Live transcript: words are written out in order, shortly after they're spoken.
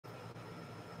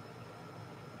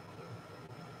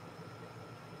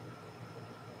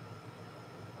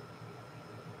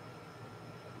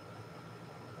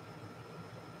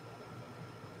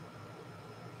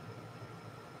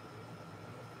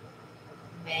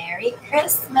Merry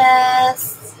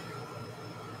Christmas.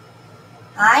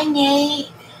 Hi, Nate.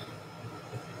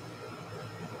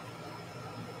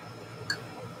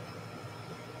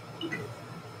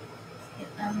 Get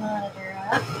my monitor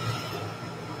up.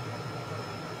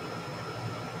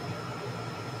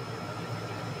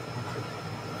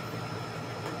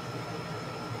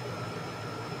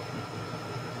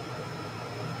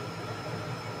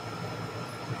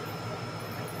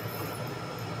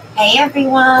 Hey,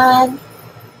 everyone.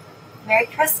 Merry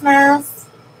Christmas.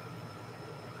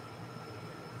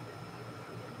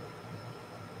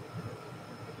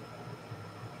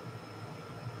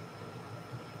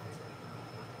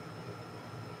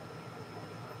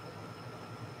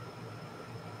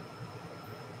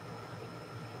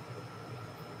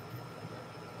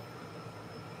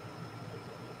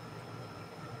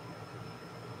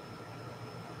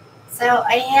 So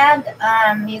I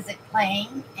had music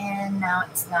playing, and now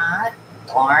it's not.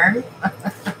 Darn.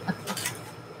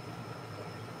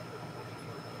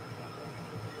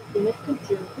 See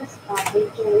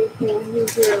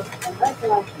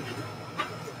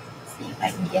if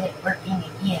I can get it working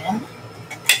again.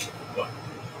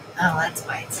 Oh, that's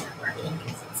why it's not working,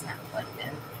 because it's not plugged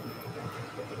in.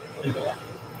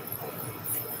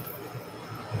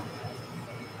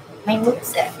 My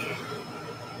music.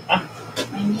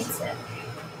 My music.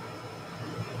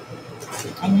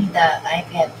 I need the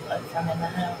iPad plug from in the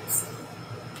house.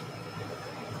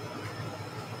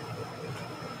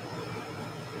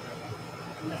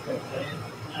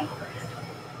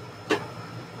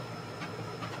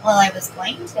 Well, I was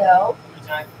going to.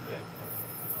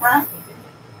 Huh?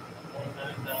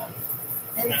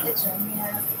 In the kitchen,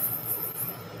 yeah.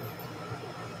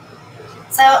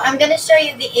 So I'm going to show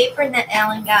you the apron that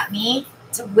Alan got me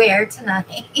to wear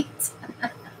tonight.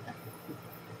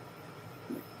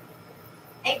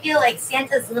 I feel like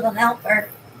Santa's little helper.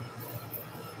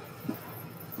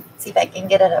 See if I can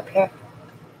get it up here.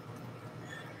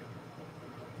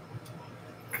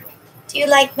 Do you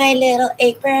like my little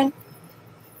apron?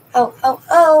 Ho, ho,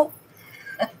 ho.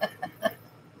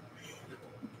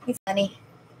 He's funny.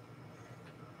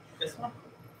 This one?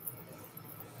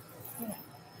 Yeah.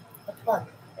 The plug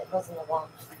that goes in the wall.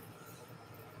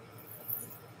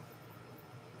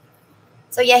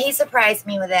 So yeah, he surprised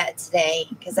me with that today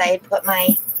because I had put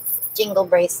my jingle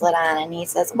bracelet on, and he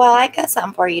says, well, I got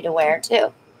something for you to wear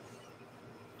too.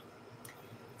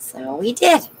 So we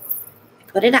did. I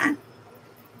put it on.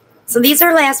 So these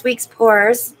are last week's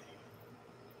pours.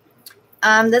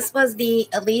 This was the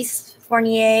Elise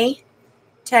Fournier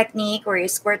technique where you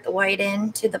squirt the white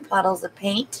into the puddles of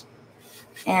paint.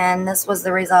 And this was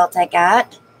the result I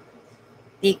got.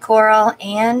 The coral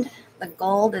and the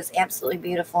gold is absolutely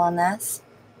beautiful in this.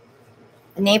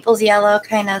 The Naples yellow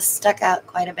kind of stuck out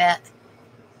quite a bit.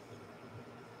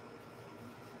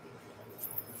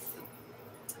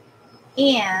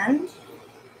 And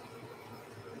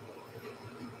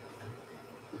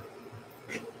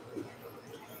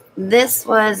this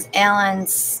was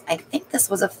Alan's, I think this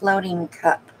was a floating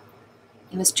cup.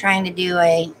 He was trying to do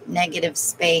a negative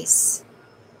space.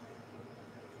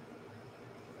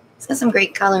 It's got some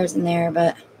great colors in there,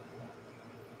 but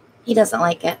he doesn't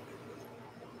like it.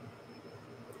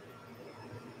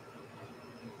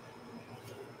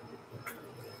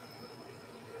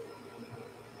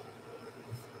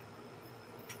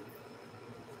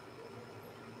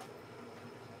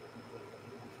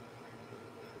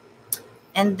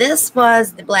 And this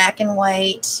was the black and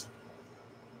white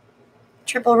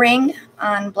triple ring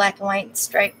on black and white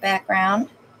striped background.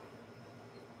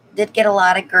 Did get a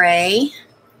lot of gray,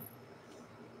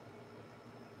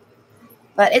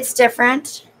 but it's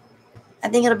different. I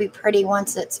think it'll be pretty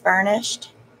once it's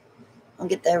varnished. I'll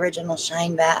get the original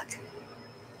shine back.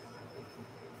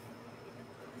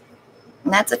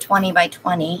 And that's a 20 by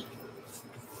 20.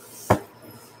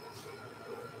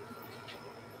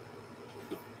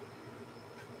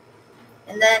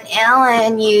 And then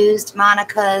Alan used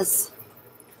Monica's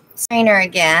strainer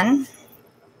again.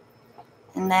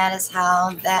 And that is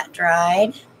how that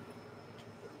dried.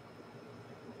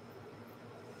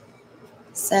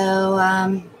 So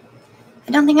I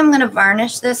don't think I'm going to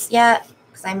varnish this yet,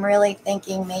 because I'm really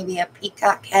thinking maybe a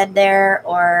peacock head there,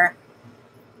 or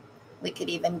we could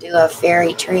even do a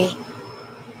fairy tree.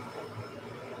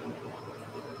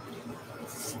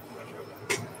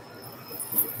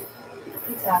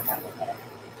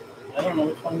 I don't know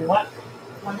which one you want.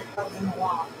 One that goes in the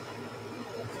wall.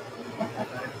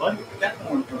 That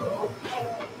one.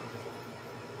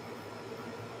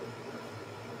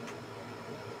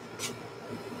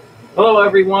 Hello,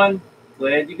 everyone.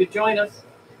 Glad you could join us.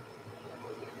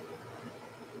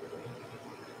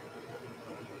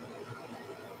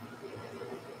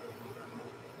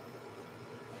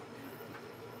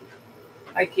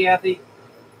 Hi, Kathy.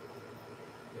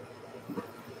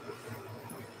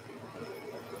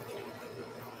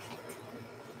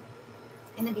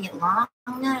 It's gonna be a long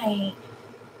night.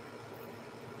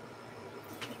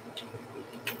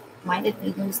 Why did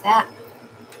we lose that?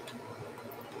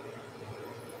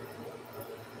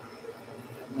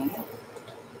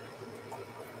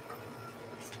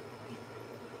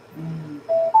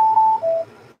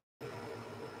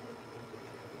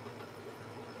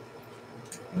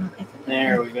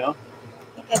 There we go.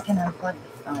 I think I can unplug the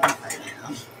phone for now.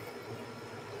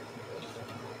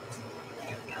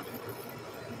 There we go.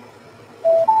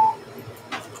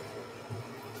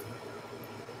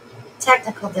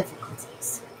 Technical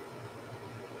difficulties.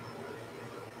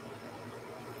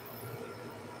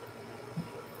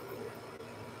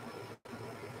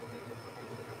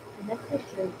 Connected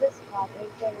to this call,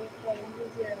 HREK and New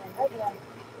Zealand. Okay.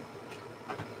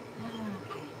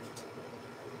 Okay.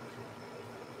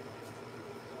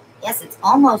 Yes, it's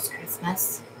almost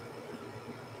Christmas.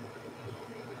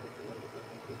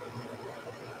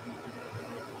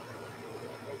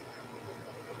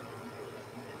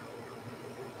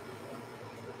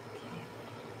 Okay,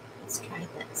 let's try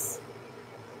this.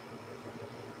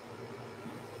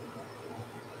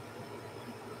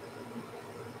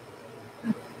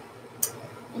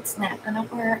 It's not gonna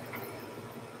work.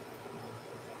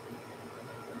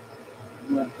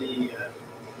 You want the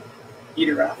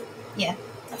heater off? Yeah.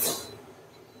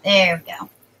 There we go.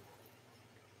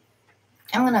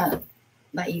 I'm gonna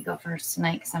let you go first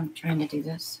tonight because I'm trying to do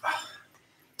this.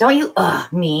 Don't you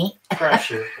me.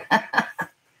 Pressure.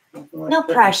 No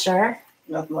pressure.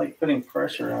 Nothing like putting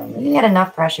pressure on You got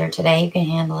enough pressure today. You can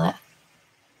handle it.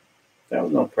 That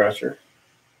was no pressure.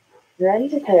 Ready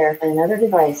to pair another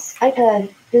device.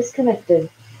 iPad disconnected.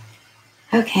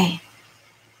 Okay.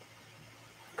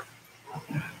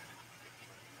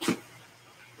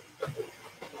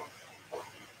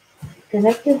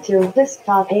 Connected to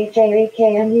desktop HREK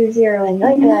and U0 and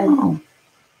iPad. No.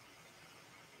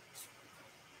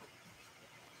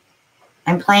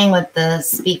 I'm playing with the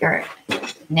speaker,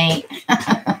 Nate.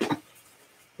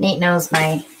 Nate knows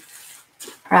my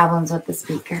problems with the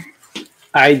speaker.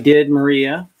 I did,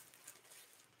 Maria.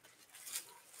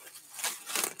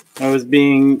 I was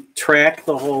being tracked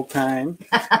the whole time.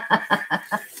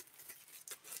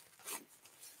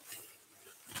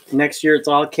 Next year, it's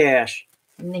all cash.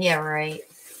 Yeah, right.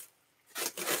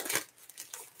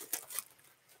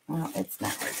 Well, it's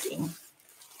not working.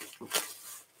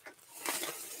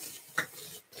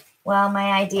 Well,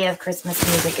 my idea of Christmas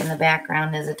music in the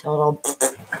background is a total...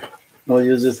 Well,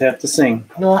 you'll just have to sing.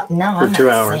 Well, no, I'm For 2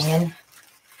 not hours. singing.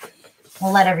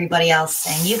 We'll let everybody else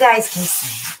sing. You guys can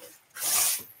sing.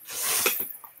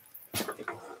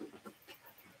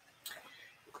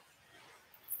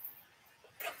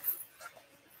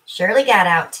 Shirley got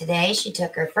out today. She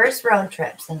took her first road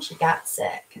trip since she got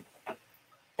sick.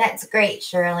 That's great,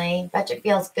 Shirley. Bet it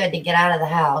feels good to get out of the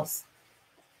house.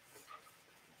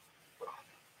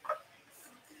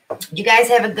 Did you guys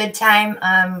have a good time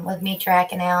with me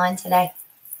tracking Alan today?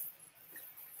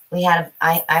 We had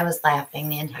I was laughing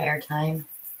the entire time.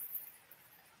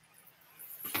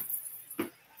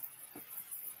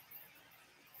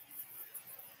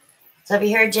 So if you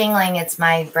hear jingling, it's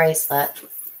my bracelet.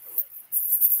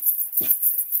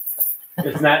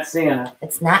 It's not Santa.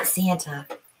 It's not Santa.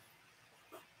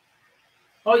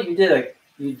 Oh, you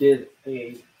did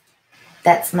a.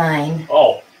 That's mine.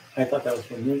 Oh, I thought that was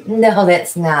for me. No,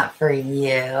 that's not for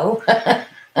you.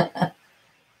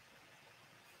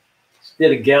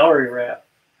 Did a gallery wrap.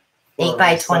 8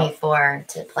 by 24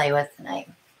 to play with tonight.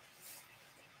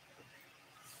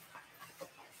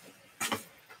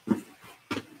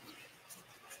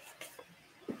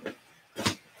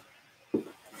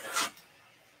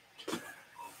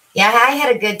 Yeah, I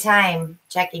had a good time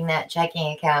checking that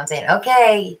checking account, saying,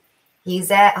 okay, he's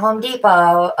at Home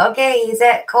Depot. Okay, he's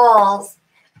at Kohl's.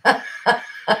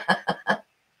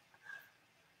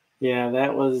 Yeah,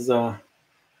 that was.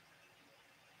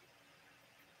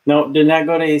 No, did not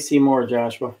go to AC Moore,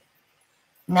 Joshua.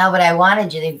 No, but I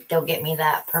wanted you to go get me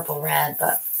that purple red,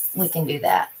 but we can do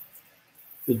that.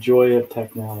 The joy of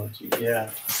technology. Yeah.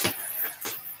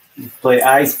 You play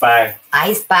I Spy.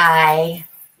 I Spy.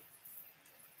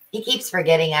 He keeps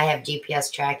forgetting I have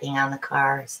GPS tracking on the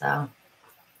car, so.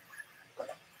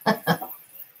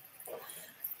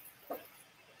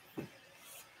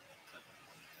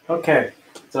 Okay,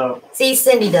 so. See,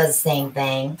 Cindy does the same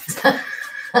thing.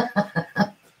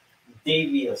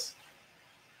 Devious.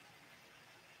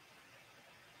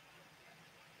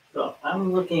 So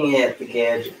I'm looking at the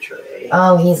gadget tray.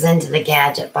 Oh, he's into the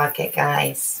gadget bucket,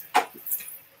 guys.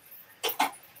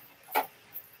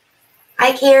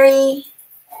 Hi, Carrie.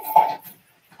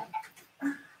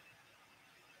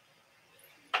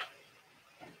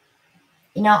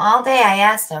 You know, all day I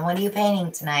asked him, "What are you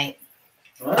painting tonight?"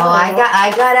 Oh, I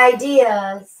got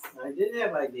ideas. I did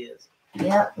have ideas.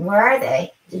 Yep. Where are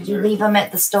they? Did you leave them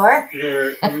at the store?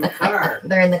 They're in the car.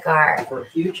 They're in the car. For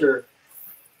future.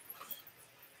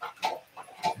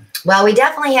 Well, we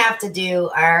definitely have to do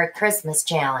our Christmas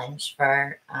challenge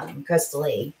for Crystal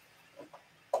Lee.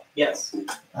 Yes.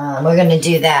 We're going to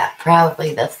do that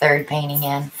probably the third painting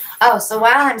in. Oh, so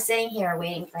while I'm sitting here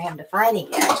waiting for him to find a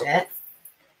gadget,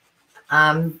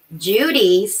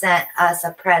 Judy sent us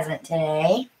a present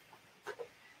today.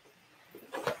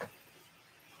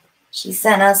 She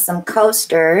sent us some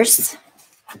coasters,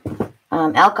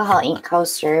 alcohol ink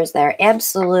coasters. They're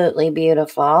absolutely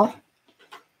beautiful.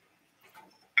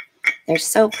 They're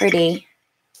so pretty.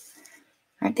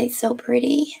 Aren't they so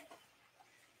pretty?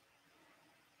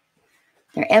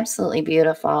 They're absolutely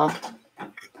beautiful.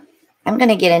 I'm going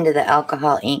to get into the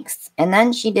alcohol inks. And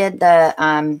then she did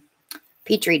the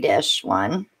Petri dish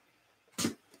one.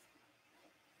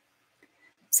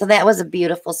 So that was a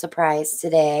beautiful surprise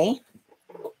today.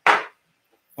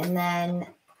 And then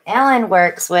Alan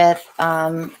works with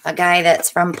a guy that's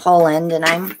from Poland, and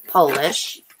I'm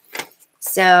Polish.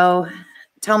 So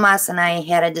Tomas and I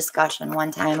had a discussion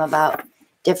one time about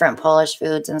different Polish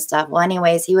foods and stuff. Well,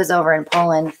 anyways, he was over in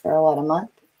Poland for, what, a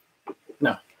month?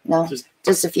 No,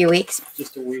 just a few weeks.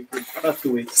 Just a week, about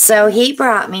 2 weeks. So he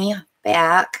brought me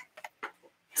back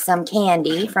some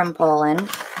candy from Poland,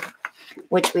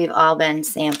 which we've all been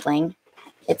sampling.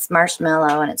 It's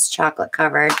marshmallow and it's chocolate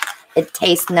covered. It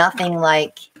tastes nothing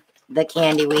like the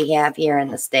candy we have here in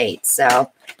the States.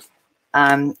 So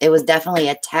it was definitely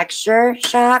a texture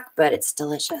shock, but it's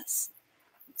delicious.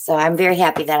 So I'm very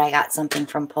happy that I got something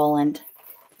from Poland.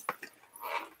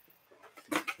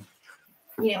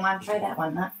 You didn't want to try that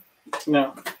one, huh?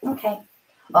 No. Okay.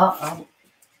 Uh-oh.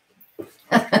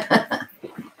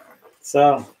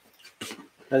 So,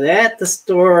 I was at the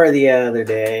store the other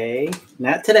day.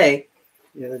 Not today.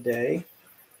 The other day.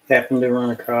 Happened to run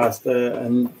across a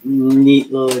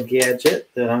neat little gadget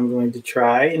that I'm going to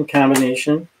try in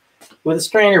combination with a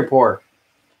strainer pour.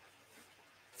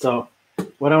 So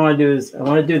what I want to do is I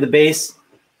want to do the base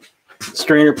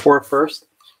strainer pour first.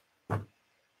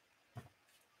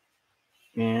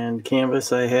 And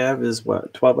canvas I have is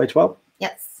what, 12 by 12?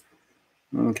 Yes.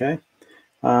 Okay.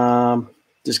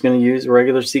 Just going to use a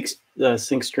regular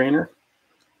sink strainer.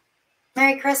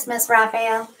 Merry Christmas,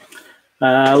 Raphael.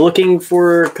 Looking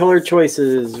for color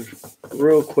choices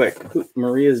real quick.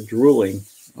 Maria's drooling.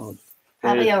 Oh,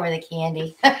 Probably over the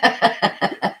candy.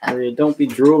 Maria, don't be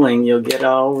drooling. You'll get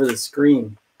all over the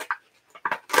screen.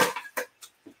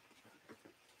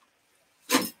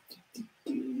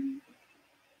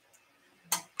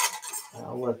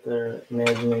 I'll let their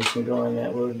imagination go on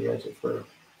that little gadget for a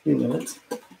few minutes.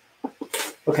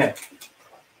 Okay.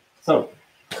 So,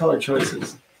 color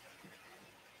choices.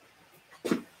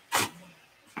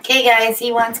 Okay, guys,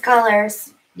 he wants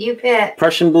colors. You pick.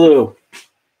 Prussian blue.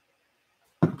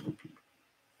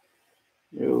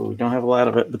 Ooh, don't have a lot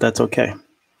of it, but that's okay.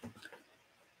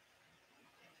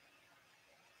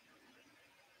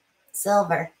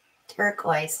 Silver.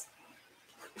 Turquoise.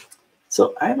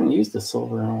 So I haven't used the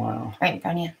silver in a while. Right in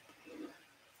front of you.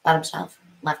 Bottom shelf.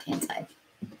 Left-hand side.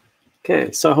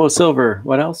 Okay, Soho silver.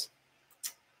 What else?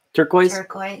 Turquoise?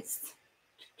 Turquoise.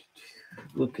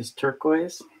 Lucas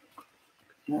turquoise.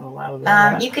 Not a lot of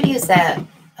that. You could use that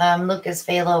Lucas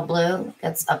Phthalo blue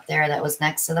that's up there that was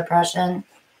next to the Prussian.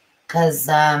 Because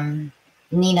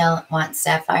Nina wants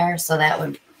sapphire, so that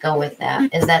would go with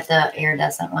that. Is that the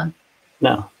iridescent one?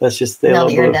 No, that's just the No,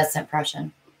 the blue. iridescent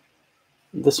Prussian.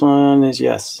 This one is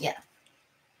yes. Yeah.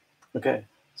 Okay,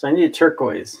 so I need a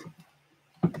turquoise.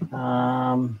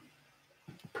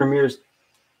 Premier's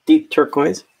deep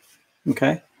turquoise.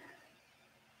 Okay.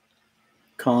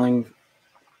 Calling.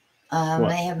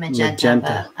 They have magenta,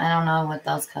 but I don't know what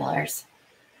those colors.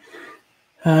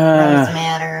 Rose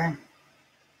madder.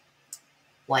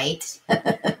 White.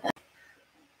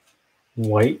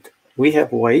 White. We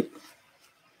have white.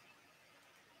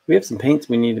 We have some paints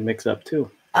we need to mix up too.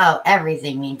 Oh,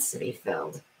 everything needs to be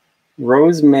filled.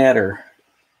 Rose madder.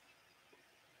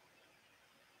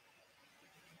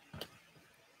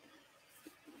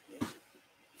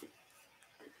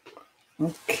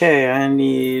 Okay,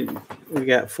 we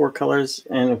got 4 colors,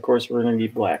 and of course we're going to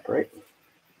need black, right?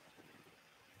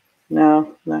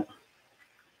 No.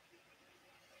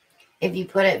 If you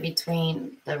put it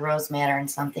between the rose madder and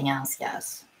something else,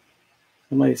 yes.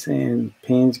 Somebody's saying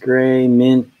Payne's gray,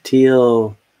 mint,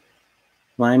 teal,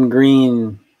 lime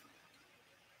green.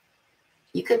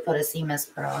 You could put a sea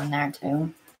mist pearl in there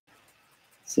too.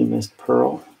 Sea mist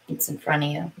pearl. It's in front of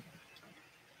you.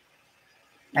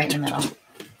 Right in the middle.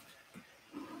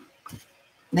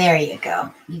 There you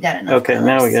go. You got enough. Okay, colors.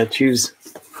 now we got to choose.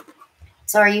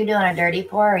 So are you doing a dirty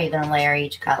pour or are you going to layer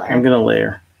each color? I'm going to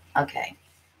layer. Okay.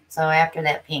 So after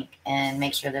that pink, and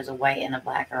make sure there's a white and a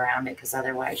black around it, because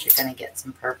otherwise you're going to get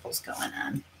some purples going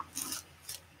on.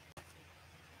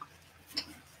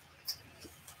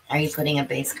 Are you putting a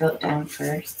base coat down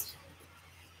first?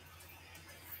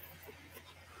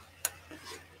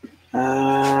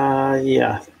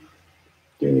 Yeah.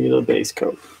 Do need a base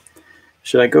coat.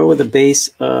 Should I go with a base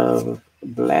of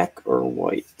black or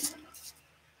white?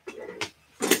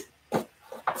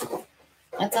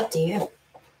 That's up to you.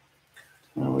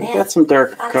 We've got some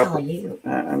dark That's cup. all you.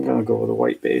 I'm going to go with a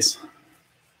white base.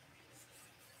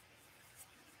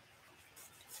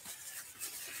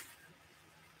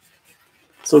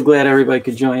 So glad everybody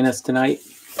could join us tonight.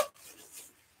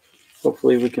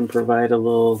 Hopefully we can provide a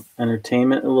little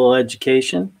entertainment, a little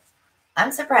education.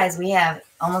 I'm surprised we have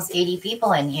almost 80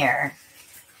 people in here.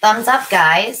 Thumbs up,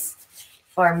 guys,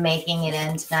 for making it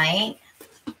in tonight.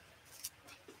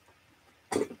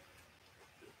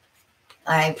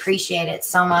 I appreciate it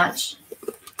so much.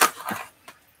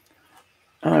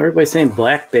 Everybody's saying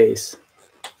black base.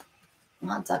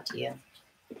 Well, it's up to you.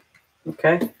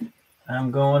 Okay. I'm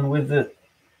going with the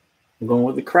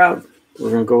crowd.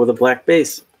 We're going to go with a black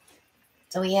base.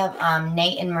 So we have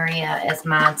Nate and Maria as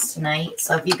mods tonight.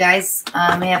 So if you guys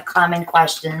have common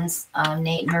questions,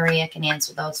 Nate and Maria can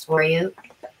answer those for you.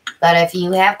 But if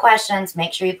you have questions,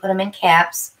 make sure you put them in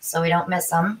caps so we don't miss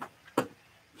them.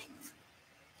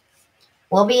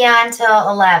 We'll be on till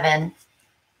 11.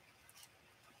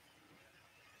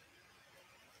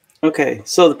 Okay,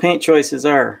 so the paint choices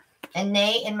are. And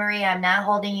Nate and Maria, I'm not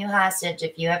holding you hostage.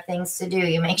 If you have things to do,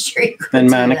 you make sure you go And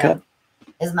do Monica. them.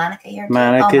 Is Monica here too?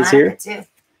 Monica's here. Too.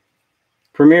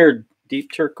 Premier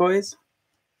Deep Turquoise.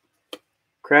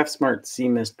 Craftsmart Sea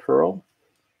Mist Pearl.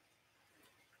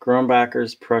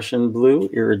 Grumbacher's Prussian Blue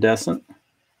Iridescent.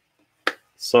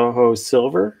 Soho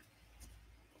Silver.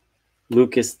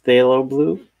 Lucas Phthalo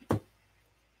Blue.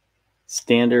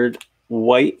 Standard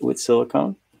White with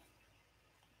Silicone.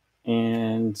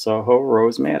 And Soho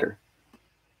Rose Madder.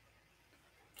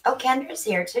 Oh, Kendra's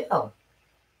here too.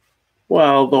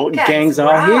 Well, the gang's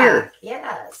all here.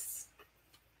 Yes.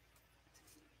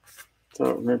 So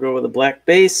we're going to go with a black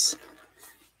base.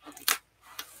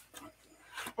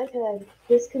 iPad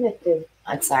disconnected.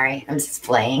 I'm sorry. I'm just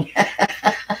playing.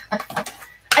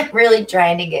 I'm really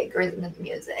trying to get Christmas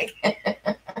music.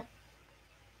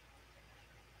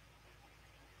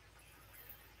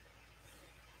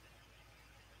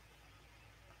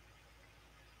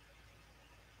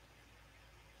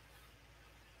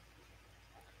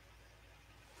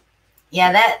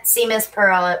 Yeah, that Sea Mist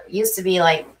Pearl used to be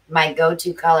like my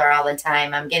go-to color all the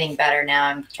time. I'm getting better now.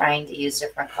 I'm trying to use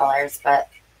different colors, but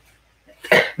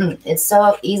it's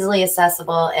so easily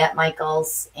accessible at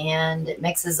Michael's, and it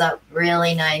mixes up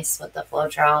really nice with the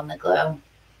Floetrol and the glue.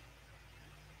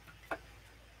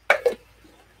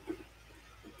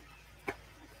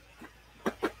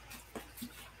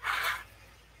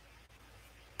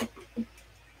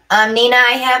 Nina,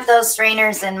 I have those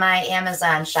strainers in my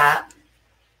Amazon shop.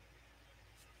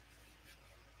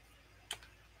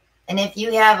 And if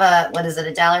you have a, what is it,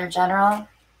 a Dollar General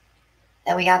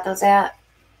that we got those at?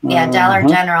 Yeah, Dollar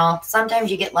General.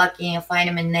 Sometimes you get lucky and you'll find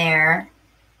them in there.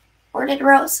 Where did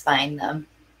Rose find them?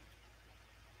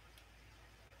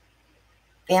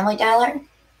 Family Dollar?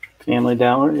 Family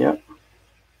Dollar, yep.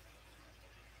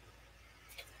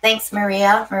 Thanks,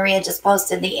 Maria. Maria just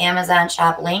posted the Amazon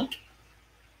shop link.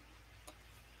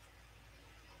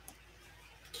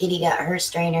 Kitty got her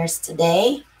strainers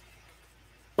today.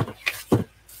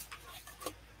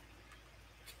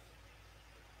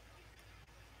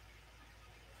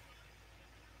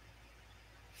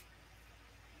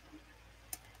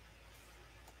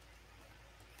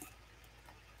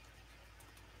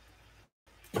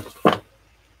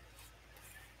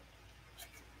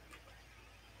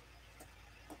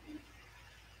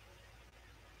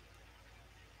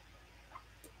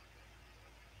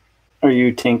 Are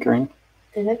you tinkering?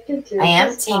 Connected to I am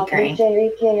desktop tinkering.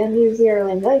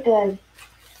 HAKMU0 and iPad.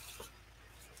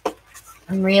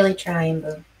 I'm really trying,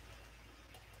 boo.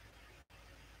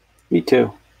 Me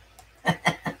too.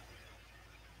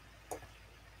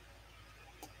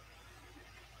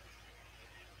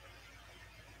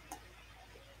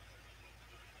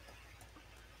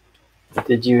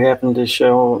 Did you happen to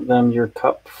show them your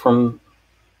cup from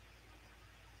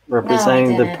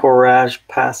representing the Porage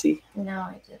Posse? No,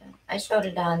 I didn't. I showed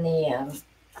it on the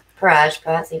Porage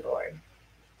Posse board.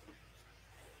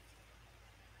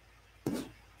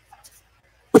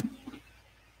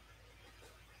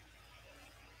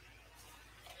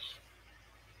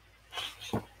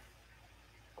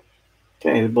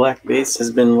 Okay, the black base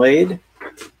has been laid.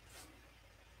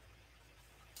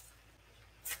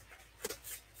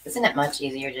 Isn't it much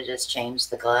easier to just change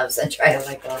the gloves and try to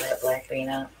wipe all that black paint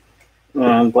out?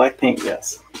 Black paint,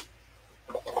 yes.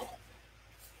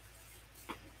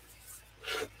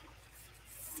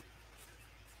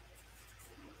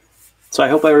 So I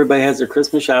hope everybody has their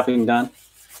Christmas shopping done.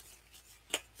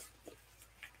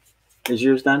 Is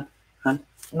yours done, hon?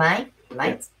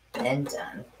 Mine's been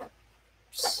done.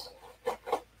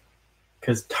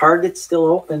 Because Target's still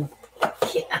open.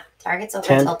 Yeah, Target's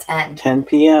open until 10. 10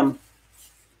 p.m.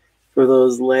 for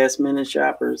those last minute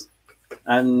shoppers.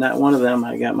 I'm not one of them.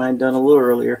 I got mine done a little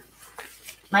earlier.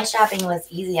 My shopping was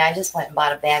easy. I just went and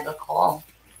bought a bag of coal.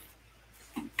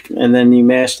 And then you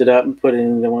mashed it up and put it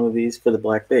into one of these for the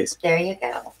black base. There you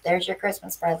go. There's your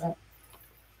Christmas present.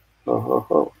 Ho, ho,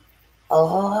 ho. Ho,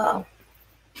 ho, ho.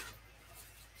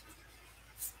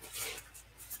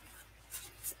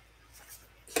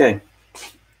 Okay.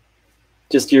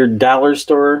 Just your dollar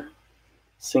store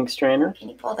sink strainer. Can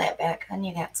you pull that back, hon?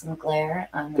 You got some glare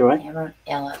on the camera.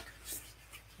 Yeah, look.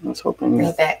 I was hoping. Bring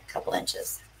it back a couple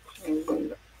inches.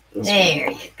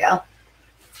 There you go.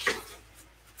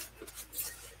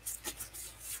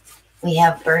 We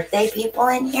have birthday people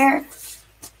in here.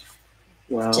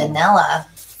 Wow. Janella.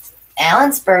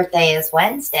 Alan's birthday is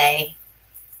Wednesday.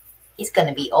 He's going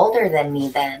to be older than me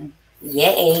then.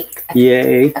 Yay.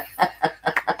 Yay.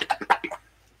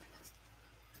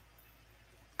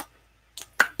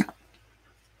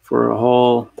 For a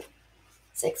whole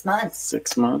 6 months.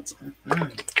 6 months.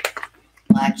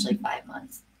 Mm-hmm. Well, actually 5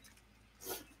 months.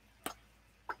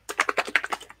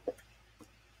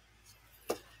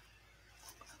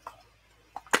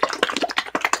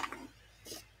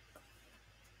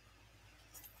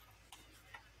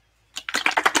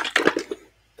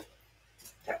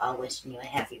 They're all wishing you a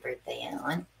happy birthday,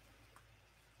 Alan.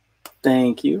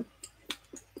 Thank you.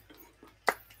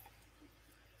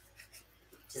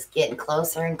 Just getting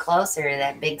closer and closer to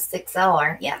that big 6-0,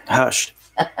 aren't you? Hush.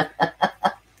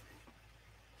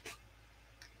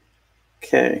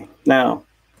 Okay, now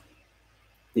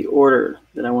the order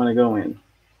that I want to go in.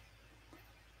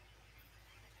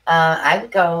 I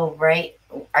would go right.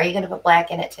 Are you going to put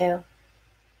black in it too?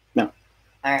 No. All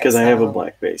right. Because I have a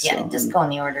black base. Yeah, so just go in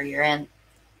the order you're in.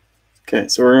 Okay,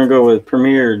 so we're going to go with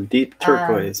Premier Deep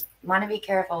Turquoise. Want to be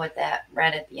careful with that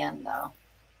red at the end, though.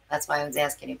 That's why I was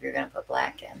asking if you're going to put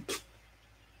black in.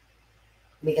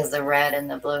 Because the red and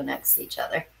the blue next to each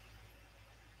other.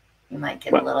 You might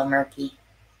get a little murky.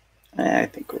 I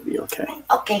think we'll be okay.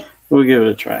 Okay. We'll give it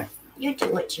a try. You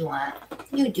do what you want.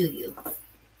 You do you.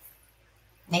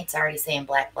 Nate's already saying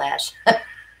black flash.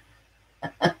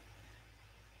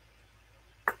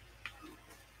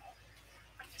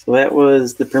 So that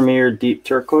was the Premier Deep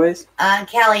Turquoise?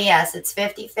 Callie, yes. It's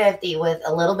 50-50 with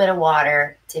a little bit of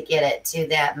water to get it to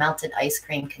that melted ice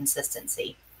cream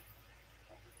consistency.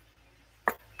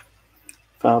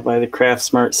 Followed by the Craft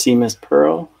Smart Sea Mist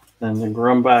Pearl. Then the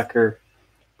Grumbacher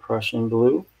Prussian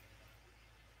Blue.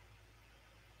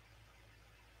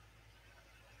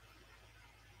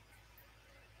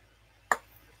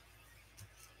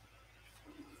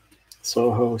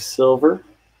 Soho Silver.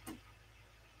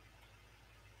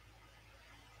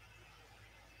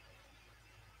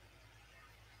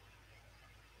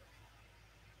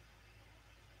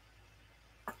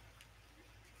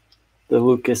 The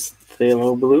Lucas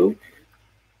Phthalo Blue.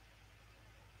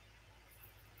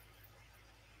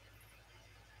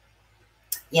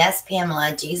 Yes,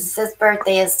 Pamela. Jesus'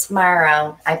 birthday is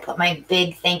tomorrow. I put my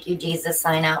big thank you, Jesus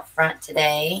sign out front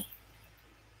today.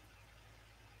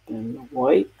 And the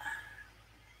white.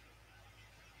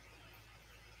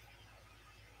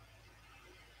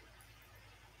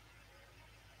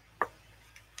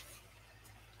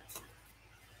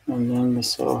 And then the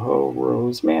Soho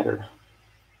Rose Madder.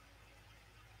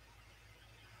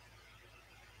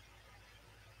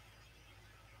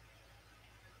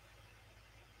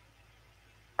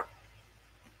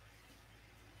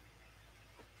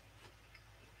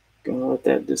 Gonna let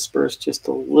that disperse just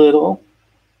a little.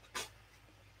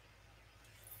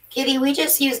 Kitty, we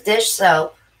just use dish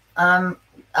soap.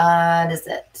 What is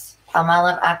it?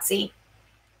 Palmolive Oxy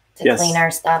to clean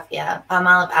our stuff. Yeah,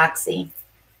 Palmolive Oxy.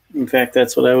 In fact,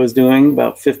 that's what I was doing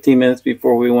about 15 minutes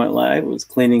before we went live, was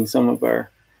cleaning some of our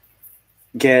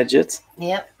gadgets.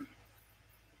 Yep.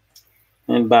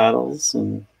 And bottles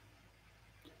and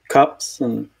cups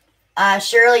and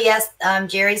Shirley, yes,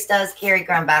 Jerry's does carry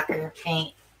Grumbacher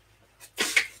paint.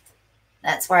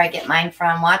 That's where I get mine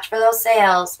from. Watch for those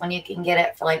sales when you can get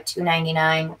it for like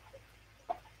 $2.99.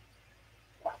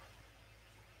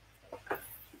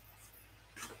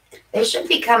 They should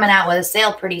be coming out with a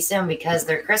sale pretty soon because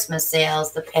their Christmas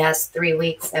sales the past 3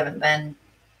 weeks haven't been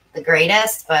the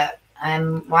greatest, but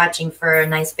I'm watching for a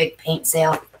nice big paint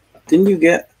sale. Didn't you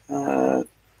get a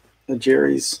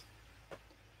Jerry's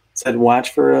said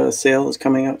watch for a sale is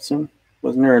coming up soon?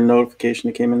 Wasn't there a notification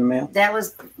that came in the mail? That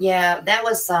was, yeah, that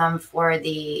was for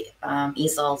the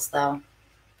easels though.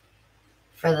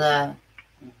 For the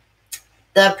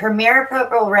Premier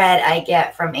Purple Red I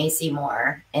get from AC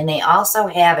Moore. And they also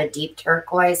have a deep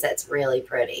turquoise that's really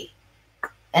pretty.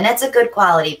 And it's a good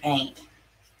quality paint.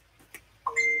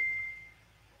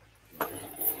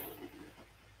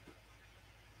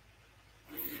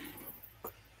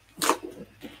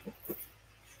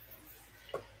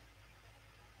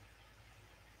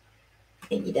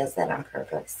 I think he does that on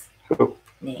purpose. Who?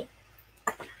 Nate.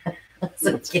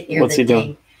 What's he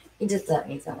doing? He just sent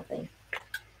me something.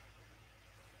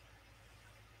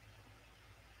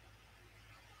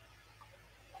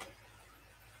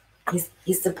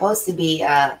 He's supposed to be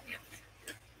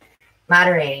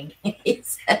moderating.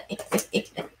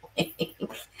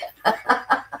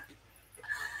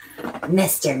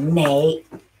 Mr. Nate.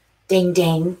 Ding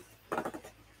ding.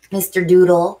 Mr.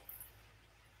 Doodle.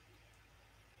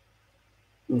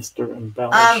 Mr.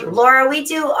 Embellisher. Laura, we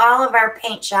do all of our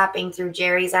paint shopping through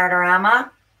Jerry's Artorama.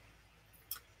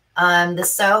 The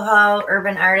Soho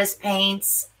Urban Artist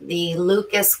Paints, the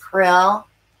Lucas Krill,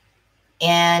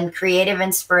 and Creative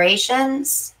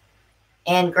Inspirations,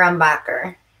 and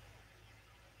Grumbacher.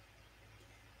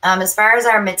 As far as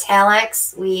our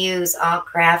metallics, we use all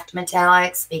craft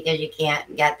metallics because you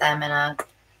can't get them in a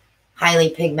highly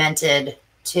pigmented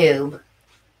tube.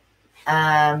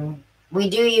 We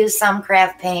do use some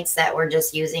craft paints that we're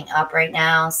just using up right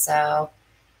now, so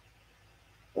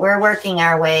we're working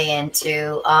our way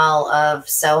into all of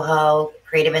Soho,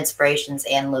 Creative Inspirations,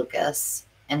 and Lucas,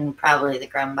 and probably the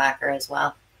Grumbacher as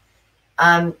well.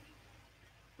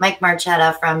 Mike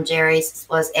Marchetta from Jerry's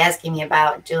was asking me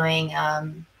about doing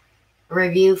a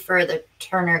review for the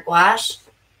Turner Gouache,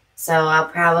 so I'll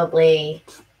probably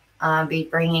be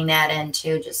bringing that in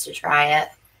too just to try it.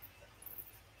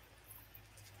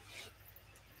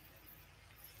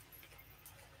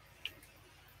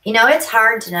 You know, it's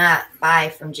hard to not buy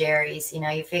from Jerry's. You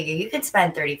know, you figure you could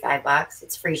spend $35.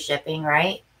 It's free shipping,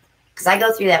 right? Because I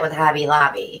go through that with Hobby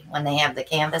Lobby when they have the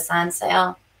canvas on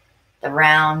sale, the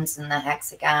rounds and the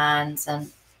hexagons.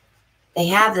 And they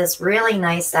have this really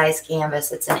nice size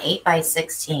canvas. It's an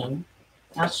 8x16.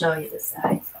 I'll show you the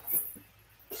size.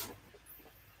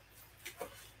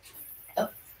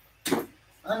 Oh,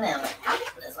 no,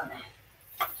 this one.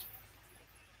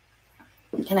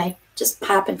 Can I just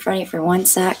pop in front of you for 1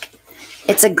 sec?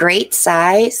 It's a great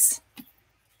size.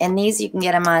 And these, you can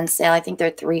get them on sale. I think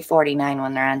they're $3.49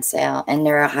 when they're on sale. And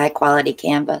they're a high quality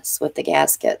canvas with the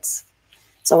gaskets.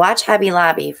 So watch Hobby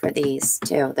Lobby for these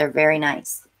too. They're very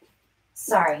nice.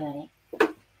 Sorry, honey.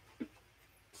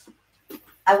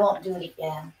 I won't do it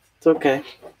again. It's okay.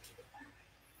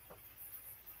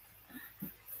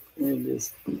 We're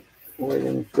just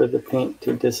waiting for the paint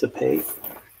to dissipate.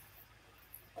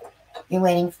 You're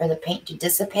waiting for the paint to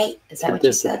dissipate? Is that what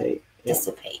you said? Dissipate. Yeah.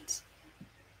 Dissipate.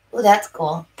 Oh, that's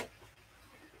cool.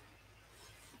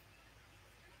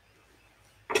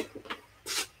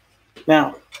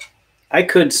 Now, I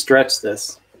could stretch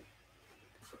this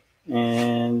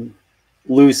and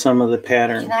lose some of the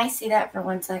pattern. Can I see that for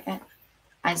 1 second?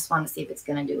 I just want to see if it's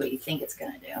going to do what you think it's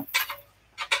going to do.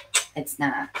 It's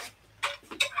not.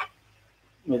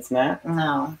 It's not?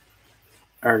 No.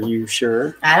 Are you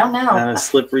sure? I don't know. On a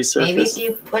slippery surface? Maybe if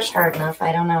you push hard enough.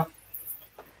 I don't know.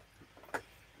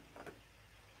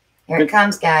 Here it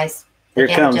comes, guys. Here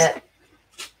it comes.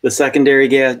 The secondary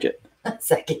gadget.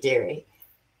 Secondary.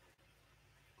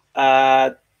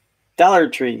 Dollar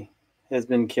Tree has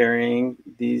been carrying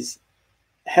these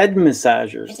head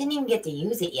massagers. I didn't even get to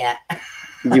use it yet.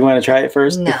 Do you want to try it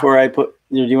first No. before I put?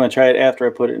 Do you want to try it after I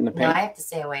put it in the paint? No, I have to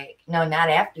stay awake. No, not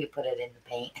after you put it in the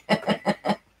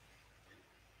paint.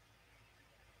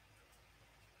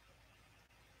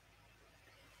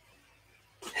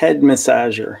 Head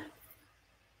massager.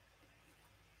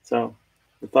 So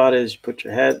the thought is you put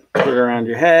it around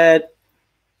your head.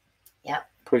 Yep.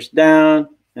 Push down,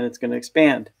 and it's going to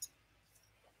expand.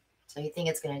 So you think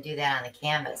it's going to do that on the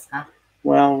canvas, huh?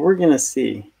 Well, we're going to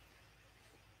see.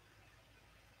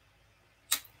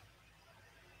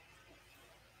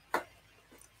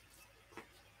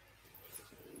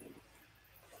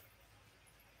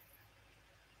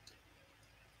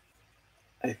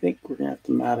 I think we're going to have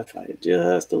to modify it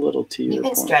just a little to your You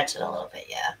can point. stretch it a little bit,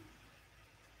 yeah.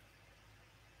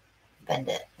 Bend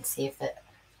it and see if it...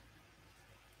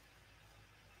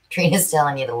 Trina's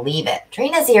telling you to leave it.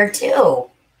 Trina's here too.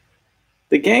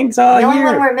 The gang's all The only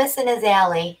one here. we're missing is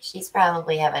Allie. She's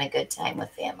probably having a good time with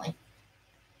family.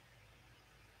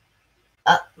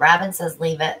 Oh, Robin says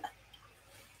leave it.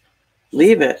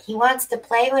 Leave it. He wants to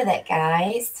play with it,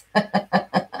 guys.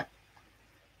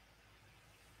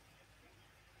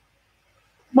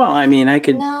 Well, I mean, I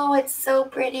could. No, it's so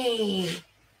pretty.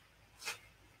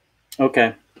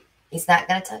 Okay. He's not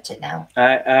going to touch it now.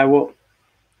 I will.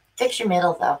 Fix your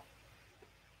middle, though.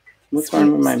 What's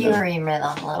wrong with my Skewer your middle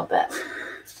a little bit.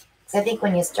 Because I think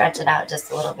when you stretch it out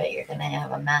just a little bit, you're going to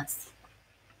have a mess.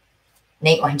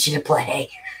 Nate wants you to play.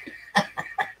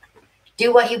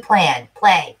 Do what you planned.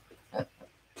 Play.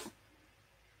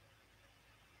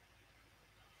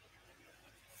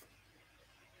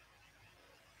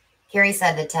 Carrie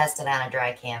said to test it on a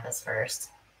dry canvas first.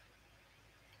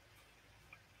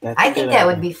 I think that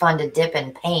would be fun to dip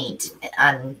in paint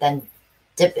and then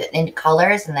dip it into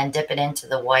colors and then dip it into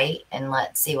the white and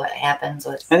let's see what happens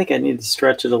with. I think I need to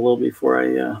stretch it a little before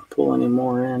I pull any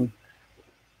more in.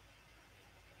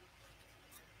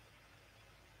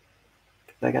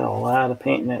 I got a lot of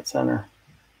paint in that center.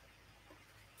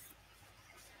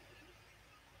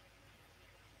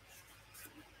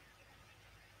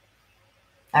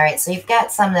 All right, so you've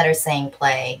got some that are saying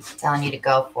play, telling you to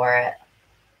go for it.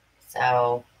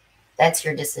 So that's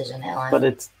your decision, Ellen. But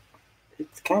it's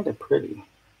kind of pretty.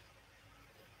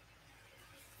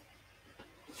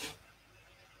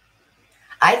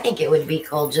 I think it would be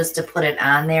cool just to put it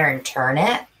on there and turn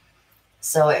it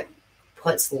so it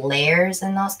puts layers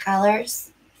in those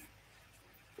colors.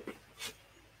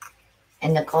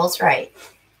 And Nicole's right.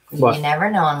 What? You never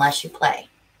know unless you play.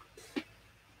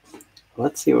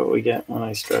 Let's see what we get when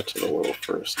I stretch it a little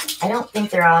first. I don't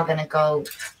think they're all going to go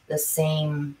the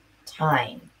same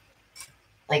time.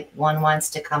 Like one wants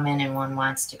to come in and one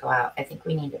wants to go out. I think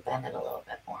we need to bend it a little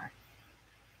bit more.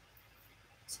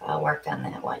 So I'll work on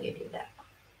that while you do that.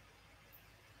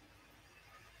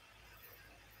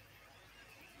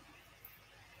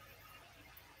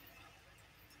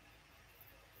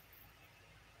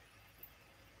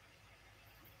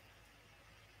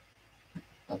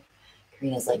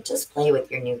 Karina's like, just play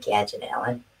with your new gadget,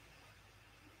 Alan.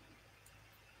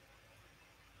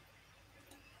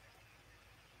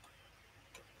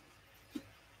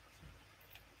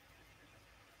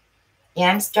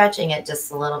 Yeah, I'm stretching it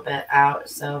just a little bit out,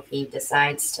 so if he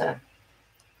decides to,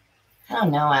 I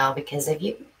don't know, Al, because if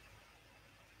you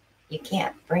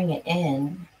can't bring it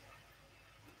in.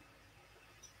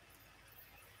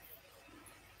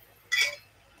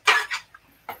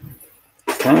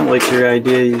 Kind of like your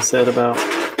idea you said about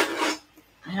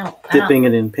dipping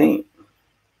it in paint.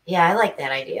 Yeah, I like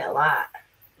that idea a lot.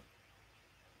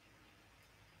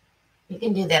 You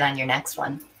can do that on your next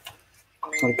one.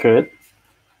 I could.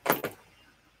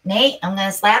 Nate, I'm going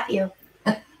to slap you.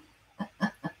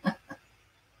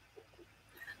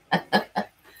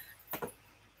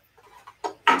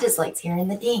 He just likes hearing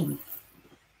the ding.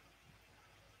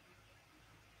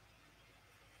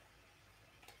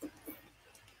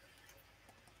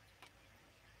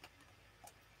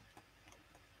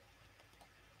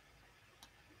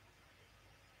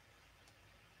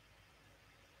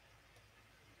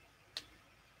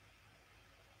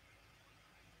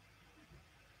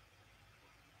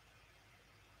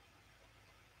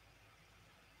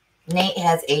 Nate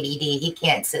has ADD. He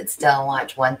can't sit still and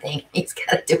watch one thing. He's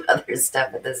got to do other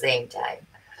stuff at the same time.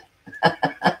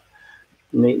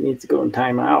 Nate needs to go in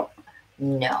timeout.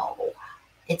 No,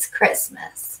 it's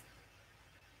Christmas.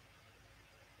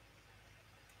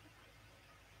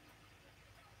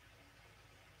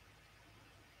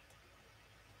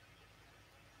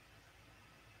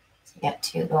 So you got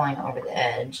two going over the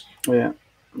edge. Yeah,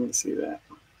 let me see that.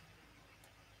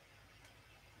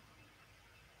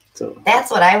 So that's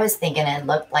what I was thinking. It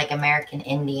looked like American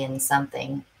Indian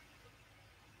something.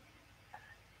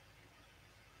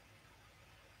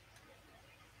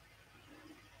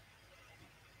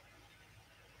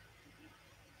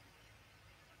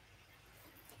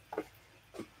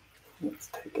 let's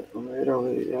take it right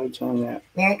over the edge on that.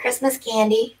 Merry Christmas,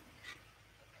 Candy.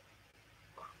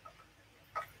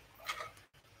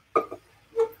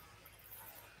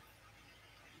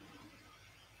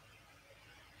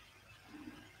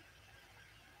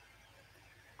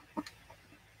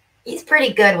 He's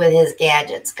pretty good with his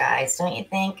gadgets, guys, don't you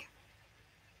think?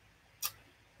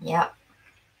 Yep.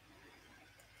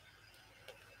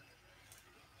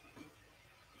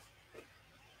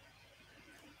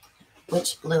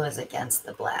 Which blue is against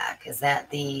the black? Is that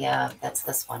the, that's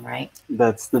this one, right?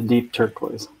 That's the deep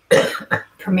turquoise.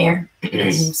 Premier.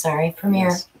 Sorry, Premier.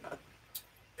 Yes.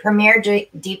 Premier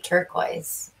deep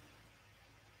turquoise.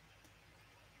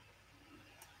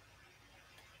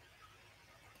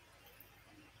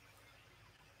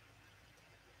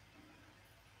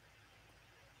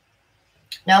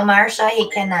 No, Marsha, he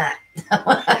cannot.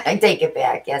 I take it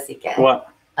back. Yes, he can.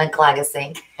 What? Unclog a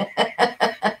sink.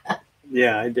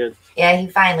 Yeah, I did. Yeah, he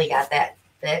finally got that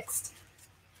fixed.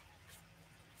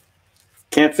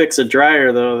 Can't fix a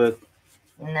dryer though.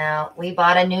 No, we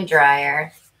bought a new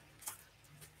dryer.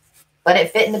 But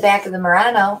it fit in the back of the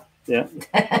Murano. Yeah.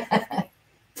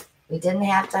 We didn't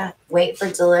have to wait for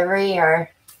delivery or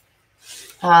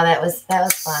that was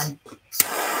fun.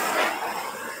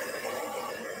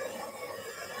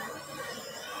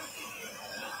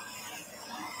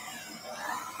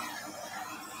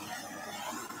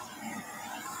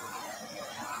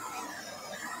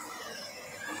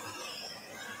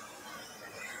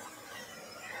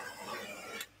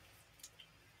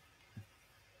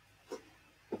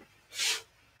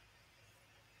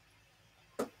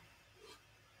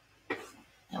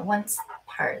 That one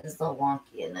part is a little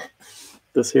wonky, isn't it?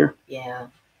 This here? Yeah.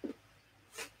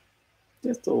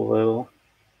 Just a little.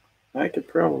 I could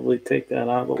probably take that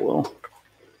out a little.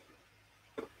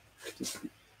 Just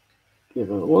give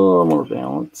it a little more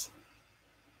balance.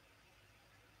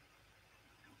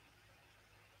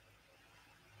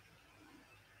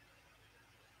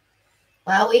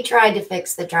 Well, we tried to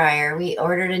fix the dryer. We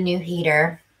ordered a new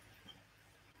heater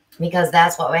because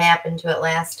that's what happened to it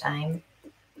last time.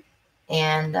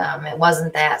 And it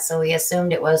wasn't that, so we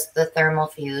assumed it was the thermal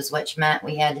fuse, which meant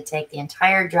we had to take the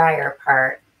entire dryer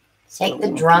apart, take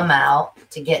the drum out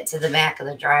to get to the back of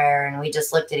the dryer, and we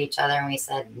just looked at each other and we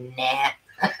said, nah.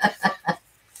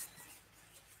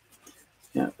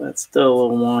 Yeah, that's still a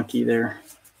little wonky there.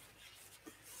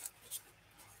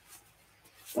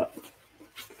 But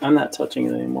I'm not touching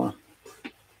it anymore.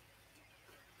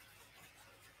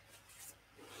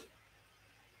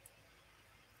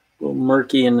 A little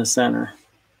murky in the center.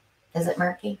 Is it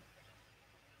murky?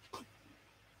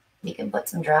 You can put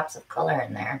some drops of color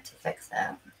in there to fix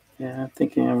that. Yeah, I'm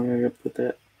thinking I'm going to put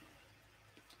that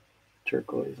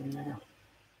turquoise in there.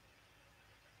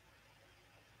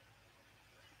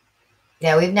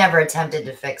 Yeah, we've never attempted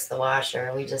to fix the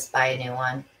washer. We just buy a new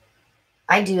one.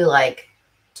 I do like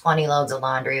 20 loads of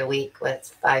laundry a week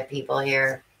with 5 people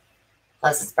here.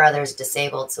 Plus his brother's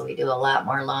disabled, so we do a lot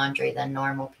more laundry than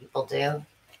normal people do.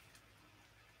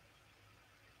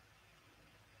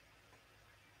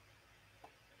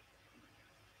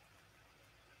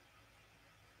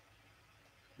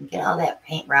 Get all that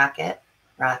paint rocket.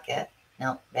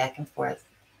 No, back and forth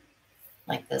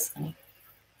like this, honey.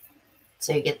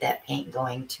 So you get that paint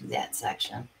going to that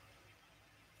section.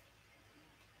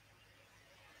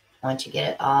 Once you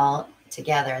get it all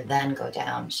together, then go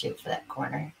down, shoot for that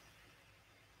corner.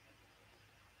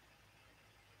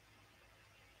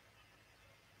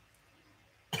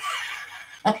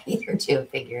 You're doing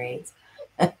figure eights.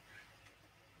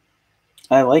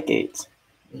 I like 8s.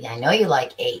 Yeah, I know you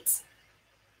like 8s.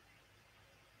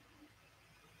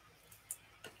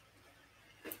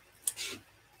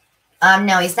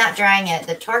 No, he's not drying it.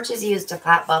 The torch is used to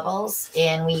pop bubbles,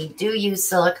 and we do use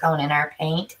silicone in our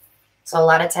paint. So a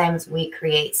lot of times we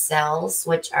create cells,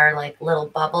 which are like little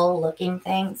bubble-looking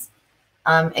things.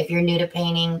 If you're new to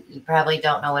painting, you probably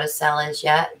don't know what a cell is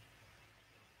yet.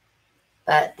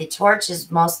 But the torch is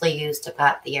mostly used to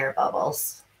pop the air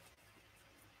bubbles.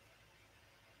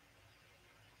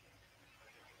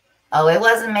 Oh, it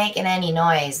wasn't making any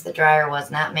noise. The dryer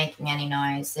was not making any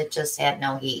noise. It just had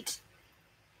no heat.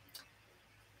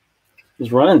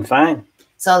 It's running fine.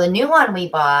 So the new one we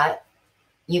bought,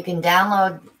 you can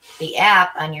download the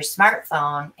app on your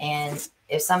smartphone, and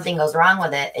if something goes wrong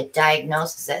with it, it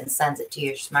diagnoses it and sends it to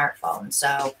your smartphone.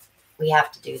 So we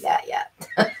have to do that yet.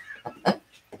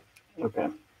 Okay.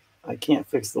 I can't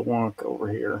fix the wonk over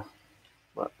here,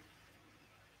 but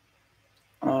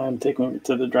I'm taking it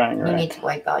to the drying rack. You need to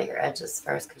wipe all your edges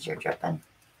first because you're dripping.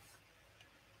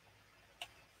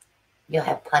 You'll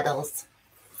have puddles.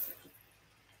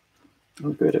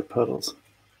 I'm good at puddles.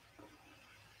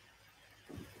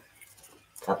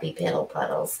 Puppy piddle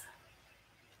puddles.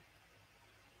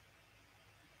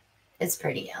 It's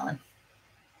pretty, Ellen.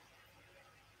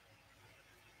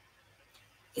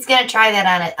 He's going to try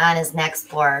that on his next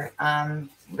pour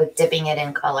with dipping it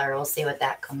in color. We'll see what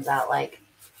that comes out like.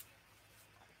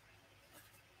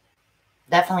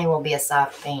 Definitely will be a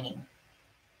soft painting.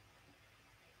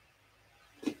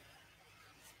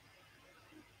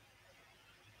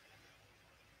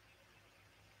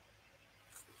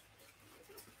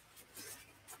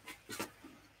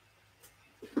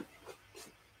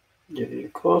 Give you a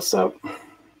close-up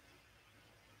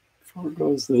before it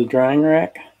goes to the drying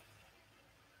rack.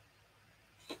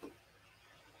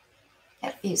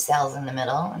 Got a few cells in the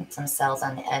middle and some cells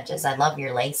on the edges. I love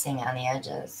your lacing on the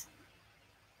edges.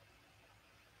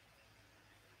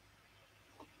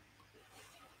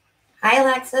 Hi,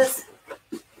 Alexis.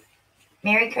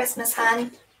 Merry Christmas,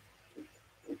 hon.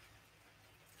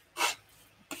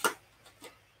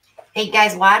 Hey,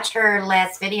 guys, watch her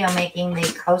last video making the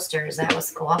coasters. That was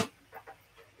cool.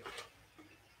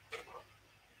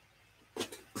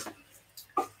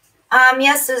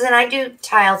 Yes, Susan, I do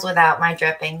tiles without my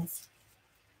drippings.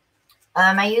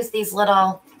 I use these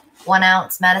little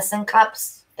 1-ounce medicine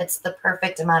cups. It's the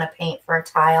perfect amount of paint for a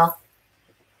tile.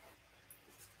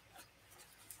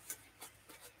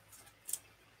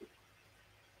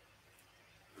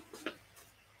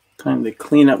 Time to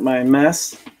clean up my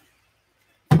mess.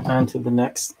 On to the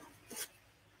next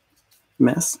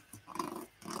mess.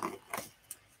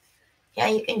 Yeah,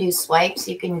 you can do swipes.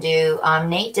 You can do,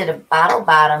 Nate did a bottle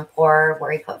bottom pour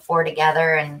where he put 4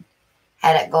 together and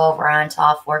had it go over onto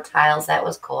all 4 tiles. That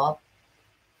was cool.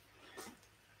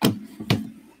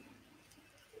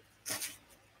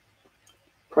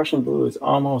 Prussian blue is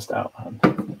almost out,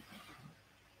 hon.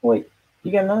 Wait,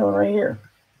 you got another one right here.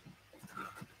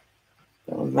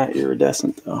 That one's not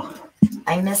iridescent, though.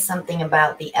 I missed something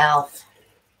about the elf.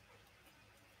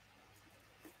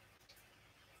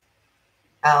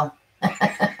 Oh.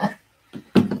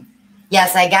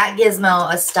 Yes, I got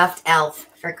Gizmo a stuffed elf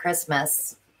for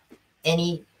Christmas. And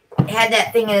he had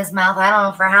that thing in his mouth, I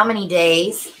don't know for how many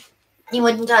days. He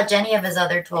wouldn't touch any of his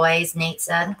other toys, Nate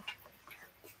said.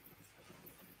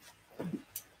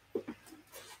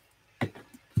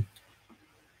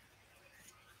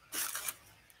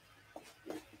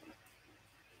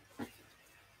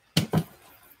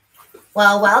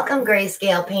 Well, welcome,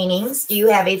 Grayscale Paintings. Do you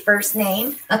have a first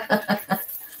name?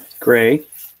 Gray.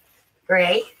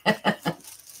 Gray.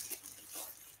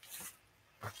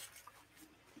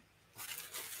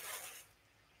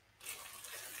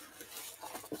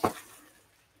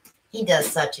 He does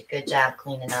such a good job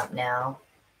cleaning up now.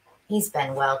 He's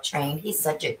been well trained. He's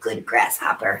such a good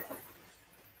grasshopper.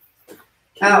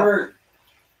 Oh.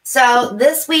 So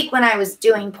this week when I was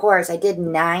doing pours, I did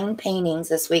 9 paintings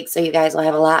this week. So you guys will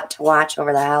have a lot to watch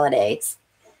over the holidays.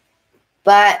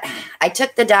 But I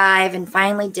took the dive and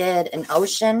finally did an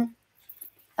ocean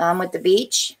with the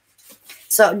beach.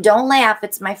 So don't laugh.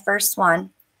 It's my first one.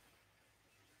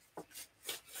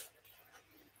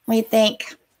 What do you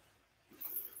think?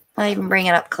 I'll even bring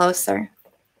it up closer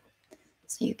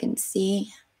so you can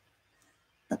see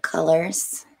the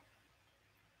colors.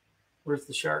 Where's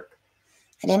the shark?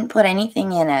 I didn't put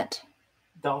anything in it.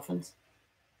 Dolphins?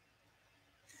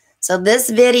 So this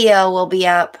video will be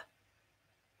up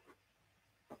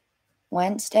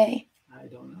Wednesday. I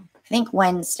don't know. I think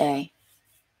Wednesday.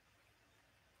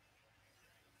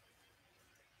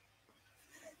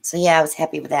 So yeah, I was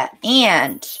happy with that.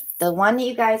 And the one that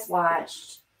you guys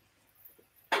watched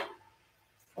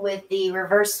with the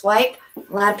reverse swipe,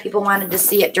 a lot of people wanted to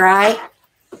see it dry.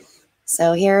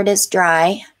 So here it is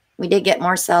dry. We did get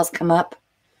more cells come up.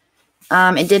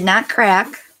 It did not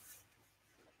crack.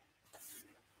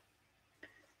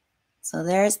 So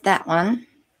there's that one.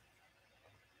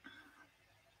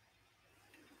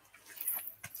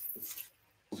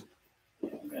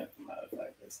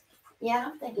 Yeah, I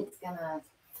don't think it's going to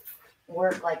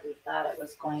work like we thought it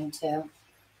was going to.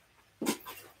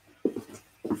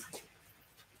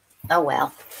 Oh,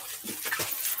 well.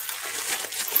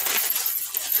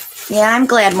 Yeah, I'm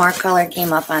glad more color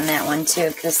came up on that one, too,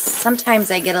 because sometimes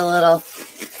I get a little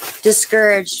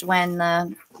discouraged when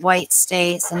the white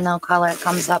stays and no color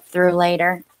comes up through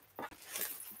later.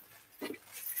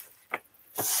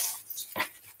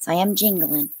 So I am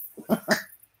jingling. All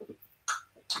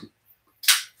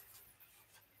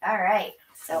right.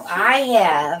 So I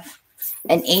have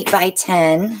an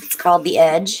 8x10. It's called The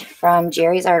Edge from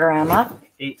Jerry's Artorama.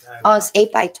 Oh, it's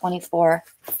 8x24.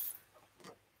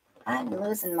 I'm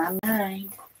losing my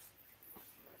mind.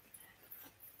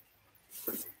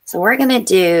 So we're going to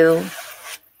do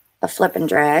a flip and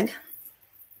drag.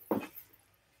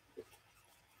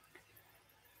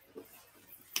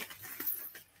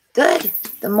 Good.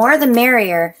 The more the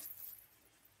merrier.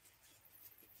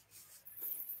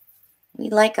 We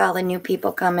like all the new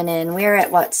people coming in. We're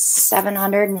at, what,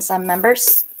 700 and some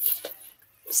members?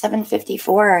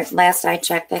 754 last I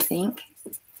checked, I think.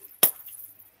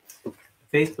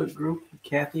 Facebook group,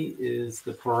 Kathy, is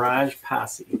the Barrage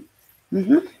Posse.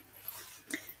 Mm-hmm.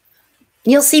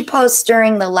 You'll see posts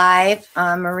during the live.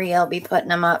 Maria will be putting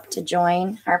them up to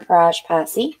join our Barrage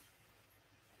Posse.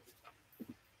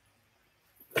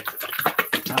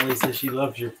 Holly says she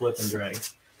loves your flip and drag.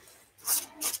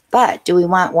 But do we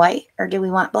want white or do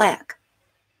we want black?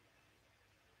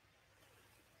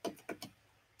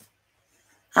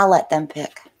 I'll let them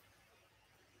pick.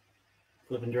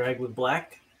 Flip and drag with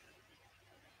black?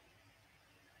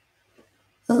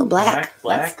 Ooh, black.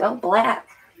 Black. Let's go black.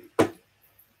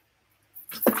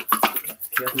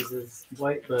 Kathy's is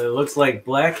white, but it looks like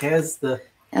black has the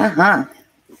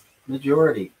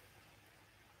majority.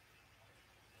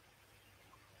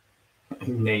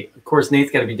 Nate. Of course,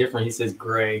 Nate's got to be different. He says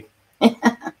gray.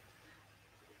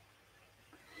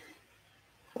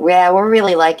 Yeah, we're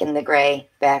really liking the gray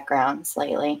backgrounds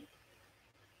lately.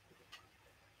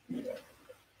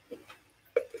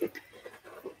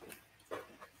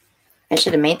 I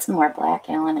should have made some more black,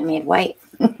 Alan. I made white.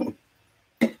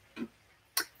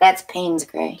 That's Payne's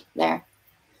gray there.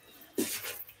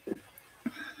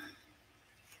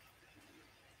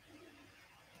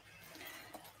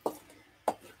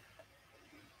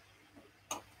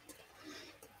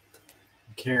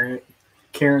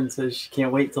 Karen says she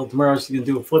can't wait till tomorrow. She's going to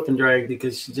do a flip and drag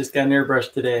because she just got an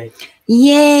airbrush today.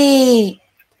 Yay!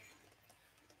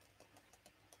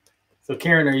 So,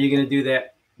 Karen, are you going to do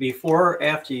that before or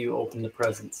after you open the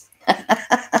presents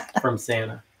from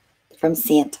Santa? From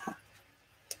Santa.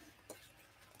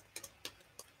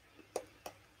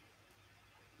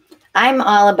 I'm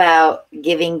all about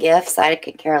giving gifts. I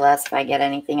could care less if I get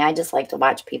anything. I just like to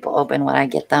watch people open what I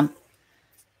get them.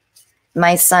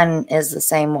 My son is the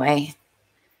same way.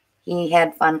 He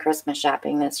had fun Christmas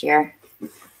shopping this year.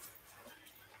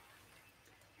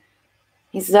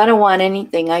 He said, I don't want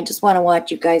anything. I just want to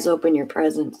watch you guys open your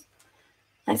presents.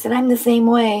 I said, I'm the same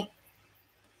way.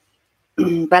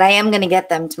 But I am going to get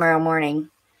them tomorrow morning.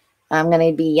 I'm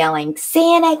going to be yelling,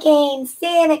 Santa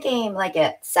came, like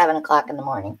at 7 o'clock in the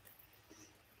morning.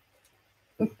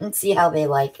 And see how they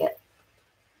like it.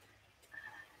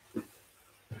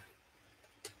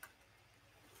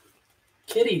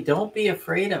 Kitty, don't be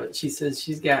afraid of it. She says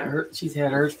she's had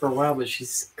hers for a while, but she's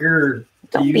scared.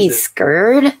 Don't be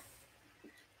scared.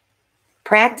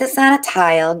 Practice on a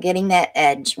tile, getting that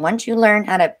edge. Once you learn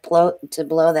how to blow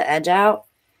the edge out,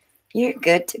 you're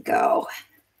good to go.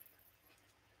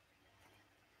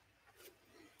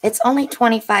 It's only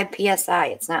 25 psi.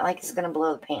 It's not like it's going to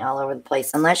blow the paint all over the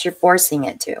place unless you're forcing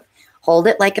it to. Hold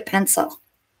it like a pencil.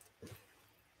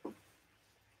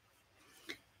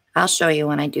 I'll show you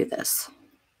when I do this.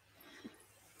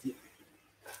 Do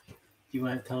you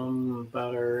want to tell them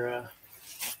about our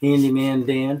handyman,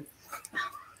 Dan?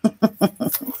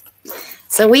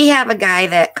 So we have a guy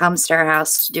that comes to our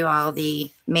house to do all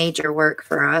the major work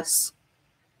for us.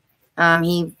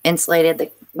 He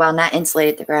insulated not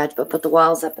insulated the garage, but put the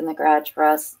walls up in the garage for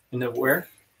us. And where?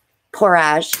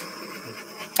 Porage.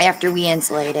 After we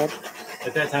insulated.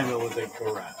 At that time, it was a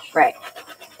porage. Right.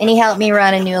 And he helped me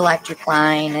run a new electric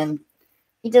line. And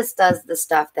he just does the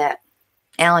stuff that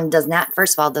Alan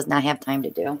first of all, does not have time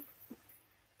to do.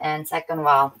 And second of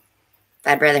all,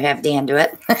 I'd rather have Dan do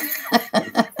it.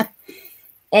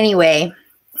 Anyway,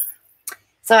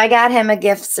 so I got him a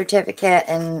gift certificate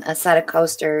and a set of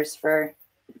coasters for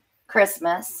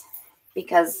Christmas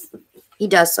because he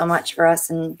does so much for us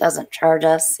and doesn't charge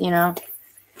us, you know.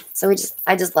 So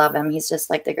I just love him. He's just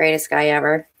like the greatest guy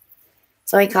ever.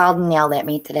 So he called and yelled at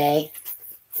me today.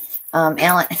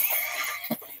 Alan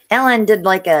did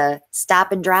like a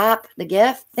stop and drop the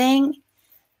gift thing.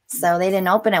 So they didn't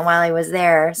open it while he was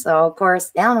there. So of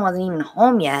course, Alan wasn't even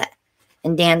home yet.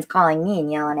 And Dan's calling me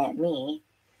and yelling at me.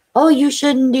 Oh, you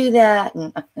shouldn't do that.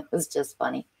 And it was just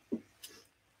funny.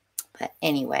 But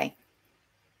anyway,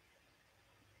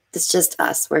 it's just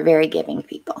us. We're very giving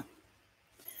people.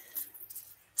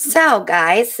 So,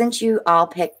 guys, since you all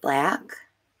picked black,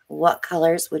 what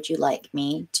colors would you like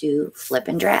me to flip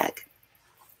and drag?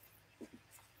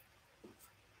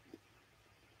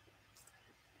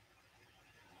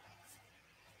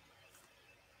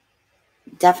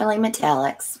 Definitely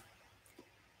metallics.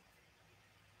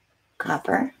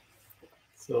 Copper.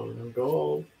 Silver and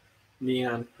gold.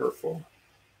 Neon purple.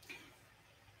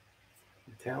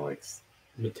 Metallics.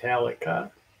 Metallica. I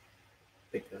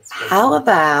think that's How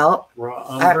about raw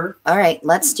umber? All right,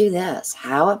 let's do this.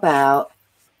 How about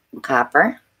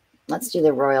copper? Let's do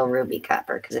the Royal Ruby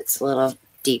copper because it's a little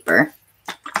deeper.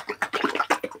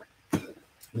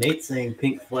 Nate's saying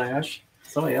pink flash.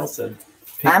 Somebody else said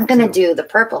pink. I'm going to do the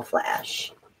purple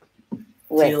flash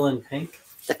with teal and pink.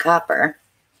 The copper.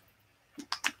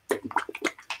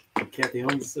 Kathy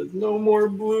Holmes says, no more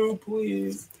blue,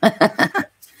 please.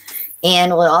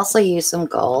 And we'll also use some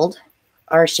gold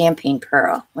or champagne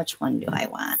pearl. Which one do I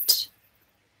want?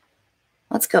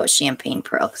 Let's go with champagne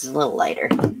pearl because it's a little lighter.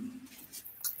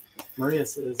 Maria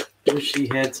says, wish she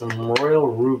had some Royal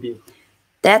Ruby.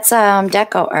 That's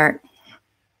Deco Art.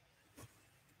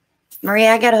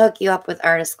 Maria, I got to hook you up with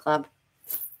Artist Club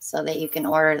so that you can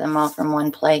order them all from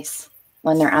one place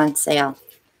when they're on sale.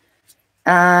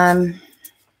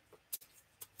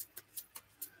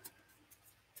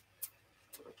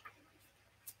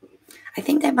 I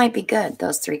think that might be good,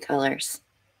 those 3 colors.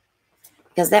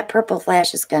 Because that purple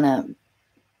flash is going to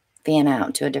fan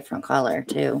out to a different color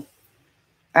too.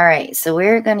 All right, so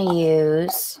we're going to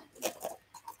use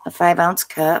a 5-ounce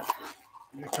cup.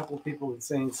 There are a couple people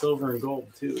saying silver and gold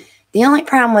too. The only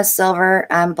problem with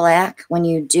silver on black, when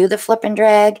you do the flip and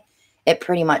drag, it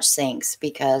pretty much sinks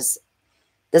because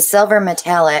the silver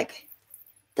metallic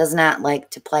does not like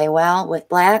to play well with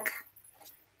black.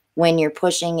 When you're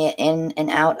pushing it in and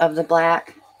out of the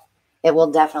black, it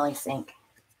will definitely sink.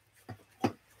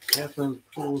 Catherine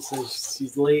Poole says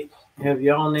she's late. Have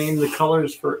y'all named the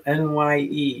colors for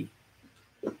NYE?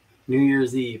 New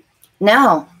Year's Eve.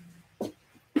 No.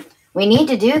 We need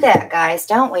to do that, guys,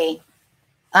 don't we?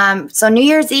 So New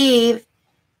Year's Eve,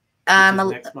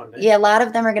 Next Monday. yeah, a lot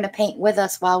of them are going to paint with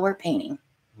us while we're painting.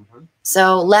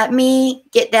 So let me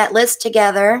get that list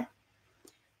together,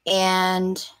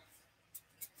 and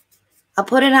I'll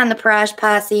put it on the Parage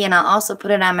Posse, and I'll also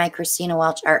put it on my Christina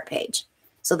Welch Art page.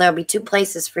 So there'll be 2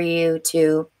 places for you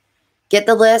to get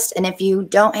the list. And if you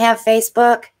don't have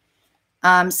Facebook,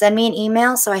 send me an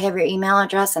email so I have your email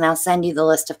address, and I'll send you the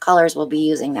list of colors we'll be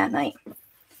using that night.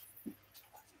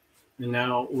 And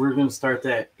now we're going to start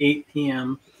that 8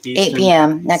 p.m. 8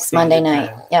 p.m. next Monday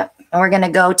night. Yep. And we're going to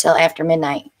go till after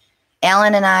midnight.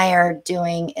 Alan and I are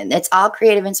doing, and it's all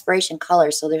creative inspiration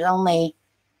colors. So there's only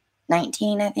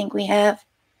 19, I think we have.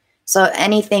 So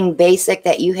anything basic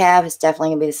that you have is definitely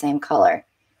going to be the same color.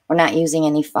 We're not using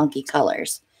any funky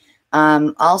colors.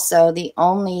 Also, the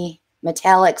only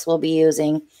metallics we'll be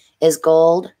using is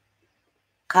gold,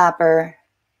 copper,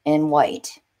 and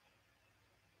white.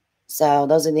 So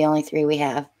those are the only 3 we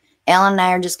have. Alan and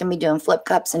I are just going to be doing flip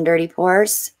cups and dirty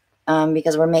pours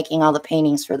because we're making all the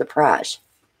paintings for the Parage.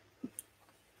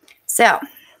 So.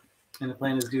 And the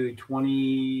plan is to do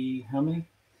 20, how many?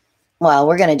 Well,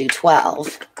 we're going to do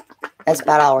 12. That's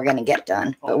about all we're going to get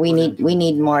done. But we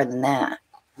need more than that.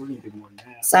 We're going to do more than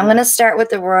that. So I'm going to start with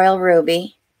the Royal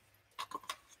Ruby.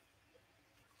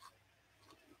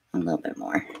 A little bit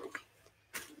more.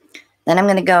 Then I'm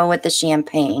going to go with the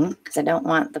Champagne because I don't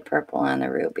want the purple on the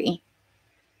ruby.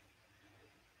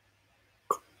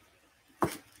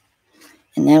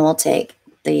 And then we'll take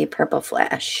the Purple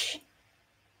Flash.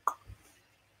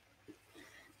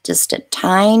 Just a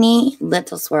tiny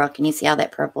little swirl. Can you see how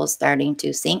that purple is starting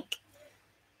to sink?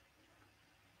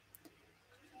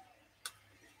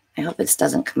 I hope this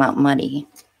doesn't come out muddy.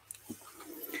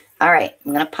 All right,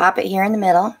 I'm going to pop it here in the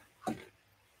middle.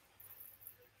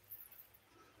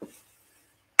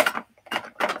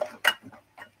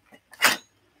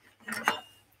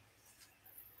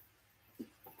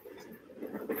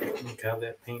 Look how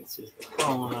that paint's just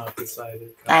falling off the side of the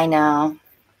cup. I know.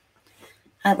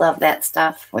 I love that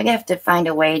stuff. We have to find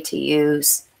a way to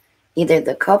use either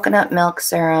the coconut milk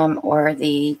serum or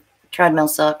the treadmill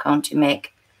silicone to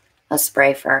make a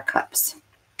spray for our cups.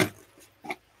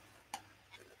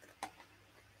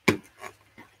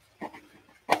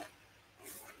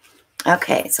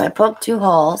 Okay, so I poked 2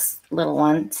 holes, little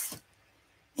ones.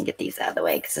 Let me get these out of the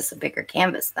way because it's a bigger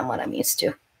canvas than what I'm used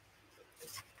to.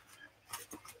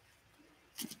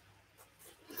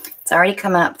 It's already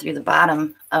come up through the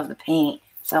bottom of the paint,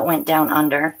 so it went down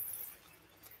under.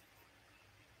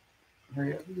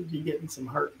 Hurry up, you're getting some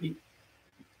heartbeat.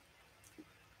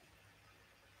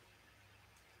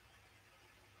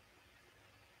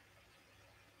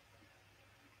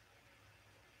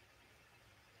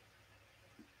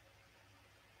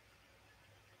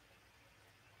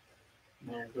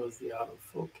 There goes the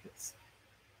autofocus.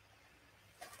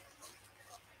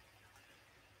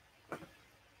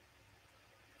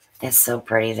 It's so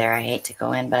pretty there. I hate to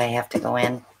go in, but I have to go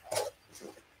in.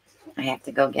 I have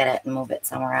to go get it and move it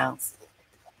somewhere else.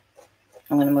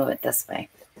 I'm going to move it this way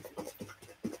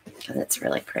because it's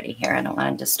really pretty here. I don't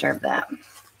want to disturb that.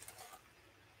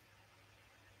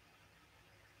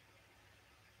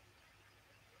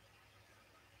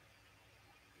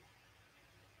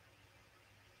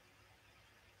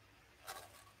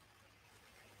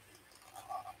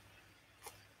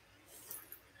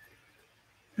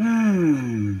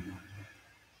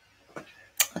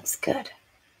 Looks good.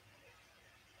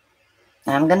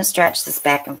 Now I'm going to stretch this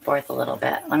back and forth a little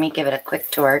bit. Let me give it a quick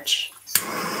torch.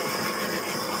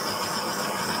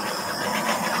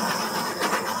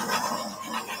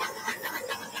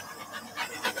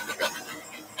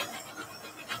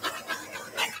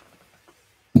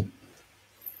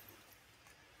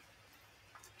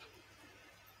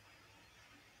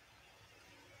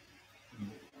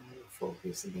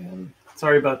 Focus again.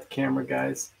 Sorry about the camera,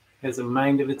 guys. It has a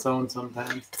mind of its own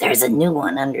sometimes. There's a new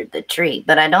one under the tree,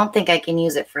 but I don't think I can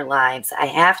use it for lives. I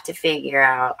have to figure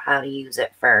out how to use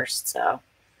it first, so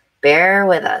bear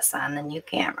with us on the new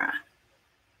camera.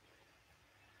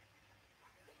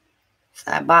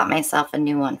 So I bought myself a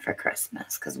new one for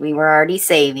Christmas because we were already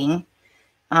saving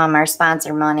our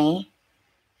sponsor money.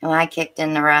 And I kicked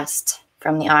in the rest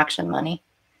from the auction money.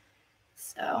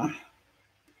 So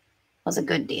it was a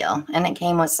good deal. And it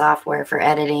came with software for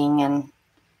editing and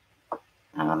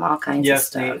all kinds of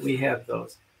stuff. Yes, Nate, we have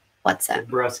those. What's that?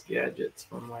 The breast gadgets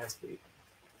from last week.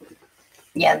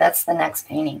 Yeah, that's the next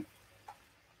painting.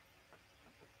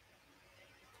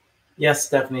 Yes,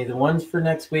 Stephanie, the ones for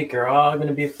next week are all going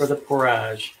to be for the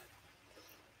garage.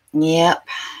 Yep.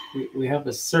 We have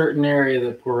a certain area of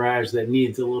the garage that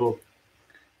needs a little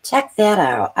Check that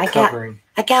out. covering.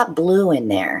 I got blue in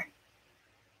there.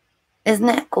 Isn't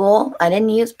that cool? I didn't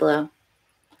use blue.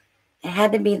 It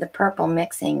had to be the purple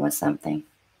mixing with something.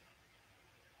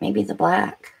 Maybe the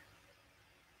black.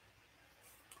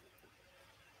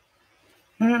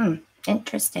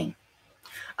 Interesting.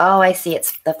 Oh, I see.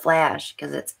 It's the flash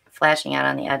because it's flashing out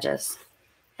on the edges.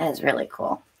 That is really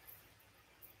cool.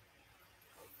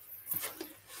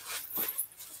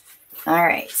 All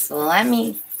right, so let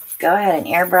me go ahead and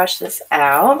airbrush this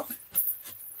out.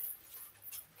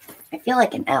 I feel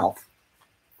like an elf.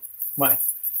 Why?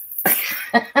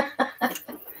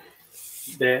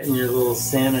 That and your little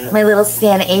Santa. My little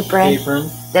Santa apron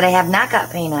that I have not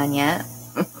got paint on yet.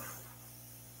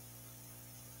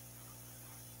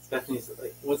 Stephanie's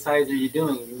like, what size are you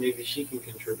doing? Maybe she can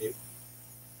contribute.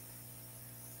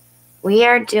 We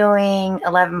are doing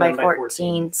 11 by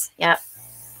 14s. Yep.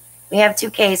 We have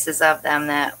 2 cases of them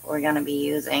that we're going to be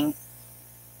using.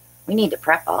 We need to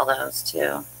prep all those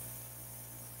too.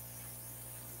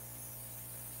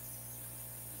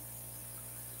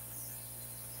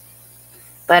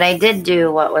 But I did do,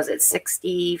 what was it,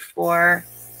 64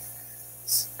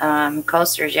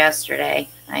 coasters yesterday.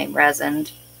 I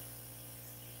resined.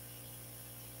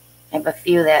 I have a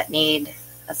few that need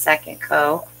a second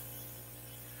coat.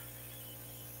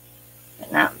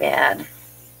 But not bad.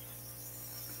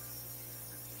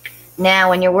 Now,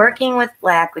 when you're working with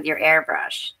black with your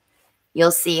airbrush,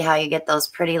 you'll see how you get those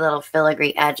pretty little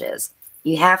filigree edges.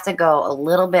 You have to go a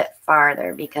little bit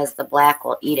farther because the black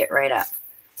will eat it right up.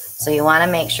 So you want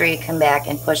to make sure you come back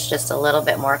and push just a little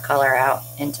bit more color out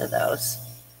into those.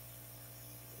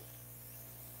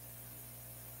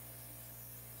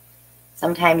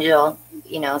 Sometimes you'll,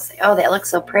 say, oh, that looks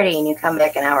so pretty, and you come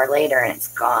back an hour later and it's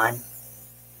gone.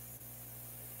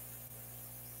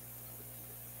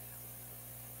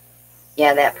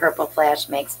 Yeah, that purple flash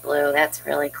makes blue. That's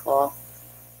really cool.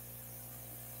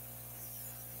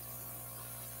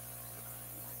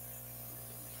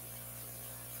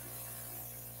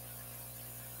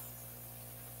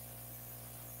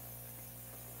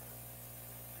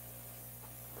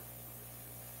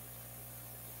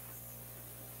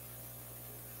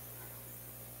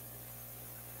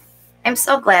 I'm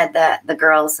so glad that the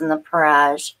girls in the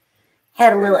garage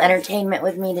had a little entertainment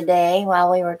with me today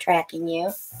while we were tracking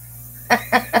you.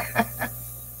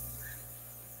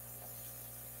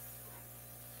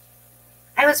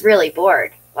 I was really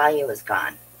bored while you was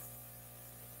gone.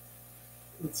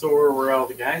 And so where were all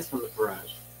the guys from the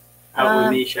garage? Out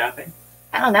with me shopping?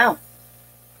 I don't know.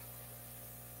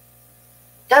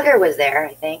 Duggar was there,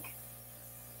 I think.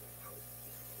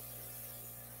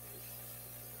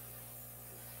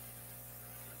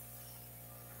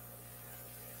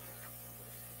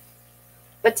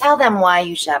 But tell them why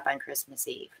you shop on Christmas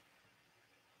Eve.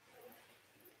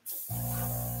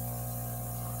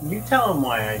 You tell them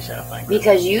why I shop on Christmas.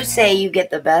 Because you say you get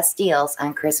the best deals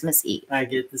on Christmas Eve. I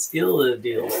get the steal of the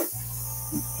deals.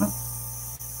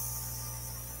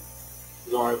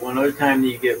 There's only one other time that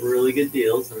you get really good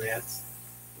deals, and that's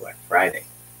Black Friday.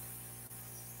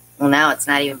 Well, now it's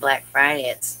not even Black Friday.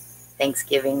 It's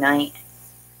Thanksgiving night.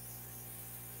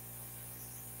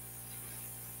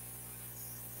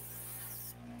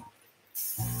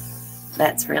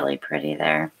 That's really pretty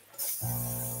there.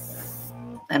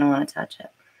 I don't want to touch it.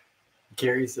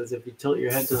 Gary says if you tilt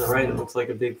your head to the right, it looks like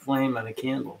a big flame on a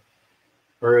candle.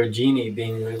 Or a genie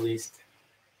being released.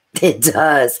 It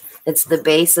does. It's the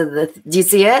base of the... Do you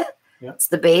see it? Yep. It's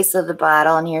the base of the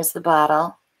bottle, and here's the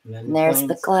bottle. And there's flames.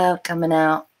 the cloud coming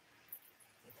out.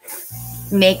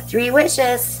 Make 3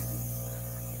 wishes.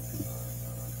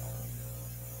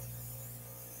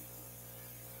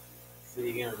 So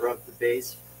you're going to rub the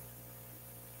base?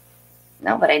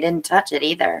 No, but I didn't touch it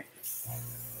either.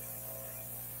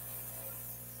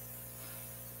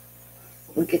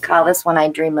 We could call this one I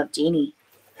Dream of Jeannie.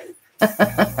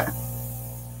 I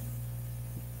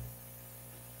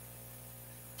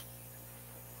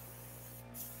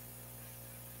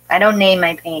don't name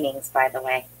my paintings, by the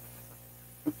way.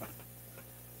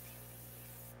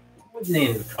 I've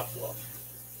named a couple of them.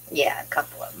 Yeah, a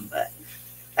couple of them, but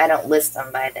I don't list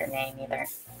them by their name either.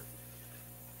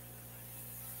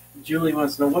 Julie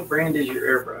wants to know, what brand is your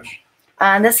airbrush?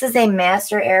 This is a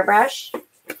Master airbrush.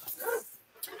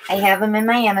 I have them in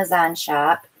my Amazon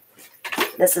shop.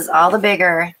 This is all the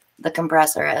bigger the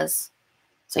compressor is.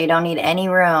 So you don't need any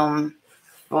room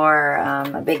for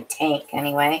a big tank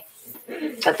anyway.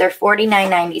 But they're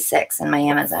 $49.96 in my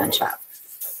Amazon shop.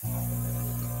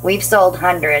 We've sold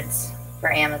hundreds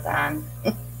for Amazon.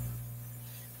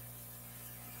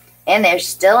 And they're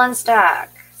still in stock.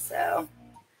 So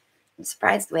I'm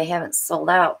surprised we haven't sold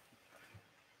out.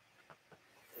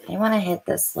 I want to hit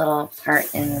this little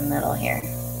part in the middle here.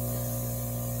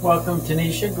 Welcome,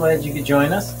 Tanisha. Glad you could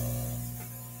join us.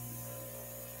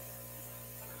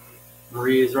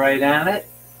 Maria's right on it.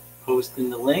 Posting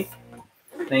the link.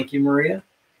 Thank you, Maria.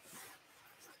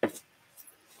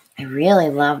 I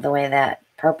really love the way that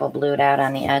purple blued out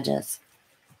on the edges.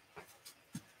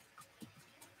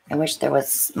 I wish there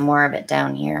was more of it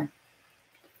down here.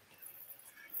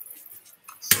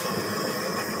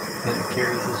 And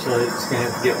Carrie's just going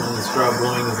to have to get one of the straw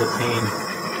blowing is a pain.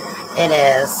 It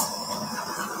is.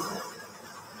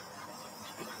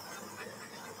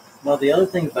 Well, the other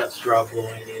thing about straw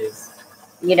blowing is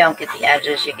You don't get the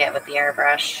edges you get with the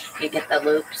airbrush. You get the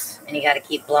loops, and you got to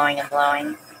keep blowing and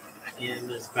blowing. and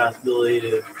there's a possibility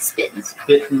to Spitting.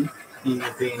 spitting in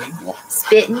your painting.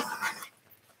 Spitting.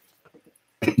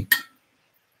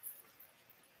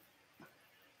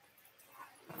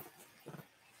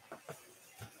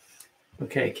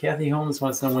 Okay, Kathy Holmes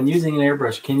wants to know, when using an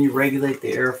airbrush, can you regulate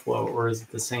the airflow, or is it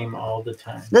the same all the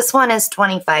time? This one is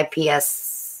 25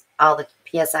 PSI all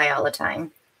the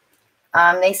time.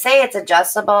 They say it's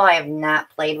adjustable. I have not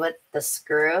played with the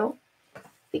screw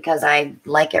because I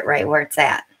like it right where it's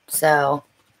at. So,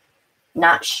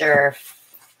 not sure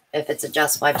if it's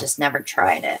adjustable. I've just never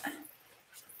tried it.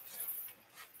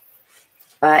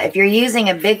 But if you're using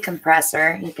a big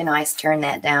compressor, you can always turn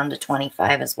that down to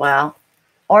 25 as well.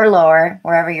 Or lower,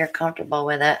 wherever you're comfortable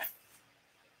with it.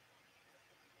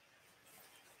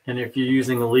 And if you're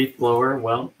using a leaf blower,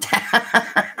 well,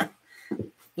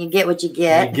 you get what you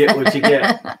get. you get what you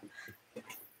get.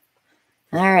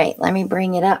 All right, let me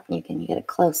bring it up. You can get a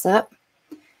close up.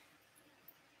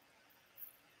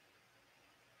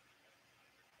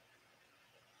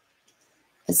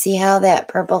 Let's see how that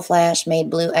purple flash made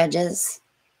blue edges.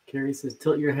 Carrie says,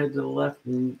 tilt your head to the left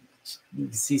and you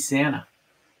can see Santa.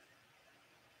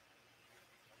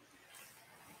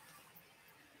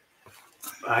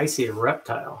 I see a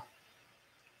reptile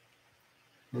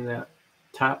in that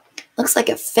top. Looks like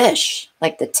a fish,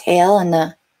 like the tail and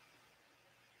the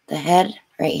head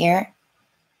right here.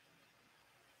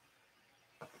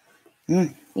 You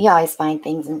always find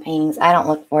things in paintings. I don't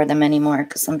look for them anymore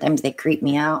because sometimes they creep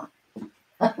me out.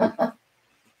 That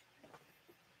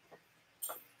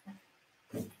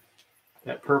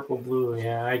purple blue,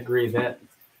 yeah, I agree. That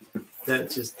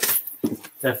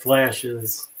flash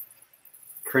is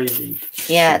crazy.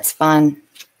 Yeah, it's fun.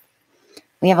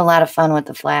 We have a lot of fun with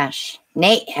the flash.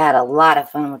 Nate had a lot of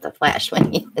fun with the flash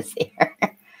when he was here.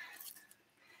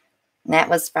 And that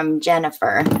was from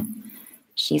Jennifer.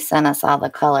 She sent us all the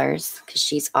colors because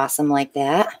she's awesome like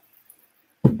that.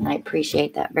 And I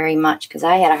appreciate that very much because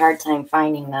I had a hard time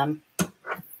finding them.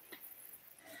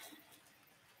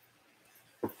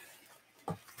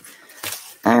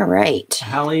 All right.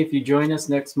 Holly, if you join us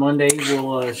next Monday,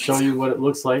 we'll show you what it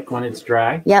looks like when it's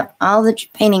dry. Yep, all the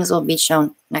paintings will be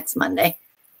shown next Monday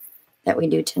that we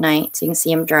do tonight, so you can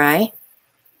see them dry.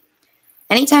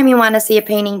 Anytime you want to see a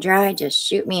painting dry, just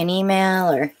shoot me an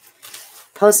email or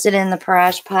post it in the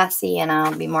Parage Posse, and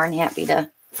I'll be more than happy to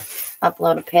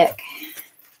upload a pic.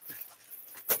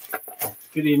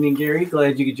 Good evening, Gary.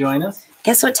 Glad you could join us.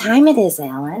 Guess what time it is,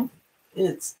 Alan?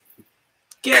 It's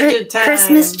gadget time.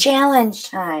 Christmas challenge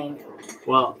time.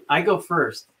 Well, I go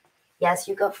first. Yes,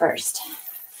 you go first.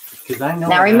 Because I know.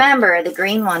 Now remember, the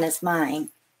green one is mine.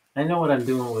 I know what I'm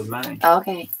doing with mine.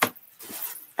 Okay.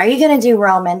 Are you going to do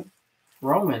Roman?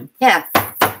 Roman? Yeah.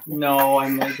 No,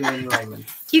 I'm not doing Roman.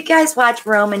 You guys watch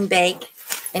Roman bake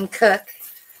and cook.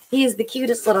 He is the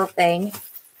cutest little thing.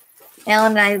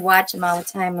 Alan and I watch him all the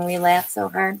time and we laugh so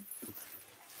hard.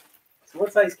 So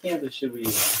what size canvas should we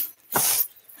use?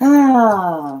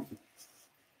 Oh.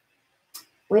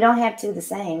 We don't have two the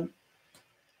same.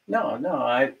 No.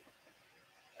 I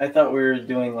thought we were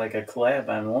doing like a collab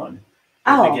on one.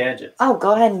 Oh. The gadgets. Oh,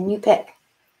 go ahead and you pick.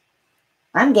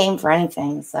 I'm game for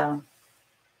anything, so.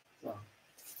 I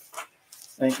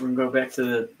think we're going to go back to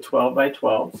the 12 by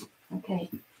 12. Okay.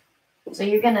 So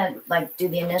you're going to like do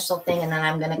the initial thing and then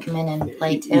I'm going to come in and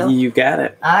play too? You got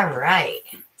it. All right.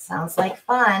 Sounds like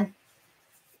fun.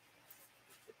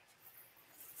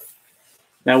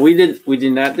 Now we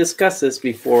did not discuss this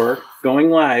before going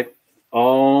live.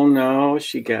 Oh no,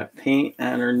 she got paint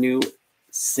on her new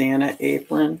Santa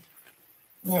apron.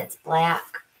 And it's black.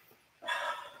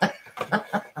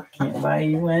 Can't buy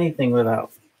you anything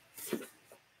without.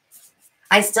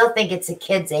 I still think it's a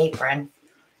kid's apron.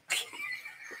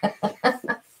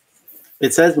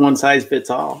 It says one size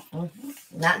fits all.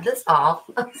 Not this all.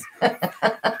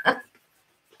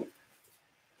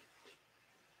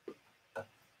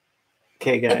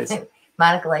 Okay, guys.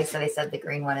 Monica likes that I said the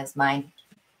green one is mine.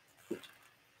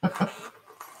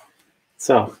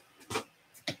 So,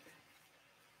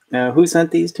 who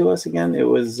sent these to us again? It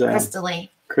was Crystal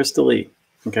Lee. Crystal Lee.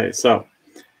 Okay, so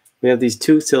we have these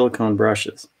two silicone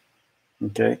brushes.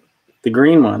 Okay, the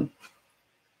green one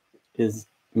is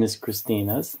Miss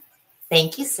Christina's.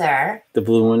 Thank you, sir. The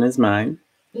blue one is mine.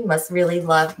 You must really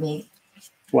love me.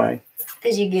 Why?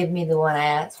 Because you gave me the one I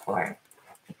asked for.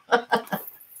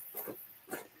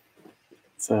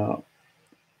 So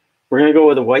we're going to go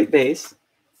with a white base.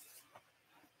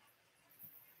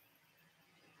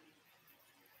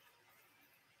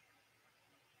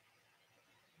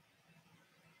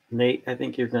 Nate, I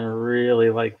think you're going to really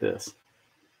like this.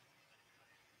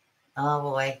 Oh,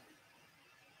 boy.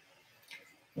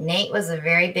 Nate was a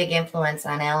very big influence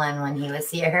on Ellen when he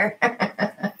was here.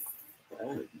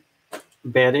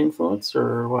 Bad influence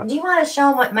or what? Do you want to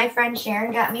show him what my friend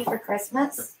Sharon got me for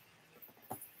Christmas?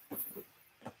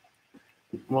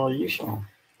 Well, you show them.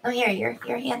 Oh, here,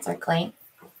 your hands are clean.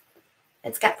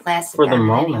 It's got plastic For the on it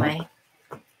moment. anyway.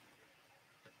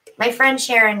 My friend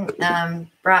Sharon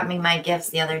brought me my gifts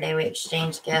the other day. We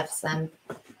exchanged gifts, and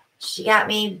she got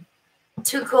me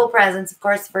 2 cool presents. Of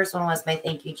course, the first one was my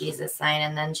Thank You, Jesus sign,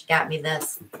 and then she got me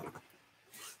this.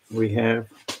 We have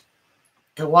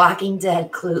The Walking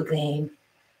Dead clue game.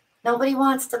 Nobody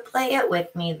wants to play it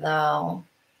with me, though.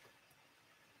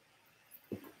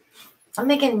 I'm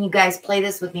making you guys play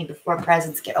this with me before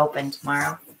presents get opened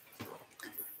tomorrow.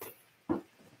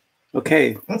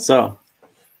 Okay, so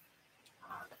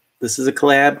this is a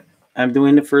collab. I'm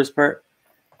doing the first part.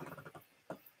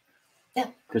 Yeah.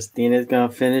 Christina's going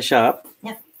to finish up.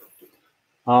 Yeah.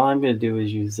 All I'm going to do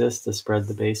is use this to spread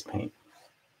the base paint.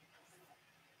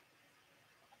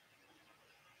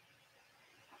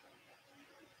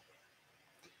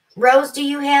 Rose, do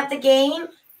you have the game?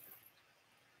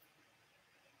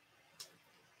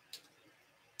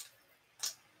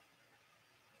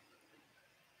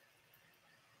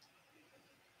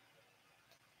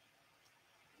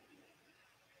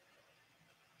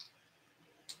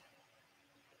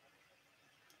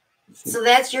 So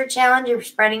that's your challenge? You're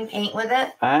spreading paint with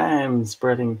it? I'm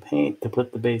spreading paint to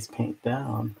put the base paint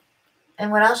down.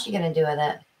 And what else are you going to do with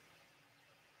it?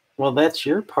 Well, that's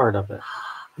your part of it.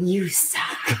 You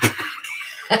suck.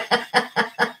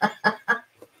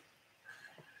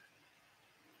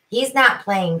 He's not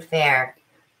playing fair.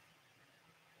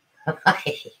 I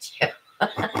hate you.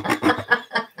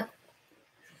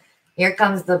 Here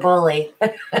comes the bully.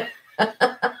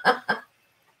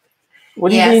 What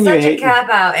do you mean such you a hate me? cop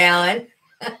out, Alan.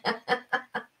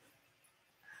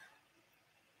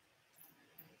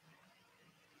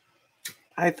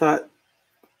 I thought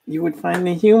you would find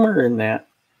the humor in that.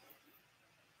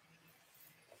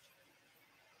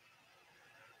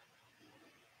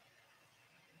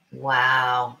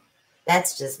 Wow.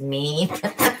 That's just mean.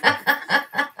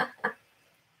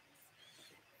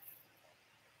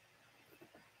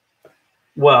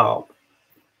 Well,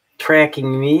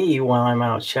 tracking me while I'm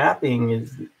out shopping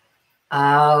is...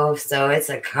 Oh, so it's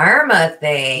a karma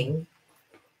thing.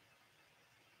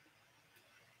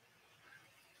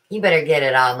 You better get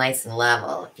it all nice and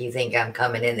level if you think I'm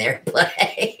coming in there to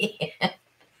play.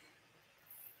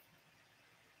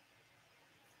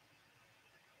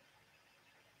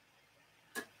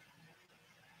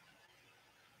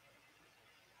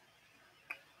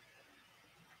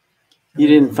 You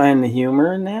didn't find the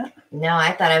humor in that? No,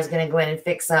 I thought I was going to go in and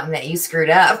fix something that you screwed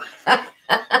up.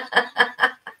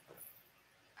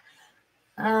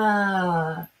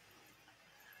 Oh.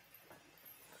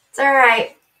 It's all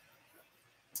right.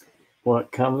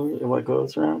 What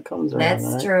goes around comes around. That's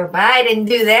right? true. But I didn't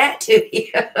do that to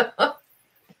you.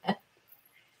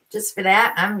 Just for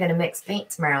that, I'm going to mix paint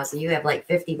tomorrow. So you have like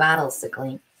 50 bottles to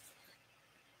clean.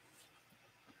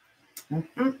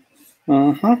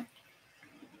 Mm-hmm.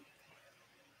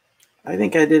 I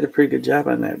think I did a pretty good job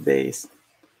on that base.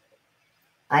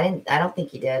 I don't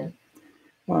think you did.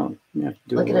 Well, you have to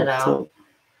do Look a at it little out.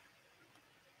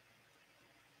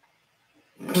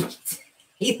 tilt.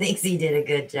 He thinks he did a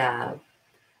good job.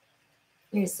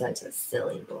 You're such a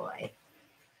silly boy.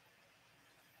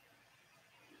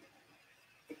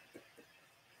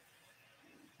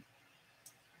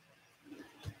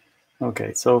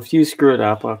 Okay, so if you screw it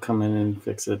up, I'll come in and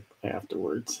fix it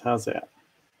afterwards. How's that?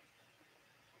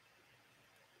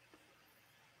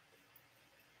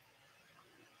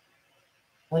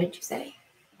 What did you say?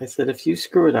 I said, if you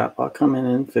screw it up, I'll come in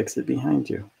and fix it behind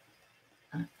you.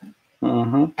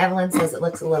 Evelyn says it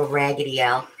looks a little raggedy,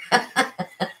 Al.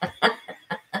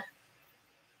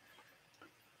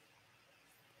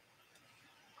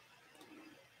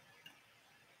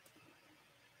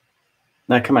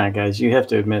 Now, come on, guys. You have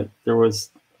to admit there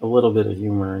was a little bit of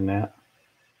humor in that.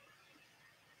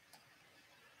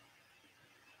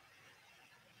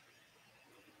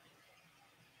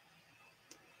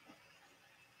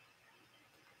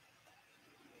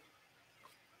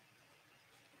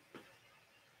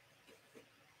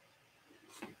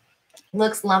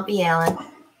 Looks lumpy, Alan.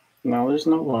 No, there's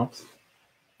no lumps.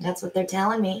 That's what they're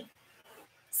telling me.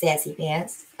 Sassy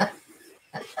pants.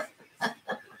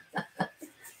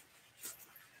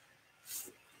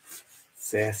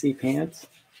 Sassy pants?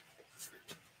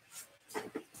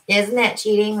 Isn't that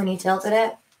cheating when you tilted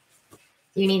it?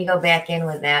 You need to go back in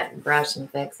with that brush and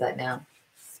fix it now.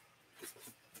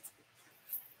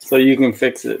 So you can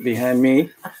fix it behind me.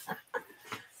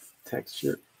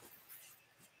 Texture.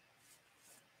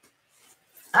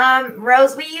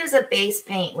 Rose, we use a base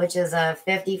paint, which is a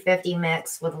 50-50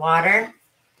 mix with water.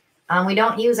 We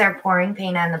don't use our pouring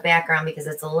paint on the background because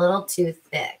it's a little too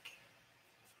thick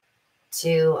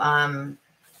to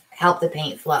help the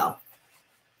paint flow.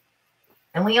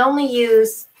 And we only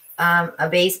use a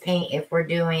base paint if we're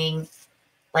doing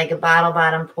like a bottle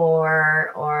bottom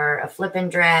pour or a flip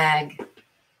and drag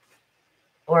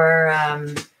or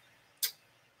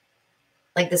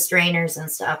like the strainers and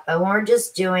stuff. But when we're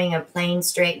just doing a plain,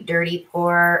 straight, dirty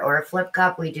pour or a flip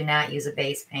cup, we do not use a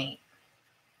base paint.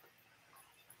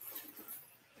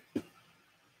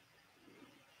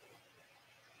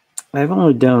 I've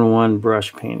only done one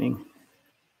brush painting.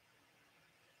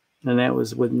 And that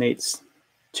was with Nate's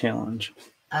challenge.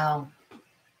 Oh.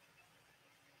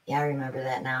 Yeah, I remember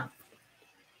that now.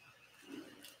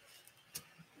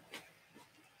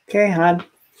 Okay, hon.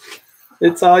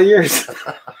 It's all yours.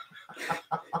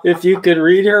 If you could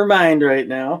read her mind right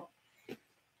now.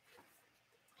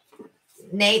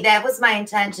 Nate, that was my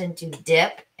intention to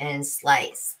dip and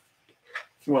slice.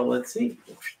 Well, let's see.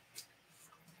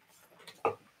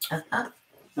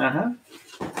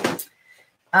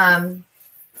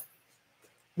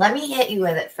 Let me hit you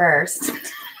with it first.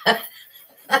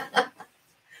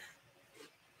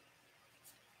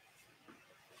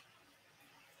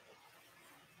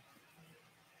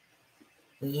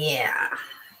 Yeah.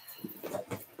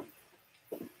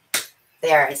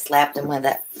 There, I slapped him with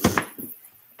it.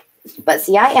 But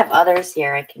see, I have others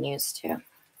here I can use too.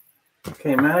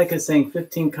 Okay, Monica's saying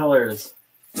 15 colors.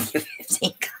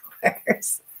 15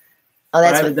 colors. Oh,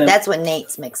 that's what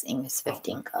Nate's mixing is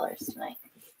 15 colors tonight.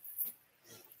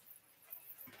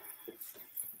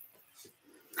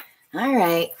 All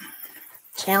right.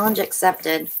 Challenge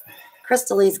accepted.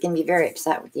 Crystal Lee's going to be very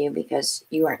upset with you because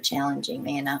you weren't challenging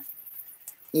me enough.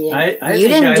 I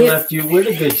think I left you with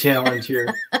a good challenge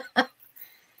here.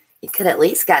 You could at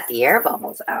least got the air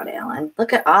bubbles out, Alan.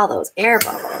 Look at all those air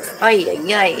bubbles. Ay,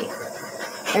 ay,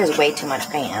 ay. There's way too much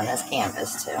paint on this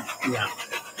canvas, too. Yeah.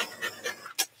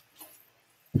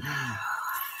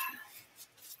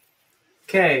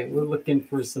 Okay, we're looking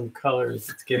for some colors.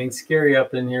 It's getting scary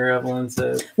up in here, Evelyn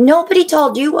says. Nobody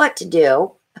told you what to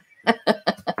do.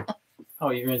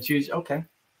 Oh, you're going to choose? Okay.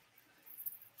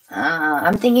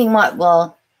 I'm thinking what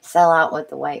will sell out with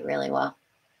the white really well.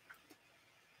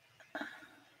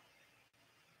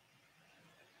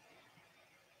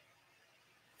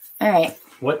 All right.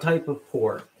 What type of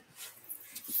pour?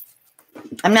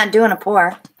 I'm not doing a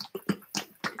pour. What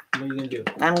are you going to do?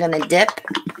 I'm going to dip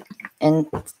and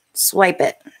swipe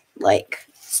it, like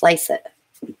slice it.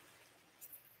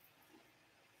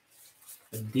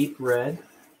 A deep red.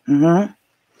 Mm-hmm.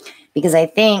 Because I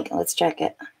think, let's check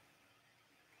it.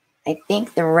 I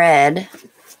think the red,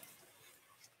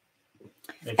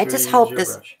 I just hope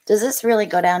this, does this really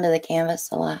go down to the canvas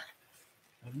a lot?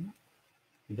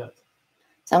 It does.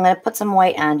 So I'm going to put some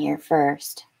white on here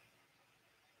first.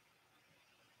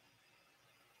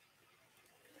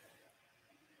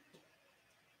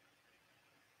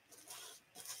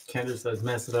 Kendra says,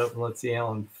 mess it up and let's see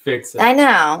Alan fix it. I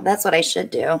know. That's what I should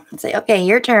do. And say, okay,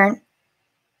 your turn.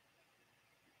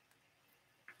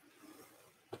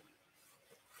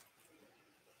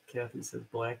 Kathy says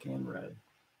black and red.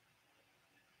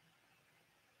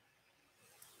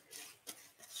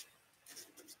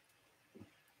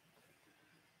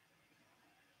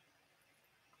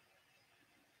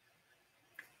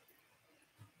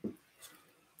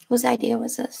 Whose idea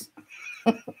was this?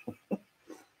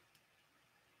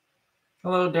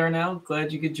 Hello, Darnell.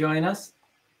 Glad you could join us.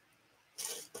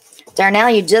 Darnell,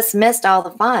 you just missed all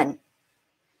the fun.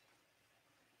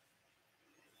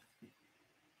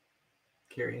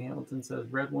 Carrie Hamilton says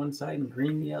red one side and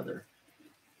green the other.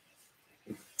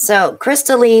 So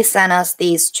Crystal Lee sent us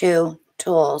these 2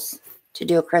 tools to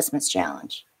do a Christmas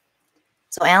challenge.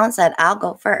 So Alan said, I'll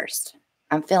go first.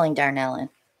 I'm filling Darnell in.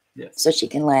 Yes. So she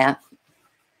can laugh.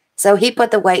 So he put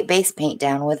the white base paint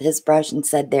down with his brush and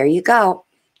said, there you go.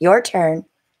 Your turn.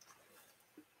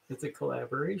 It's a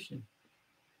collaboration.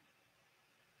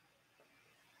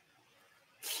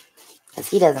 Because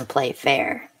he doesn't play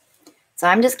fair. So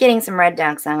I'm just getting some red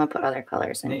down because I'm going to put other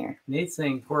colors in here. Nate's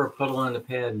saying pour a puddle on the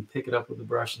pad and pick it up with the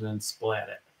brush and then splat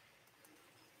it.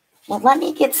 Well, let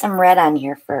me get some red on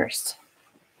here first.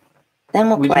 Then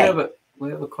we'll play. We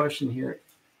have a question here.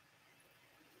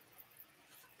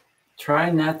 Try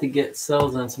not to get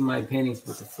cells on some of my paintings,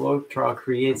 but the Floetrol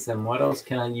creates them. What else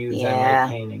can I use on my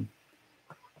painting?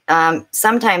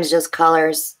 Sometimes just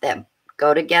colors that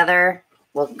go together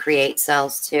will create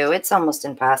cells too. It's almost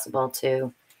impossible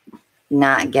to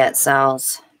not get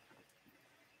cells.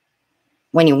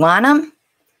 When you want them,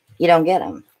 you don't get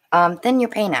them. Thin your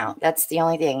paint out. That's the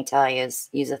only thing I can tell you is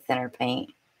use a thinner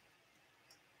paint.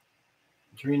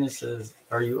 Trina says,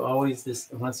 are you always this?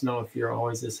 Wants to know if you're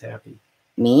always this happy.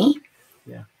 Me?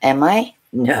 Yeah. Am I?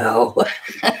 No.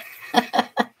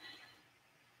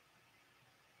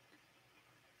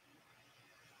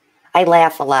 I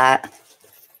laugh a lot.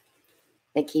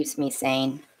 It keeps me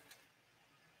sane.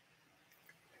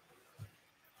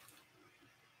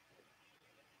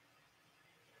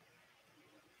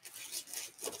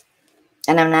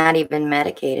 And I'm not even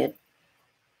medicated.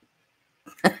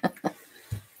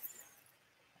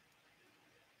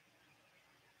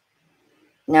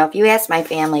 Now, if you ask my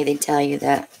family, they'd tell you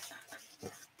that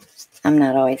I'm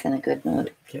not always in a good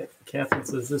mood. Catherine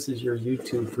says this is your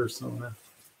YouTube persona.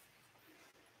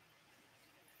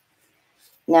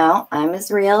 No, I'm as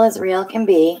real can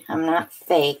be. I'm not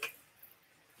fake.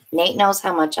 Nate knows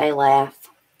how much I laugh.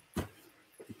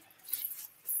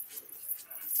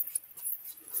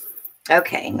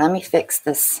 Okay, let me fix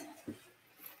this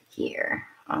here.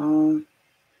 I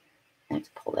have to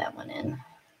pull that one in.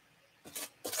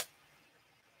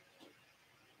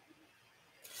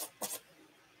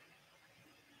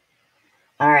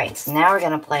 All right, so now we're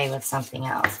going to play with something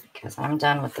else because I'm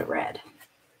done with the red.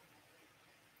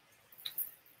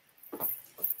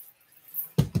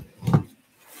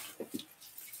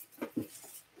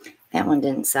 That one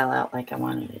didn't sell out like I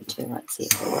wanted it to. Let's see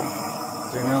if it will.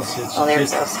 Oh, there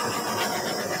it goes.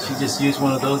 She just used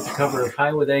one of those to cover her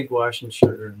pie with egg wash and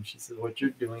sugar. And she said, what you're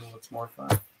doing looks more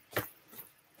fun.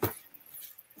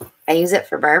 I use it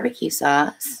for barbecue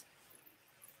sauce.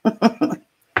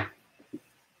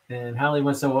 And Holly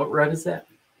wants to know, what red is that?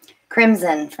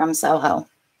 Crimson from Soho.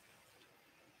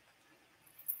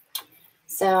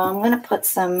 So I'm going to put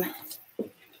some... Do you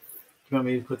want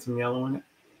me to put some yellow in it?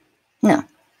 No.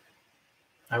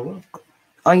 I will.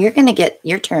 Oh, you're going to get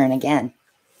your turn again.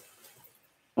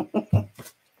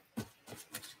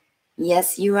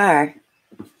 Yes, you are,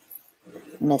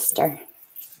 mister.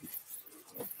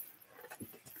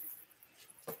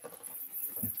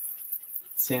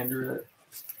 Sandra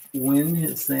Wynn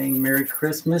is saying Merry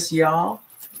Christmas, y'all.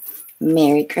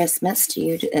 Merry Christmas to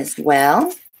you as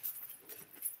well.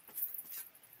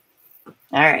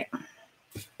 All right.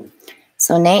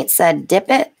 So Nate said dip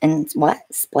it and what?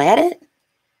 Splat it?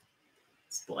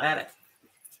 Splat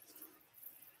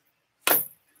it.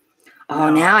 Oh,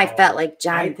 no, now I felt like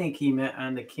John. I think he meant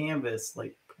on the canvas,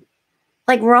 like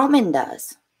Roman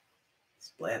does.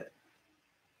 Splat it.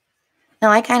 No,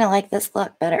 I kind of like this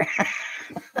look better.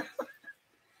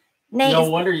 Nate, no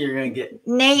wonder you're going to get...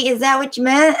 Nate, is that what you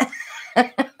meant?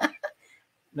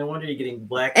 No wonder you're getting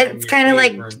black. It's kind of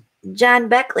like John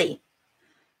Beckley.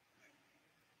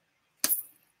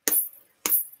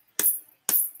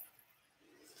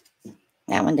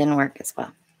 That one didn't work as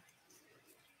well.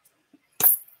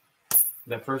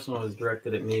 That first one was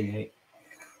directed at me,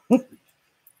 Nate.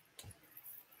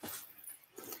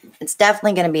 It's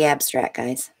definitely going to be abstract,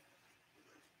 guys.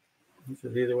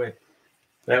 Either way.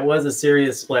 That was a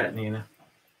serious splat, Nina.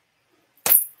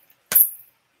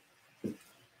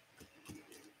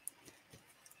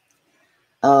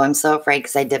 Oh, I'm so afraid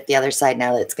because I dipped the other side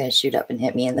now that it's going to shoot up and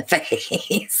hit me in the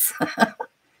face.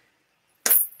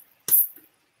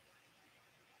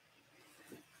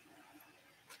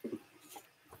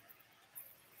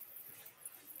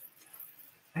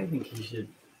 I think you should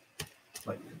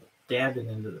dab it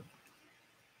into the...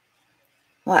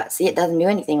 What? See, it doesn't do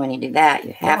anything when you do that.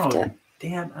 You have to.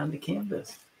 Dab on the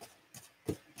canvas.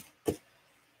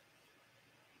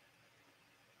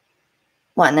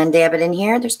 What, and then dab it in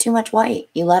here? There's too much white.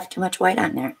 You left too much white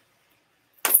on there.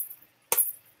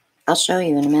 I'll show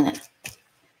you in a minute.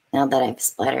 Now that I've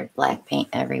splattered black paint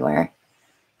everywhere.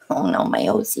 Oh no, my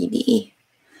OCD.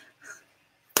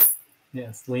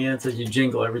 Yes, Leanne says you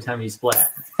jingle every time you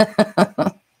splat.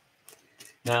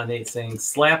 Now Nate's saying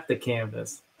slap the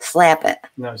canvas. Slap it.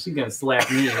 No, she's going to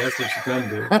slap me. That's what she's going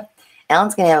to do.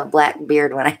 Alan's going to have a black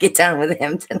beard when I get done with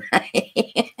him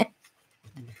tonight.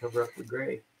 Cover up the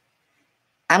gray.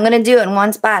 I'm going to do it in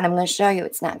one spot, and I'm going to show you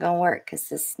it's not going to work because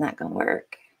this is not going to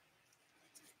work.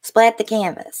 Splat the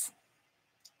canvas.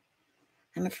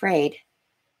 I'm afraid.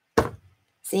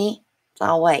 See? It's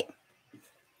all white.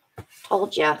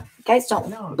 Told you. You guys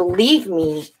don't believe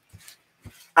me.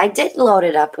 I did load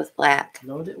it up with black.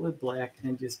 Load it with black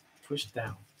and just push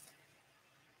down.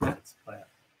 That's splat.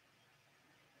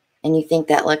 And you think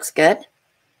that looks good?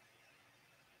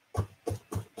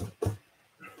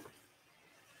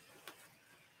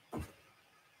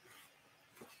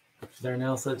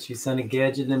 Darnell said she sent a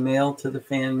gadget in the mail to the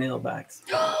fan mailbox.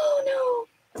 Oh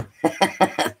no.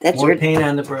 That's More paint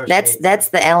on the brush. That's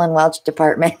the Alan Welch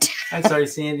department. I'm sorry,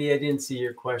 Sandy, I didn't see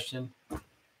your question.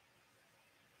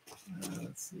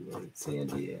 Let's see, what did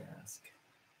Sandy ask?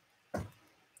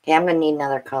 Okay, I'm gonna need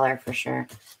another color for sure.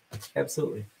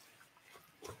 Absolutely.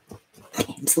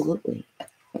 Absolutely.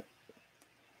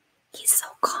 He's so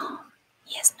calm.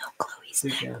 He has no clue he's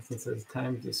there. Johnson says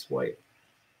time to swipe.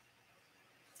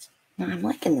 No, I'm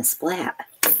liking the splat.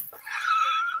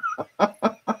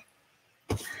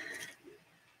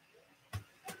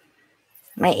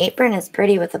 My apron is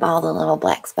pretty with all the little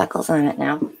black speckles on it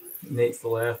now. Nate's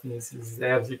laughing. His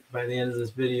abs by the end of this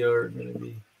video are going to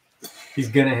be, he's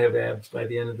going to have abs by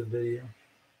the end of the video.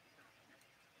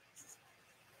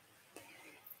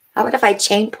 How about if I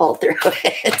chain pull through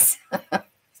it?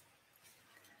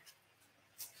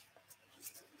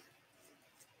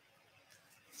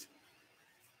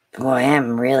 Boy,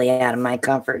 I'm really out of my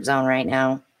comfort zone right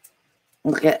now.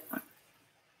 Look at.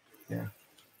 Yeah.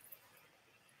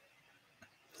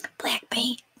 Black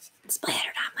paint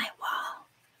splattered on my wall.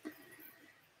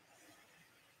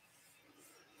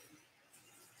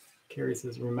 Carrie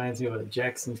says, reminds me of a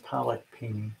Jackson Pollock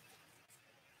painting.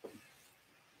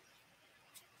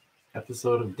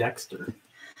 Episode of Dexter.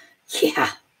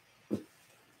 Yeah.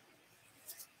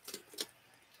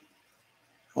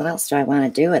 What else do I want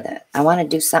to do with it? I want to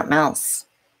do something else.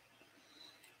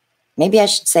 Maybe I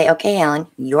should say, okay, Alan,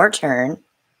 your turn.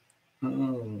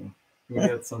 You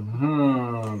got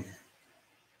some,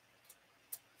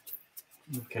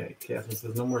 Okay, Catherine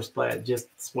says, no more splat, just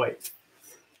swipe.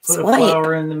 Put a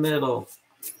flower in the middle.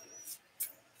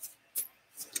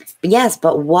 Yes,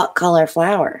 but what color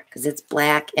flower? Because it's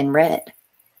black and red.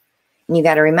 And you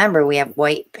got to remember, we have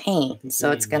white paint,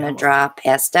 so it's going to draw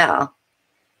pastel.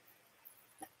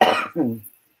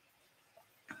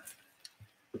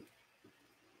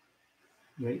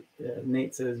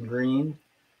 Nate says green.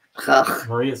 Ugh.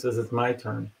 Maria says it's my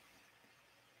turn.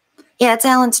 Yeah, it's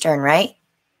Alan's turn, right?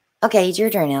 Okay, it's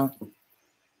your turn, Alan.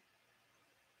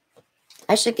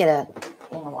 I should get a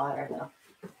can of water, though.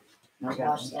 I'll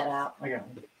wash that out. I got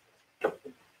one.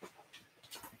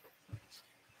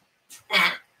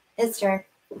 His turn.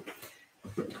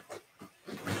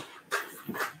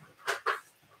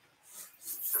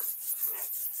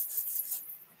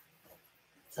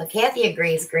 So Kathy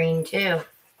agrees green too.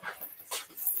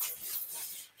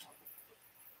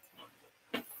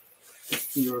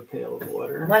 Your pail of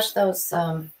water. Wash those,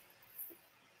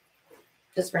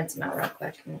 just rinse them out real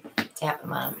quick and tap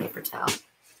them on a paper towel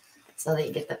so that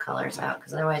you get the colors out,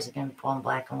 because otherwise you're going to pull them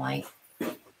black and white.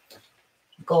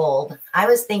 Gold. I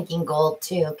was thinking gold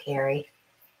too, Carrie.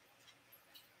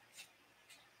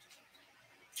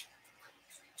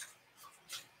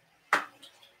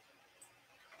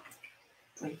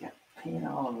 We got paint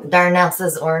all over. Darnell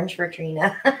says orange for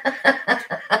Trina.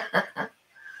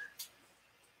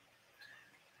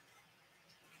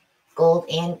 Gold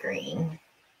and green.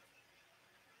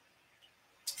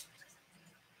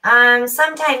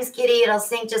 Sometimes, Kitty, it'll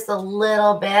sink just a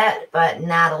little bit, but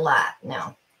not a lot.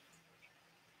 No.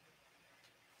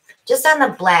 Just on the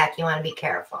black, you want to be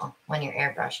careful when you're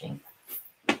airbrushing.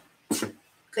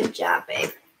 Good job,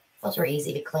 babe. Those were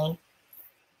easy to clean.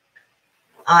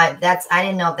 I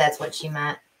didn't know if that's what she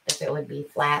meant. If it would be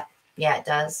flat. Yeah, it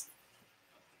does.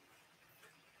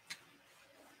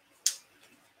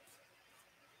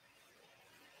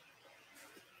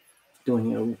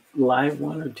 Doing a live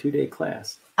 1 or 2 day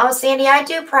class. Oh, Sandy, I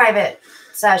do private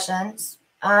sessions.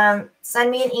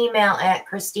 Send me an email at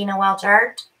Christina Welch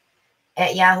Art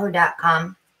at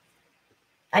yahoo.com.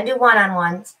 I do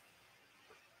one-on-ones.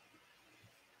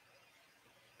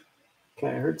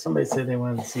 Okay, I heard somebody say they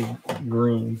wanted to see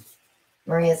green.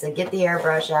 Maria said, get the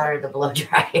airbrush out or the blow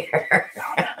dryer.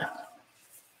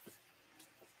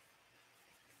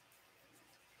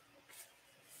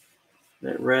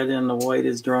 That red and the white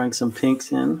is drawing some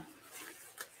pinks in.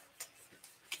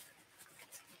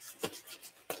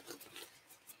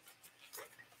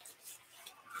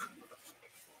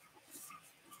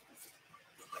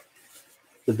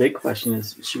 The big question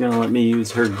is she going to let me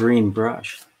use her green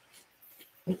brush?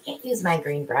 You can't use my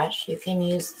green brush. You can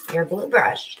use your blue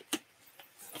brush.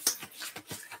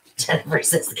 Jennifer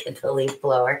says, get the leaf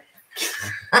blower.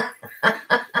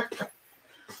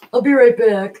 I'll be right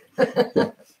back.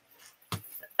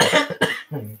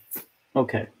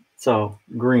 Okay, so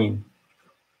green.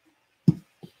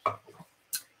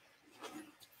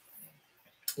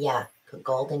 Yeah,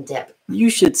 golden dip. You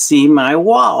should see my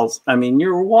walls. I mean,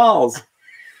 your walls.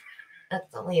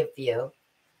 That's only a few.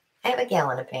 I have a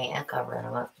gallon of paint. I'll cover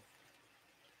them up.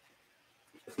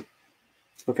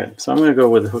 Okay, so I'm going to go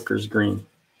with Hooker's green.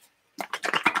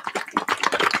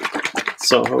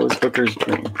 Soho's Hooker's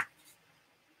green.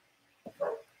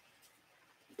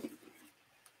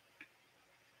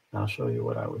 I'll show you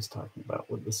what I was talking about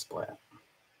with the splat.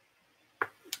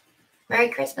 Merry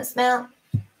Christmas, Mel.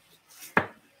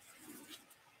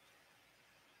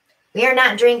 We are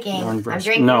not drinking. I'm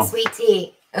drinking sweet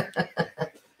tea.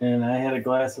 And I had a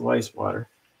glass of ice water.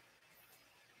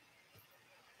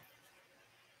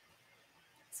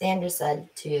 Sandra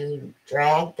said to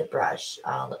drag the brush,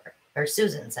 or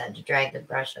Susan said to drag the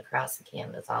brush across the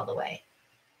canvas all the way.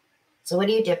 So what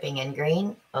are you dipping in?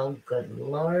 Green? Oh, good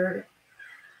Lord.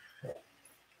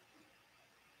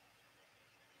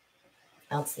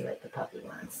 I'll see what the puppy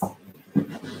wants.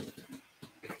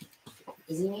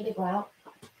 Does he need to go out?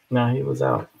 No, he was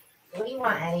out. What do you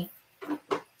want, Eddie?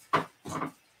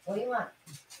 What do you want?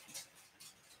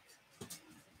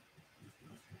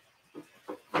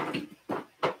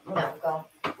 No, go.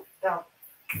 Go.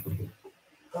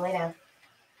 Go lay down.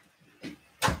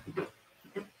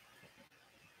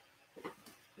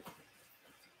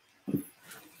 I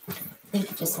think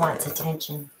he just wants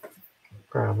attention.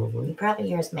 Probably. He probably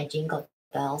hears my jingle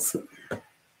bells.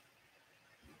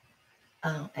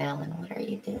 Oh, Alan, what are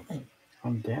you doing?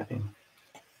 I'm dabbing.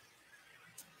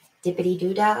 Dippity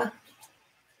doo dah.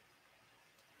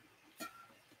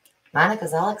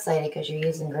 Monica's all excited because you're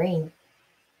using green.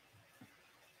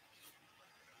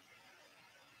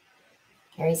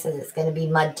 Carrie says it's going to be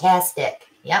mud-tastic.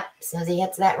 Yep, as soon as he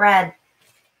hits that red.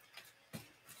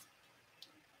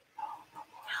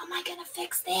 How am I going to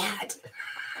fix that?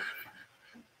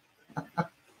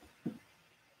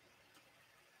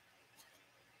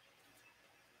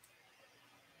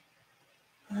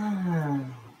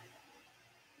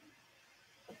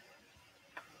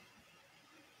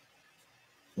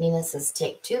 Nina says,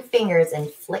 take 2 fingers and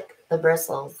flick the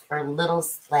bristles for little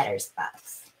splatter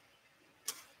spots.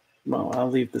 Well,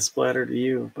 I'll leave the splatter to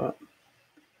you, but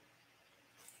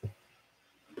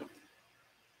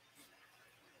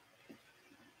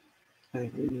I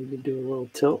think we need to do a little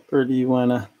tilt, or do you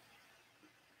want to?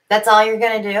 That's all you're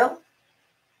going to do?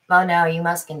 Oh, no, you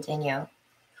must continue.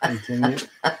 Continue.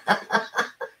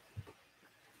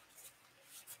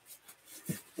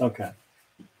 Okay.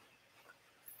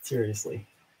 Seriously.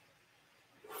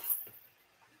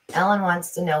 Ellen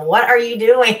wants to know, what are you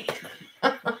doing?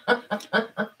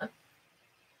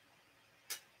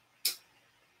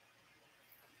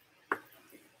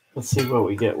 Let's see what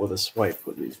we get with a swipe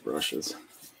with these brushes.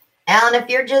 Alan, if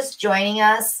you're just joining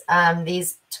us,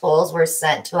 these tools were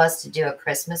sent to us to do a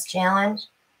Christmas challenge.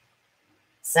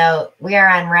 So we are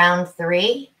on round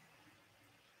 3.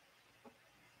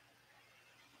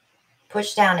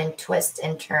 Push down and twist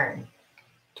and turn.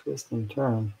 Twist and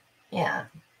turn. Yeah.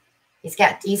 He's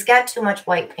got too much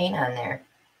white paint on there.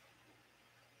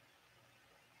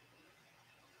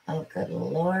 Oh, good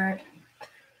Lord.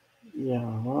 Yeah,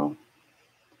 well.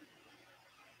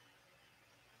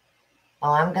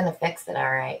 Oh, I'm going to fix it,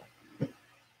 all right.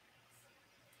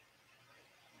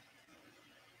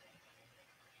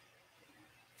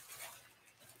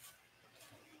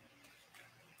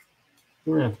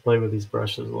 We're going to have to play with these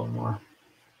brushes a little more.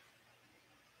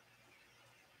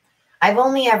 I've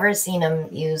only ever seen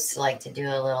them used to do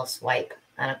a little swipe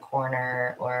on a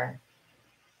corner, or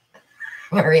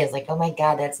Maria's like, oh my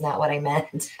God, that's not what I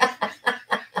meant.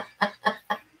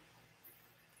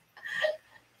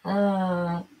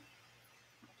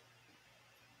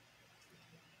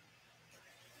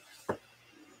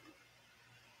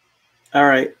 All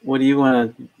right, what do you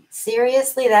want to?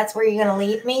 Seriously, that's where you're going to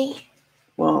leave me?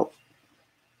 Well,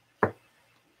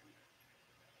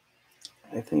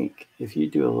 I think if you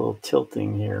do a little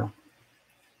tilting here,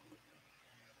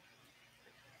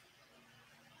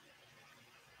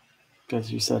 Because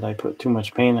you said I put too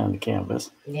much paint on the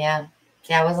canvas. Yeah.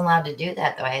 See, I wasn't allowed to do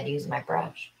that, though. I had to use my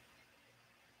brush.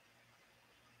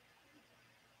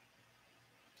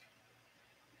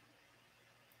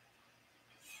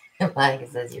 Mike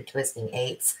says you're twisting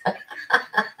eights.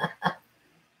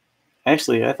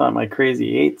 Actually, I thought my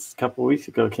crazy eights a couple weeks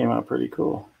ago came out pretty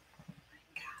cool.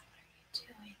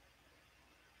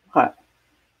 What?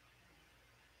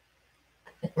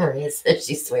 Maria says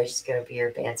she swears she's going to pee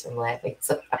her pants from laughing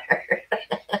so hard.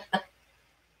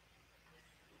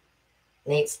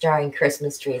 Nate's drawing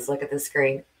Christmas trees. Look at the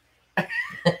screen.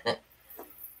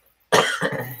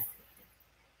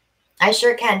 I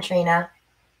sure can, Trina.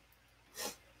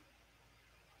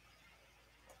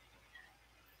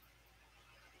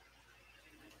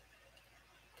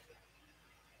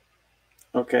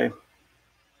 Okay.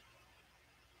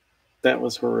 That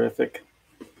was horrific.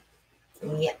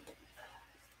 Yep.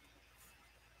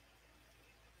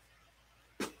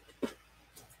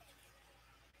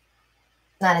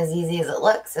 Not as easy as it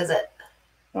looks, is it?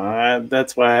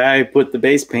 That's why I put the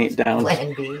base paint down.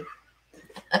 Plan B.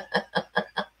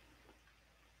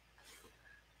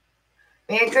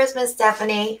 Merry Christmas,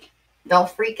 Stephanie. Don't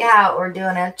freak out. We're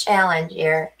doing a challenge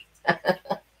here.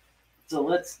 So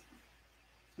let's...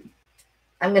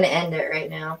 I'm going to end it right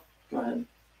now. Go ahead.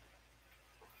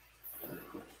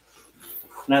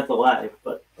 Not the live,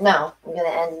 but... No, I'm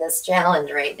going to end this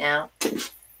challenge right now.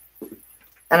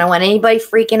 I don't want anybody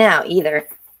freaking out either.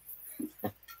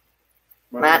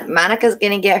 Monica's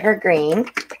going to get her green.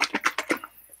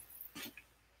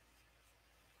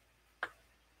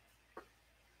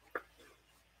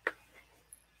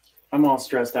 I'm all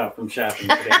stressed out from shopping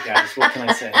today, guys. What can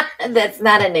I say? That's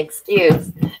not an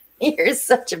excuse. You're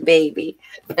such a baby.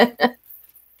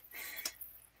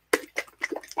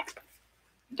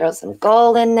 Throw some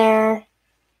gold in there.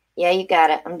 Yeah, you got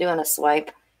it. I'm doing a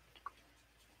swipe.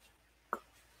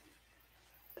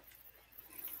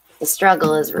 The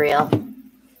struggle is real.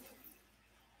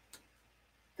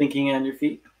 Thinking on your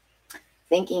feet?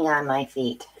 Thinking on my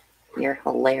feet. You're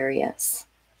hilarious.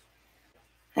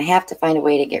 I have to find a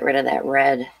way to get rid of that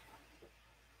red.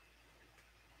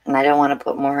 And I don't want to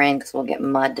put more in because we'll get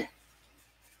mud.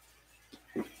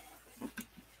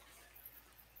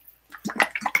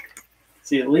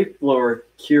 See, a leaf blower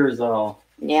cures all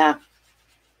Yeah.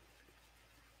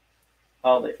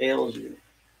 the ails you.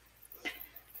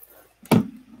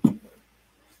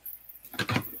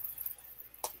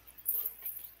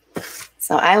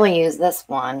 So I will use this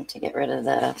one to get rid of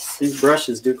this. These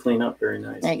brushes do clean up very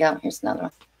nice. There you go. Here's another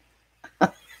one.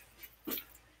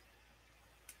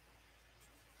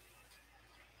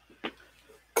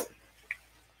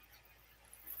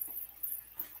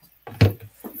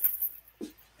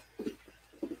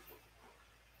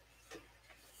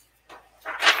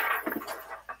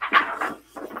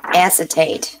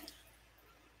 Acetate.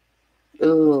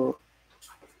 Ooh.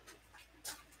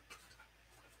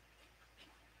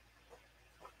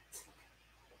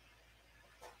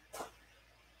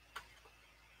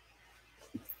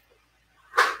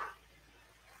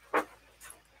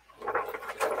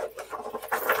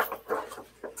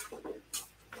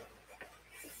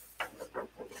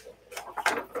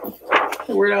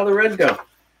 Where'd all the red go?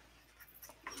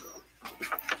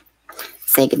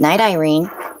 Say goodnight, Irene.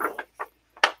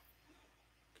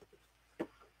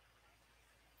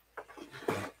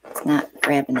 It's not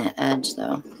grabbing that edge,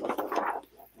 though.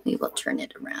 We will turn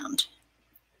it around.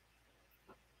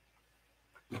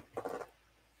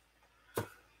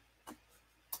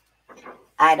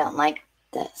 I don't like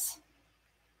this.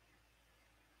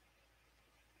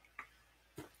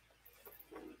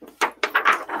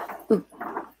 Ooh.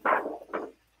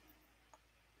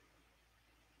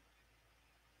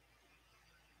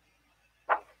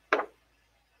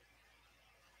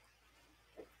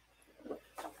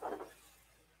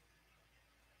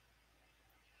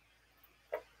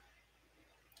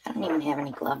 I don't even have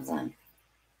any gloves on.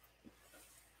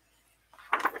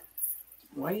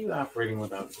 Why are you operating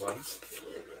without gloves?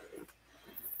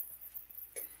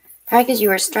 Probably because you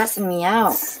were stressing me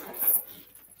out.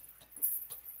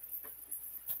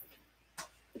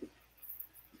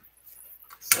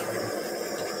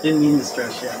 Didn't mean to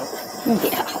stress you out.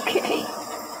 Yeah, okay.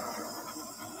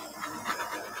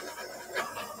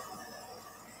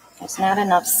 There's not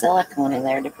enough silicone in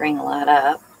there to bring a lot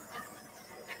up.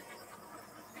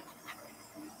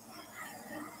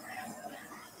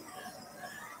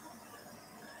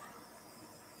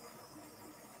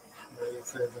 It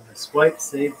says a swipe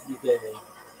saves the day.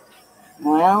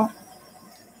 Well,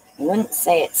 I wouldn't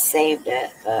say it saved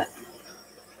it, but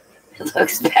it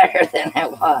looks better than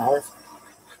it was.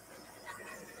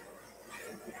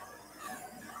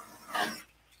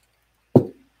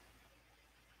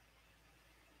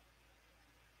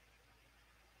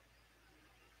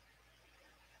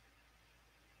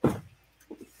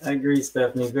 I agree,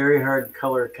 Stephanie. Very hard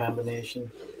color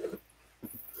combination.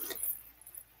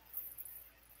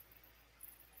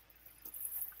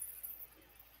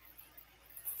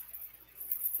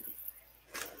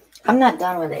 I'm not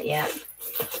done with it yet.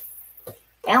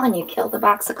 Alan, you killed a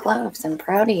box of cloves. I'm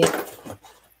proud of you.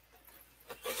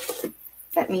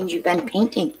 That means you've been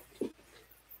painting.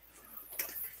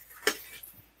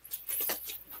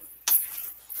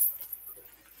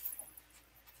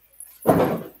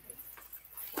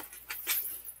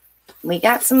 We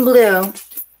got some blue.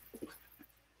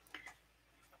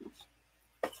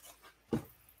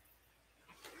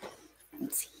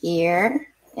 It's here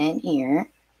and here.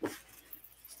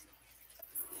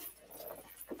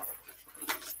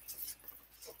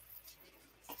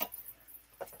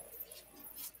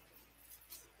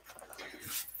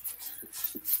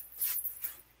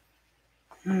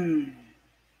 Ooh.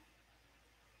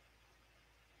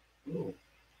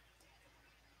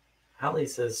 Holly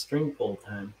says string pull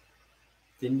time.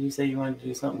 Didn't you say you wanted to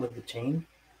do something with the chain?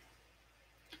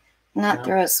 Not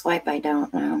through a swipe, I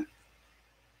don't know.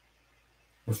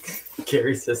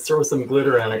 Carrie says throw some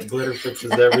glitter on it. Glitter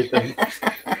fixes everything.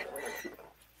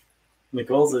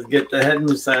 Nicole says get the head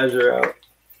massager out.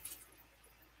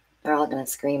 They're all going to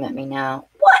scream at me now.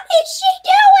 What is she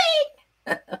doing?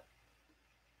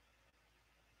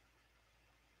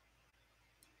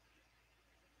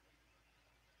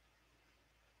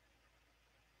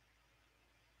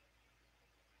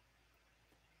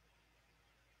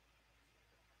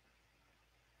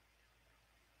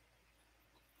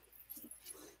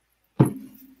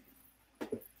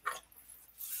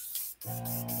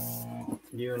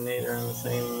 You and Nate are on the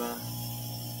same.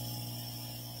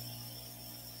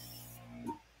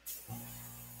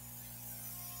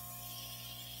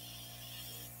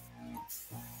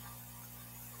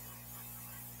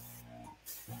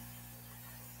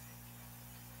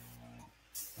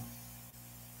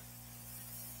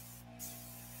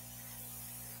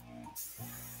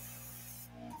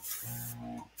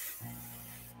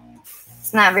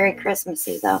 It's not very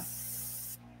Christmassy, though.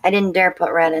 I didn't dare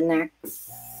put red in there.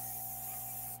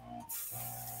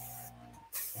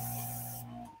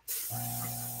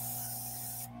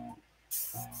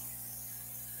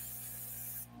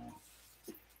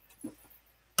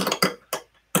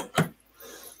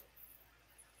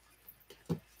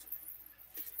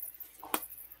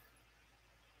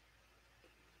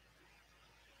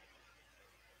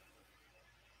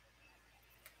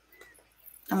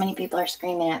 How many people are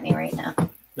screaming at me right now?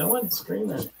 No one's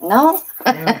screaming. No?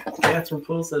 Yeah, Catherine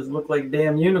Poole says look like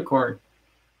damn unicorn.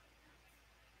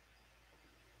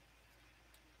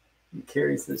 And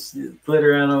Carrie says she's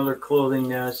glitter on all her clothing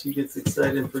now. She gets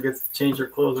excited and forgets to change her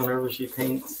clothes whenever she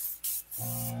paints.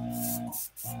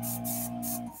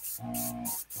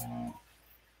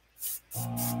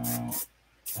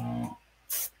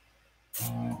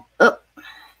 Oh,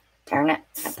 darn it.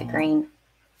 Got the green.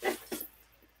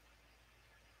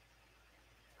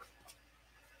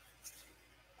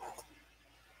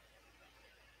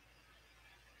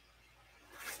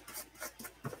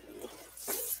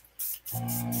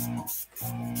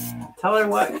 Tell her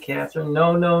what, Catherine?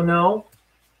 No, no, no.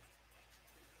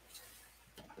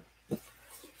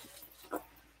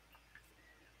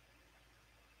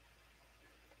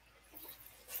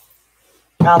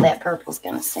 All that purple's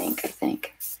going to sink, I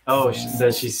think. Oh, she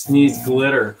says she sneezed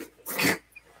glitter.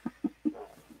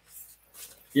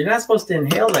 You're not supposed to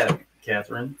inhale that,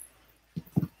 Catherine.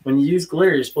 When you use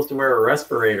glitter, you're supposed to wear a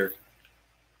respirator.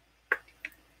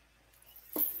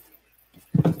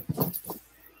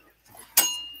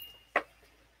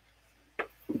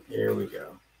 Here we go.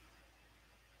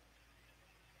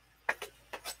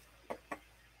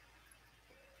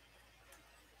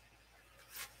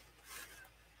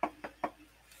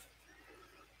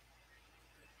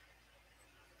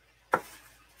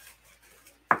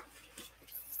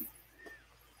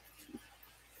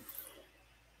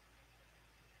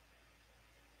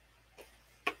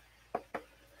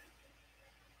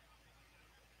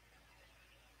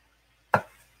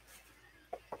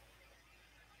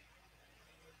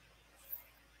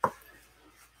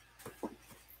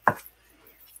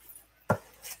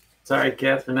 Sorry,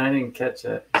 Catherine, I didn't catch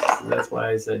that. That's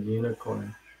why I said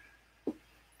unicorn.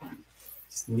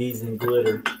 Sneezing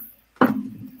glitter.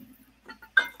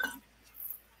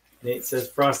 Nate says,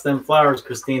 frost them flowers,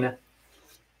 Christina.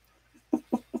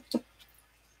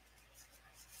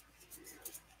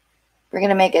 We're going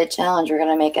to make it a challenge. We're going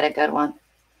to make it a good one.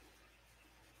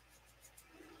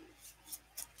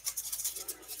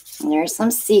 And there's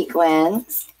some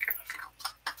sequins.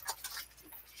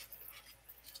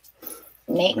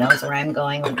 Nate knows where I'm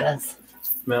going with this.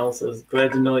 Mel says,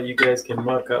 glad to know that you guys can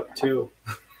muck up too.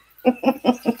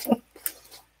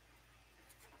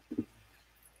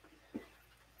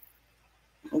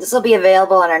 This will be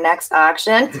available on our next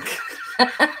auction.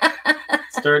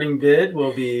 Starting bid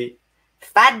will be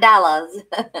 $5.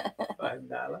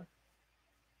 $5.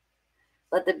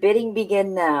 Let the bidding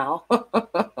begin now.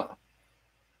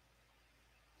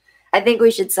 I think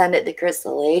we should send it to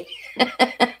Crystal Lee.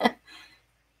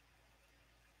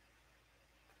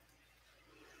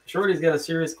 Shorty's got a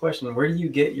serious question. Where do you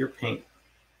get your paint?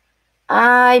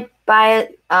 I buy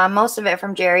most of it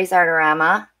from Jerry's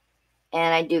Artorama,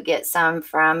 and I do get some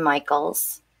from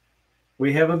Michael's.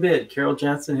 We have a bid. Carol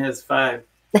Johnson has 5.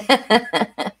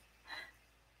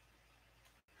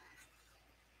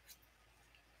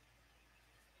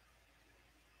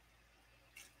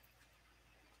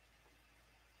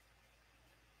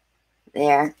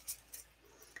 There.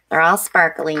 They're all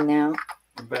sparkly now.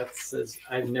 Beth says,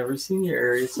 I've never seen your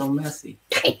area so messy.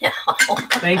 I know.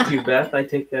 Thank you, Beth. I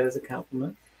take that as a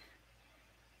compliment.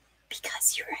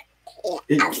 Because you're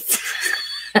an ass.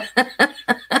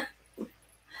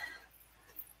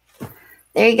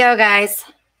 There you go, guys.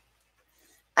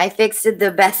 I fixed it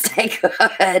the best I could.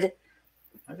 I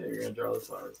thought you were going to draw the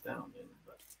flowers down.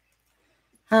 But...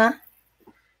 Huh?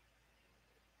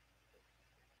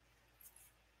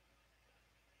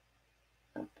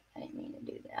 Oh, I didn't mean to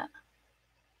do that.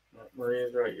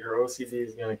 Maria's right. Your OCD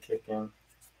is going to kick in.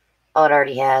 Oh, it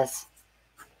already has.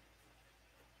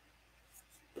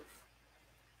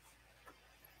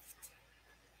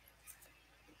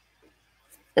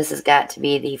 This has got to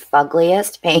be the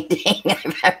fuggliest painting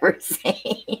I've ever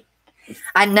seen.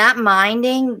 I'm not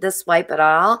minding this wipe at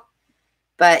all,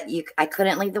 but I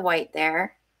couldn't leave the white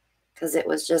there because it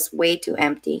was just way too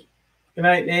empty. Good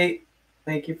night, Nate.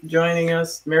 Thank you for joining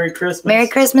us. Merry Christmas. Merry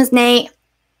Christmas, Nate.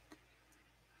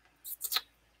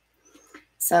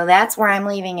 So that's where I'm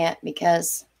leaving it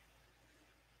because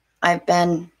I've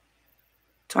been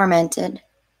tormented.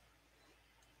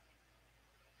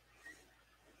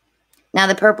 Now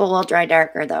the purple will dry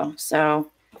darker though, so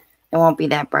it won't be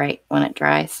that bright when it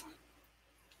dries.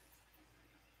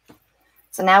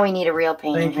 So now we need a real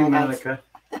paint. Thank you, Monica.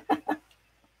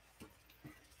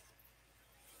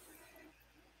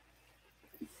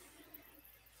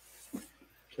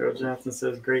 Carol Johnson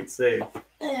says, great save.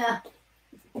 Yeah.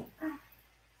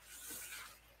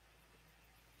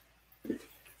 I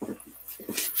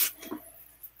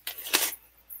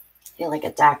feel like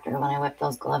a doctor when I whip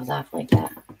those gloves off like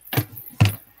that.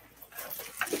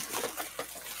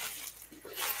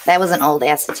 That was an old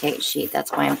acetate sheet.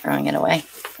 That's why I'm throwing it away.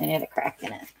 It had a crack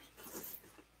in it.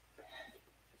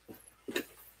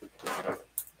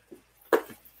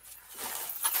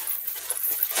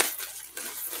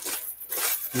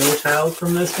 No tiles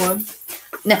from this one?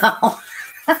 No.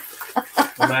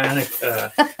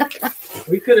 Monica,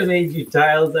 we could have made you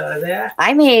tiles out of that.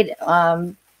 I made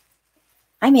a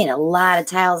lot of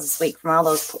tiles this week from all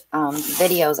those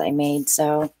videos I made.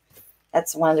 So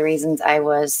that's one of the reasons I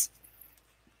was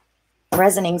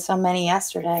resining so many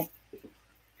yesterday.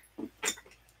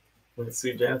 Let's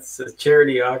see, Johnson says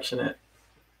charity auction it.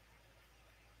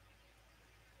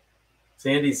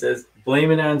 Sandy says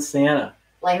blame it on Santa.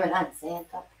 Blame it on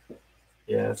Santa.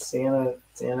 Yeah,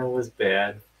 Santa was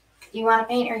bad. Do you want to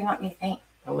paint or you want me to paint?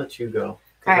 I'll let you go.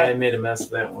 All right. I made a mess of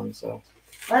that one, so.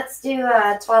 Let's do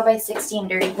a 12 by 16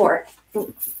 dirty board.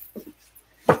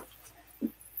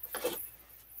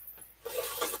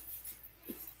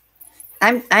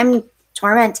 I'm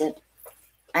tormented.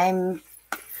 I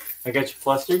got you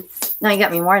flustered? No, you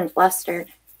got me more than flustered.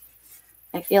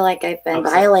 I feel like I've been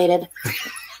violated.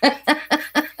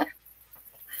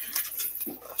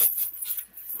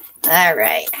 All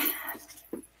right.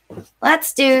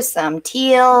 Let's do some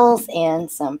teals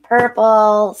and some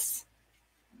purples.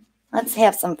 Let's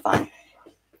have some fun.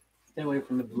 Stay away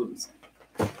from the blues.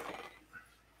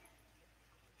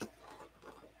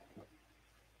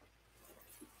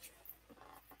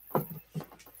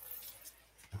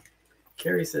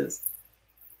 Carrie says,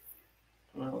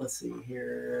 well, let's see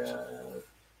here.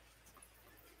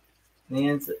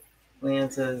 Lan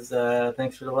says,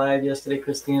 thanks for the live yesterday,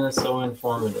 Christina. So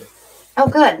informative. Oh,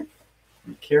 good.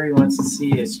 Carrie wants to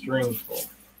see a string pull.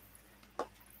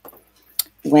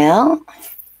 Well,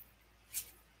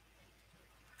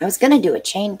 I was going to do a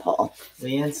chain pull.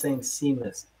 Leanne saying sea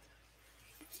mist.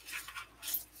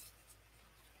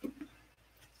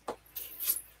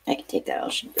 I can take that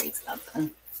ocean breeze up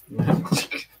then.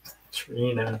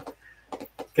 Trina.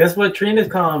 Guess what Trina's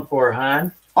calling for,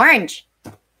 hon? Orange.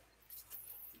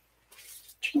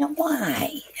 Trina,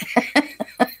 why?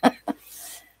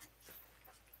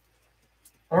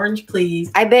 Orange,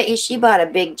 please. I bet you she bought a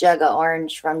big jug of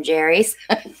orange from Jerry's.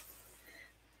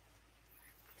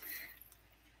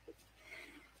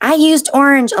 I used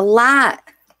orange a lot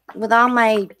with all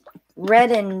my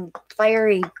red and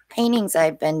fiery paintings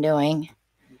I've been doing.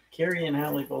 Carrie and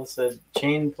Holly both said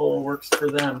chain pull works for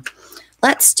them.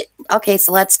 Okay,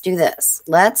 so let's do this.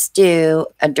 Let's do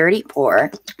a dirty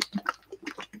pour.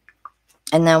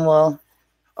 And then or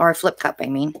a flip cup, I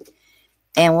mean.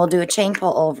 And we'll do a chain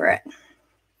pull over it.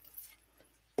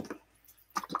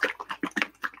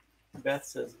 Beth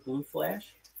says blue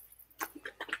flash.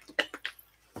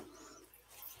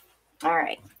 All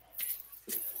right.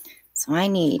 So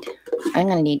I'm going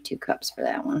to need 2 cups for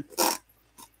that one.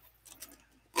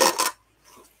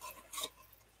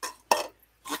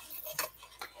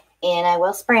 And I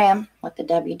will spray them with the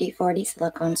WD-40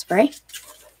 silicone spray.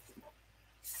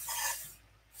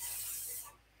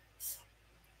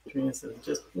 Trina says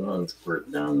just 1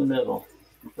 squirt down the middle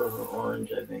for her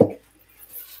orange, I think.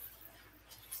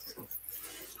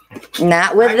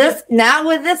 Not with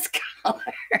this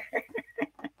color.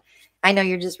 I know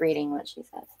you're just reading what she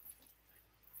says.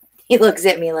 He looks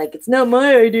at me like it's not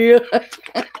my idea.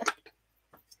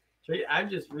 I'm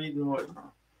just reading what.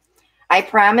 I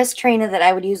promised Trina that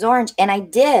I would use orange, and I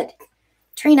did.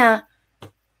 Trina,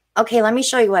 okay, let me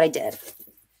show you what I did.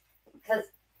 Because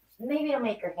maybe it'll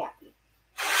make her happy.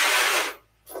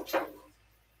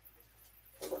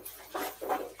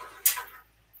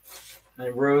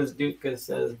 And Rose Duca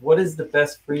says, what is the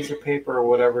best freezer paper or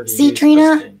whatever to See, use?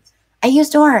 Trina, I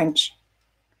used orange.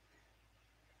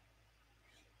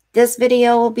 This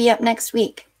video will be up next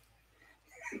week.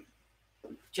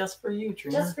 Just for you,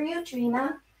 Trina. Just for you,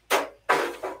 Trina.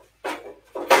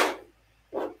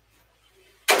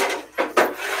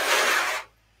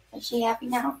 Is she happy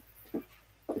now?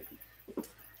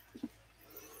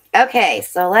 Okay,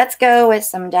 so let's go with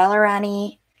some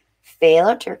Dalarani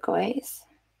Phthalo Turquoise.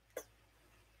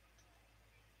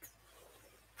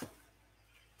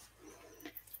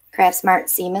 Craft Smart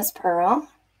Seamus Pearl.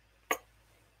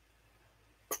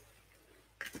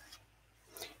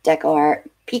 Deco Art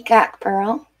Peacock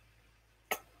Pearl.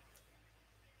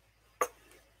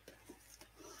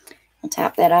 I'll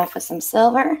top that off with some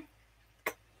silver.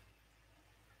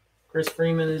 Chris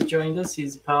Freeman has joined us.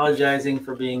 He's apologizing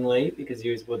for being late because he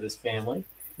was with his family.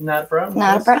 Not a problem.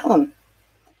 Not a problem.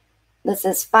 This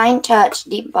is Fine Touch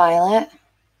Deep Violet.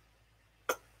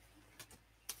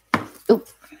 Oop.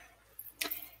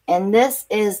 And this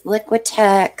is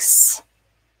Liquitex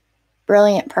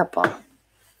Brilliant Purple.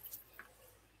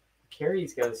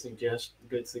 Carrie's got a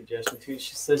good suggestion too.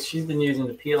 She says she's been using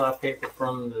the peel-off paper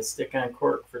from the stick-on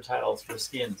cork for tiles for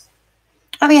skins.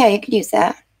 Oh yeah, you could use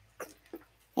that.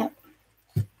 Yep.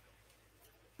 And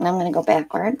I'm going to go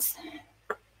backwards.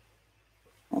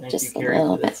 Thank Just you, Carrie, a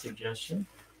little for that bit. suggestion.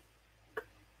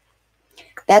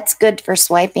 That's good for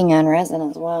swiping on resin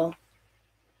as well.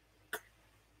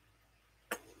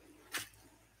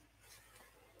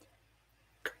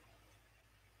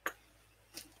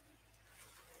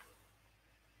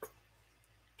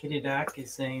 Kitty Doc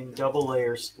is saying double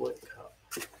layer split cup.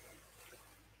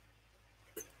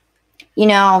 You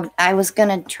know, I was going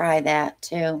to try that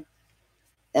too.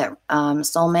 That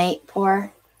Soulmate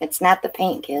pour. It's not the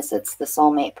Paint Kiss. It's the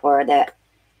Soulmate pour that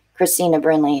Christina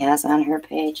Brinley has on her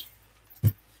page.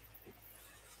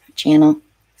 Channel.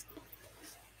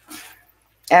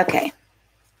 Okay.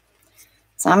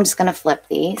 So I'm just going to flip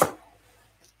these.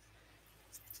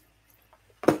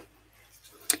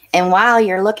 And while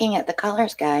you're looking at the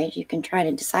colors, guys, you can try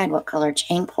to decide what color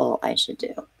chain pull I should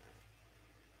do.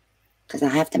 Because I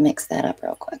have to mix that up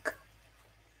real quick.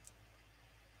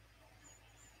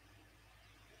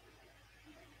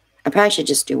 I probably should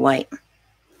just do white.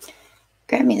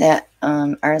 Grab me that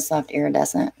Artisoft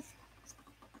Iridescent.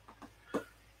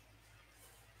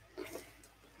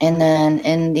 And then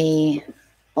in the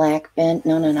black bin,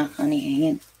 no, honey, hang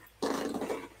in.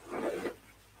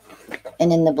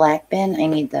 And in the black bin, I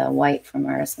need the white from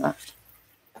Artisoft.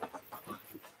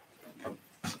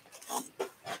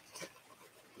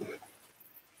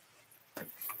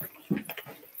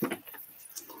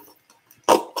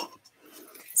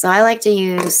 So I like to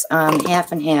use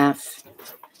half and half.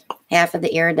 Half of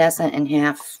the iridescent and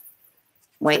half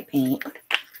white paint.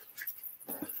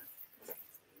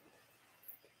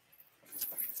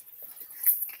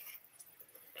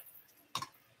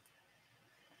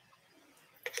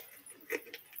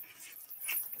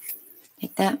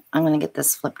 Like that. I'm going to get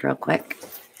this flipped real quick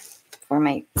before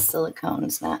my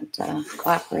silicone's not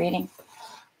cooperating.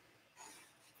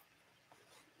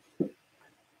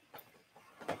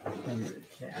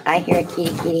 I hear a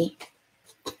kitty kitty.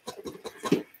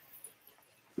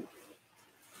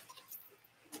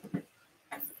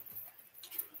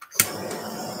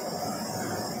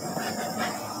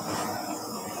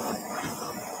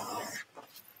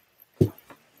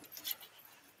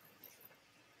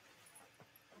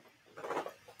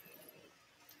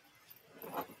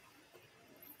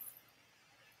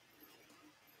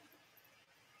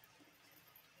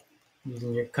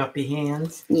 Using your cuppy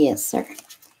hands. Yes, sir.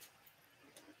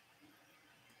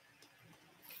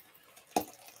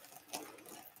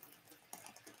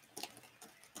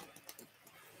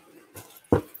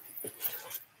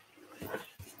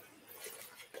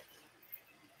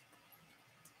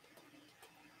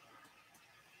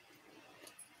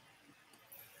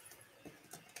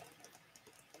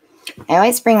 I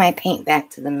always bring my paint back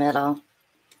to the middle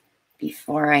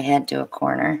before I head to a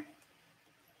corner.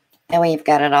 That way you've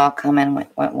got it all coming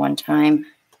at one time.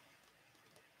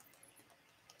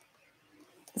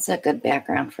 It's a good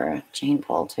background for a chain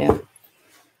pull too.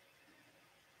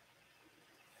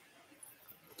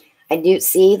 I do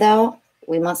see though,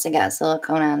 we must have got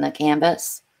silicone on the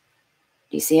canvas.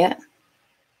 Do you see it?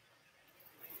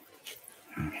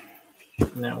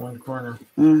 In that one corner.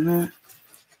 Mm-hmm.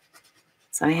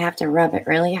 So I have to rub it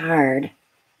really hard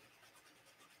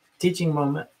Teaching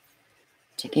moment.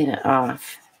 to get it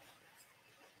off.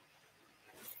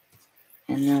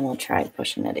 And then we'll try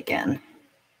pushing it again.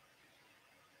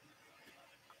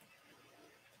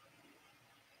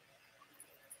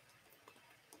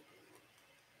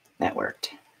 That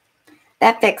worked.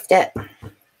 That fixed it.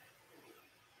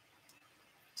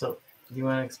 So, do you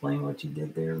want to explain what you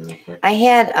did there real quick? I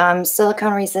had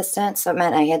silicone resistant, so it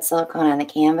meant I had silicone on the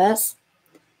canvas.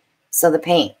 So the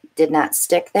paint did not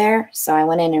stick there. So I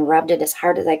went in and rubbed it as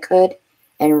hard as I could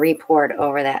and re-poured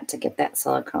over that to get that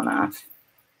silicone off.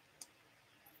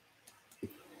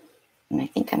 And I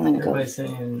think I'm going to go. Everybody's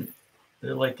saying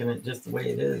they're liking it just the way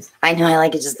it is. I know I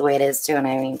like it just the way it is too, and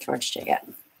I haven't even torched it yet.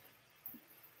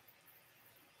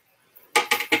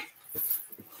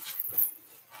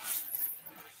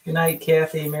 Good night,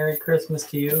 Kathy. Merry Christmas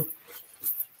to you.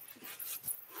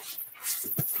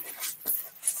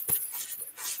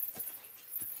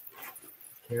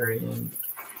 Carrie and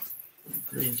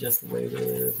agree just the way it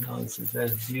is. Melanie says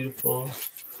that's beautiful.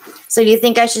 So do you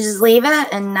think I should just leave it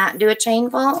and not do a chain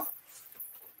pull?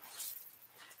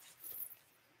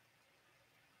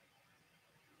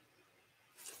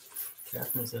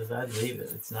 Catherine says I'd leave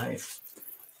it. It's nice.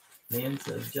 Nan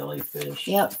says jellyfish.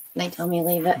 Yep, they told me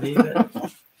leave it. Leave it.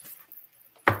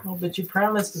 Oh, but you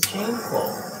promised a chain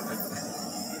pull.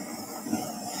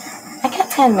 I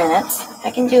got 10 minutes.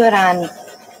 I can do it on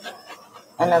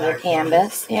another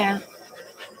canvas. Yeah.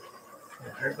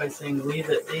 Everybody's saying leave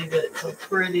it, so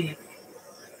pretty.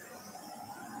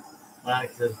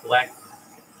 Monica says black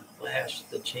flash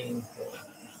the chain pull.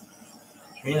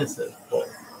 Trina says pull.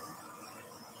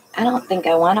 I don't think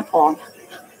I want to pull.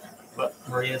 But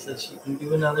Maria says she can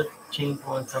do another chain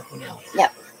pull and something else.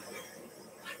 Yep.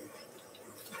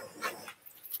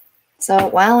 So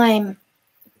while I'm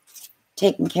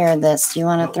taking care of this, do you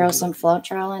want to throw some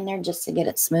Floetrol in there just to get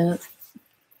it smooth?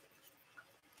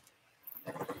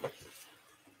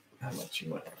 How much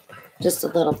you want? Just a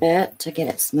little bit to get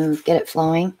it smooth, get it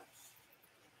flowing.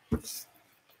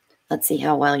 Let's see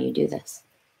how well you do this.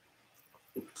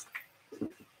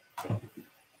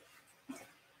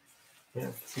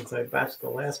 Yeah, since I botched the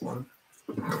last one.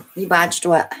 You botched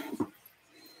what?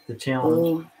 The challenge.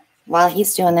 Ooh. While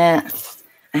he's doing that,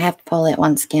 I have to pull it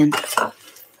once again.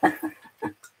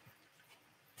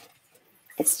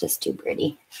 It's just too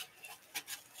pretty.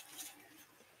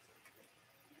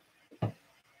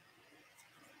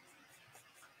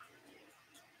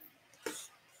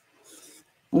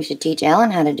 We should teach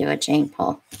Ellen how to do a chain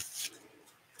pull.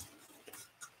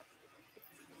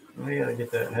 I gotta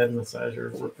get that head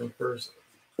massager working first.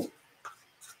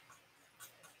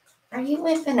 Are you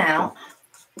whipping out?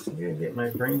 I gotta get my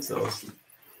brain cells.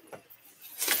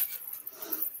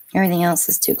 Everything else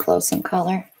is too close in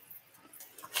color.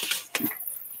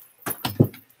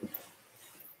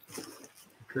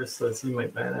 Chris says he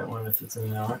might buy that one if it's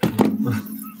in the auction.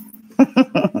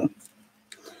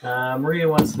 Maria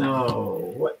wants to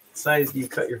know, what size do you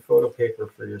cut your photo paper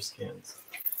for your skins?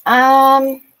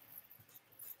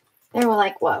 They were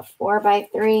like, what,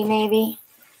 4x3 maybe?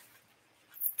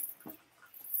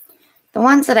 The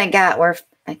ones that I got were,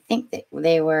 I think that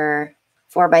they were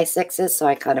 4x6s, so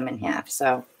I cut them in half.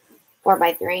 So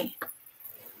 4x3.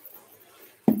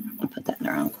 I'll put that in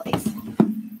the wrong place.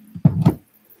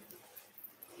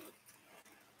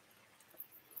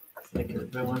 It's like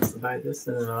everybody wants to buy this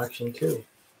in an auction too.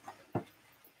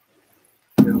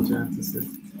 Carol Johnson says,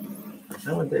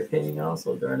 I want that painting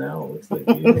also, Darnell. It looks like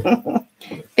beautiful.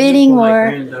 Bidding my war.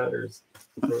 granddaughter's.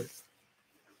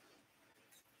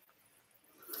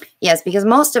 Yes, because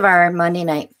most of our Monday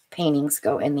night paintings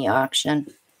go in the auction.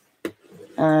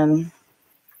 Yeah,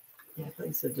 I thought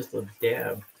you said just a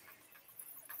dab.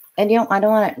 I don't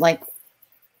want it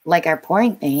like our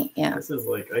pouring paint. Yeah, This is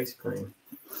like ice cream.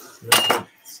 Not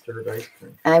stirred ice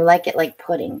cream. I like it like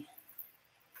pudding.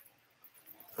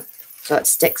 so it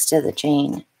sticks to the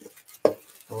chain.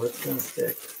 Oh, it's gonna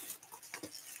stick.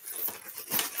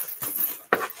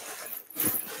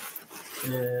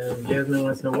 And Jasmine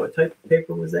wants to know what type of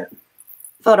paper was that?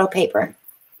 Photo paper.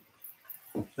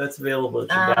 That's available at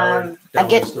your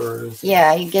dollar stores.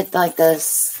 Yeah, you get like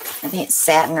this, I think it's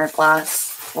satin or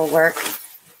gloss will work.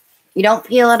 You don't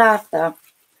peel it off though.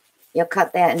 You'll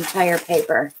cut that entire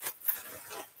paper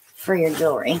for your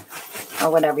jewelry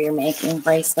or whatever you're making,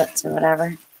 bracelets or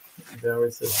whatever.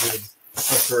 Valerie says she's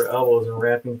up to her elbows in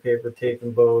wrapping paper, tape,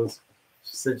 and bows.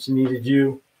 She said she needed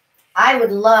you. I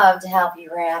would love to help you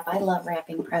wrap. I love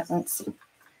wrapping presents.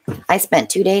 I spent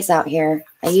 2 days out here.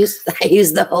 I used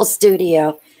the whole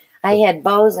studio. I had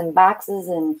bows and boxes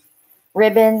and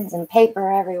ribbons and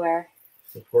paper everywhere.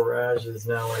 The Porage is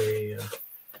now a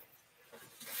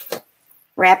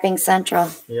Wrapping Central.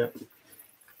 Yep.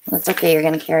 That's okay. You're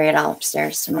going to carry it all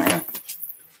upstairs tomorrow.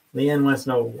 Leanne wants to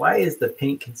know, why is the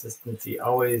paint consistency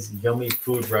always yummy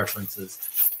food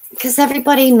references? Because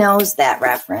everybody knows that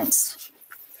reference.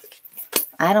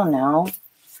 I don't know.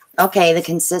 Okay, the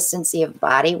consistency of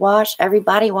body wash. Every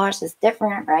body wash is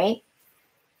different, right?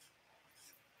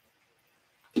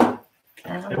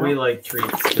 And we like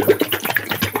treats too.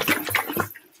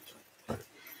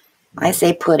 I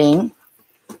say pudding.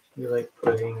 We like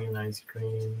pudding and ice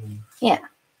cream. Yeah.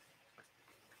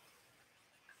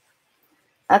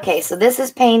 Okay, so this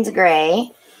is Payne's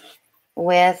Gray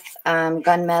with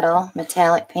gunmetal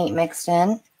metallic paint mixed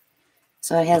in.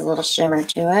 So it has a little shimmer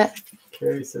to it.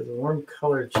 Carrie says, a warm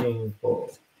color chain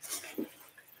full.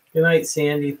 Good night,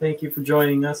 Sandy. Thank you for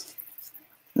joining us.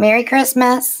 Merry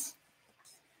Christmas.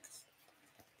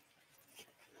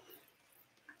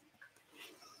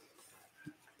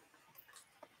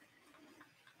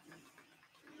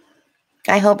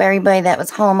 I hope everybody that was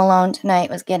home alone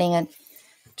tonight was getting a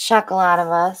chuckle out of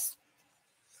us.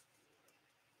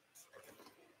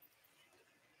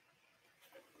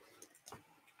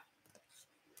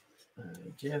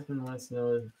 Jasmine wants to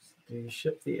know, do you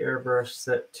ship the airbrush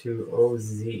set to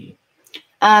OZ?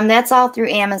 That's all through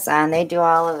Amazon. They do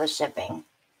all of the shipping.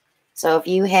 So if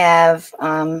you have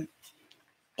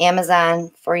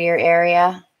Amazon for your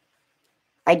area,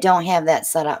 I don't have that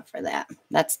set up for that.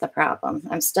 That's the problem.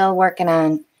 I'm still working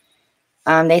on,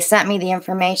 they sent me the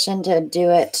information to do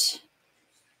it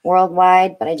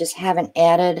worldwide, but I just haven't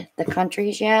added the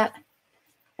countries yet.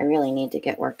 I really need to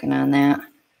get working on that.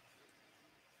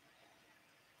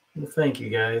 Well, thank you,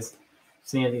 guys.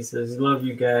 Sandy says, love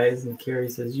you guys. And Carrie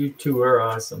says, you two are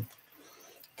awesome.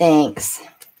 Thanks.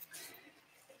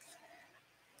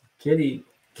 Kitty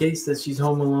says she's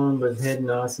home alone, but had an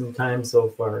awesome time so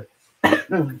far.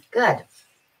 Good.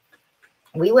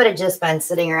 We would have just been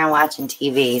sitting around watching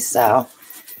TV, so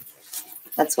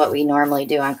that's what we normally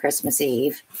do on Christmas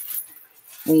Eve.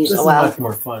 This is much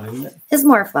more fun, isn't it? It's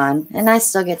more fun, and I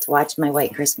still get to watch my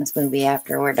White Christmas movie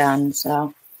after we're done,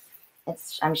 so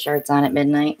I'm sure it's on at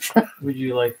midnight. Would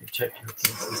you like to check your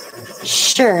consistency?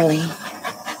 Surely.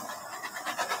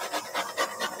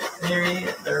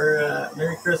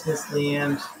 Merry Christmas,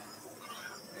 Leanne.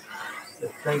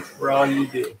 So thanks for all you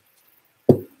do.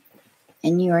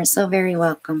 And you are so very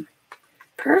welcome.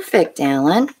 Perfect,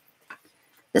 Alan.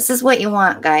 This is what you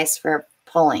want, guys, for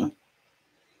pulling.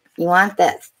 You want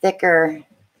that thicker,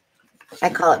 I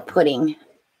call it pudding,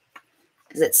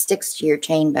 because it sticks to your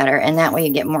chain better, and that way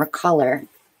you get more color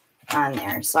on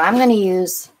there. So I'm going to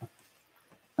use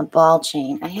a ball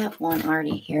chain. I have one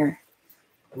already here.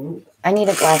 Ooh. I need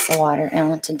a glass of water,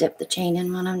 Alan, to dip the chain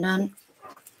in when I'm done.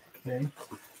 Okay.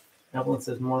 Evelyn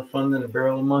says, more fun than a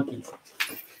barrel of monkeys.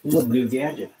 This is a new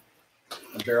gadget.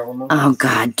 A barrel of monkeys. Oh,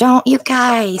 God, don't you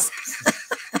guys.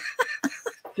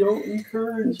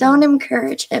 Don't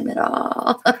encourage him at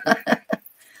all.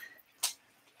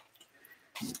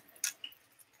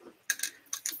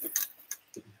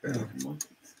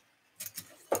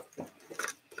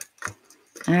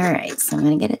 All right, so I'm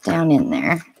going to get it down in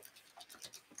there.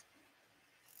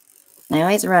 I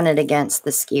always run it against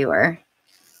the skewer.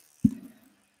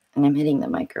 And I'm hitting the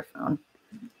microphone.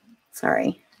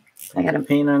 Sorry. I got to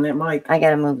paint on that mic. I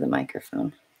got to move the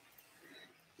microphone.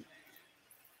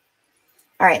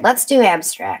 All right, let's do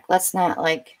abstract. Let's not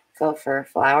like go for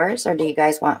flowers, or do you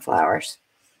guys want flowers?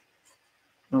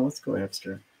 No, let's go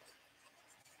abstract.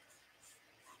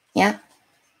 Yeah?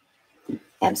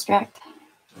 Abstract.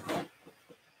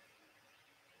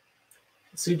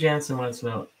 Sue Jansen wants to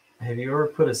know, have you ever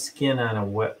put a skin on a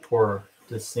wet pour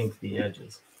to sink the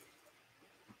edges?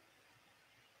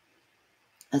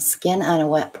 A skin on a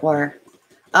wet pour.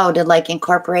 Oh, to like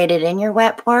incorporate it in your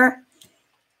wet pour?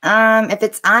 If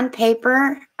it's on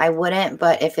paper, I wouldn't,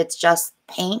 but if it's just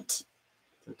paint,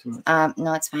 Too much?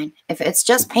 No, it's fine. If it's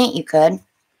just paint, you could.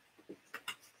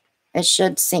 It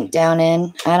should sink down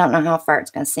in. I don't know how far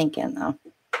it's going to sink in, though.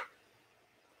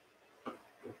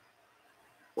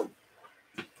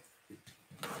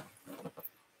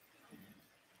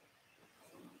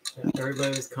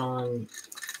 Everybody was calling,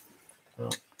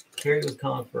 well, Carrie was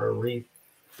calling for a wreath.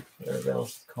 Everybody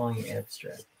else is calling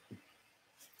abstract.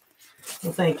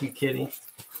 Well, thank you, Kitty.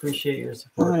 Appreciate your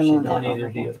support. She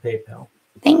donated via PayPal.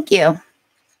 Thank you. Yeah,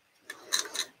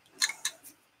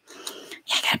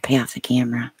 I got to pay off the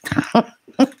camera.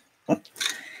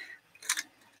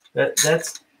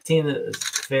 That's Tina's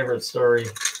favorite story,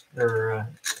 or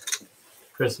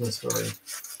Christmas story.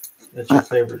 That's your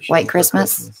favorite show. White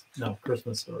Christmas? No,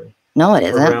 Christmas Story. No, it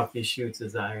isn't. Where Ralphie shoots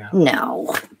his eye out.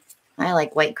 No. I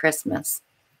like White Christmas.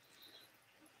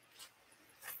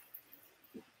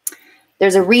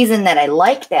 There's a reason that I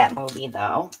like that movie,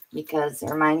 though, because it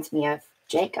reminds me of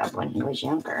Jacob when he was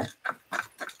younger.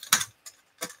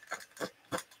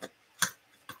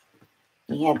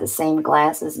 He had the same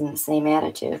glasses and the same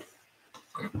attitude.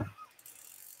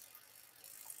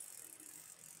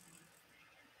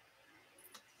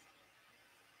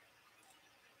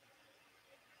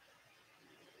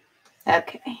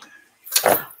 Okay.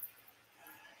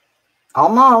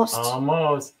 Almost.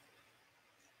 Almost.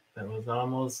 That was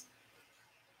almost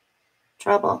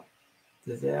Trouble.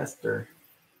 disaster.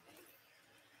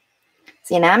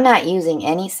 See, and I'm not using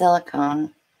any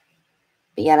silicone,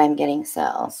 but yet I'm getting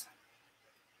cells.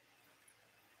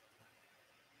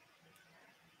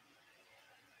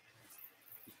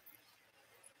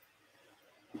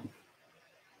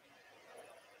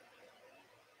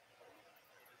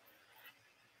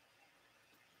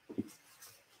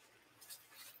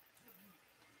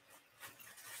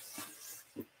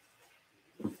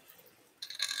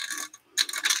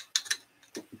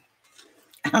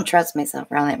 I don't trust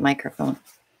myself around that microphone.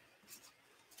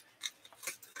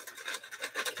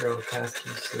 Carol Koski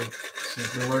said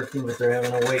she's been working, but they're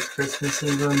having a white Christmas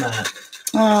in Vermont.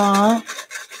 Aww.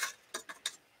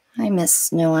 I miss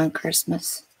snow on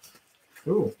Christmas.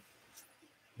 Ooh.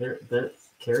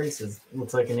 Carrie says it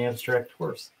looks like an abstract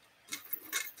horse.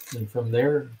 And from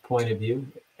their point of view,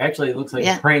 actually it looks like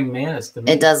a praying mantis to me.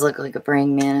 It does look like a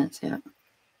praying mantis, yeah.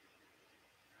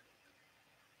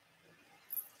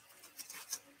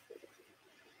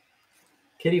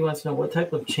 Kitty wants to know, what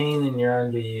type of chain and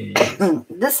yarn do you use?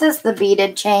 This is the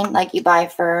beaded chain like you buy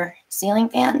for ceiling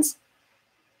fans.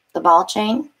 The ball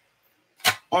chain.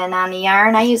 And on the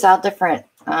yarn, I use all different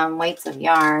weights of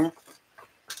yarn.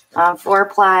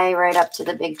 4-ply right up to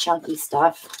the big chunky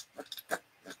stuff.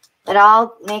 It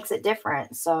all makes it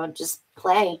different, so just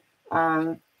play.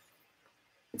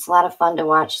 It's a lot of fun to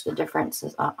watch the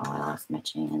differences. Uh-oh, I lost my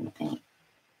chain in the paint.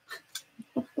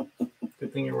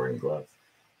 Good thing you're wearing gloves.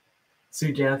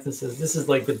 Sue Johnson says, this is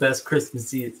like the best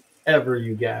Christmas Eve ever,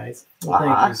 you guys. Well,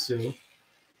 thank you, Sue.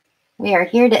 We are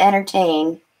here to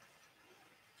entertain.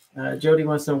 Jody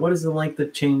wants to know, what is the length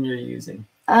of chain you're using?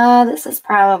 This is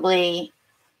probably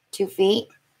 2 feet.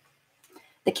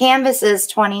 The canvas is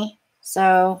 20,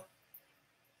 so,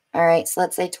 all right, so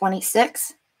let's say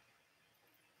 26.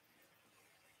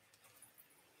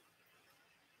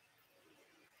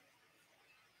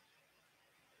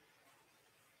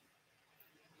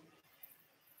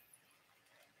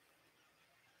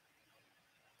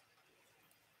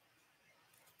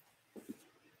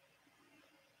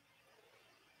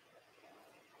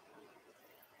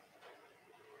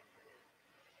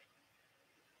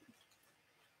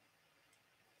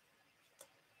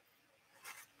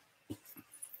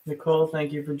 Nicole,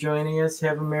 thank you for joining us.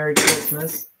 Have a Merry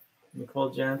Christmas. Nicole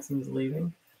Johnson's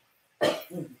leaving. I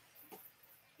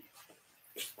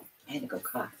had to go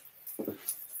cough.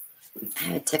 I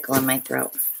have a tickle in my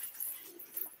throat.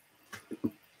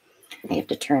 I have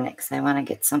to turn it because I want to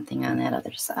get something on that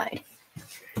other side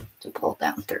to pull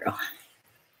down through.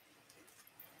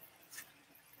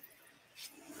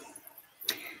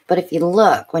 But if you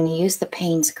look, when you use the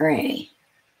Payne's Gray,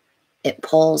 it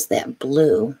pulls that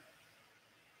blue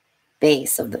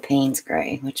base of the Payne's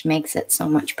Gray, which makes it so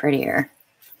much prettier.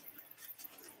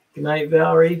 Good night,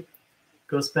 Valerie.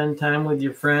 Go spend time with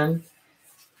your friend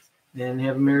and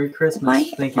have a Merry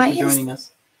Christmas. Thank you for joining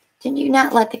us. Did you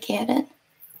not let the cat in?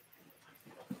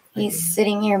 He's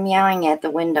sitting here meowing at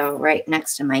the window right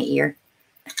next to my ear.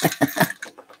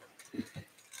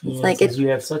 It's like you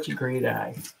have such a great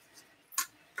eye.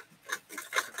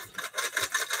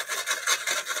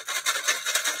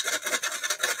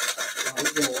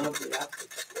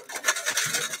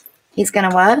 He's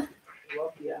gonna what?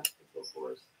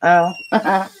 Oh.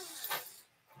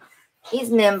 He's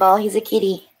nimble. He's a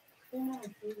kitty.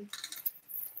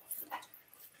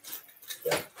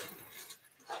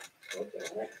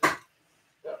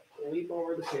 Sweep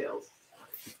over the pails.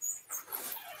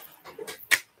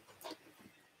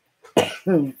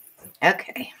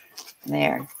 Okay,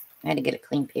 there. I had to get a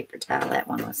clean paper towel. That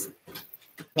one was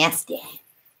nasty.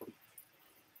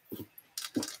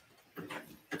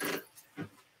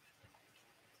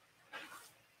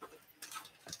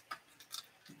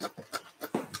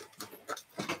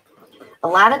 A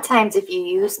lot of times if you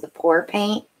use the pour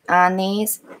paint on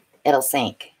these, it'll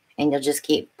sink. And you'll just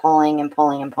keep pulling and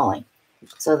pulling and pulling.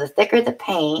 So the thicker the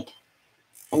paint,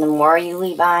 and the more you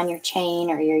leave on your chain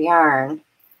or your yarn,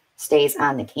 stays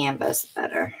on the canvas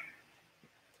better.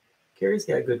 Carrie's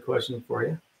got a good question for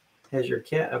you. Has your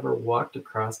cat ever walked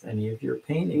across any of your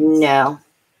paintings? No.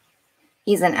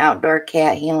 He's an outdoor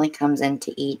cat. He only comes in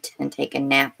to eat and take a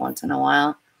nap once in a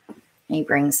while. He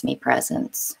brings me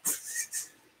presents.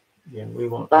 Yeah, we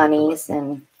won't. Bunnies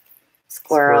and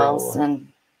squirrels and...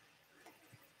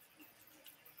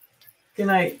 Good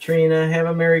night, Trina. Have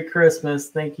a Merry Christmas.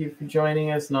 Thank you for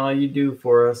joining us and all you do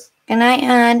for us. Good night,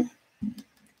 hon.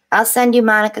 I'll send you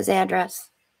Monica's address.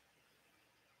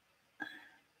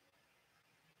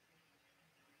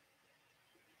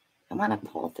 I want to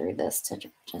pull through this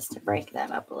just to break that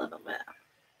up a little bit.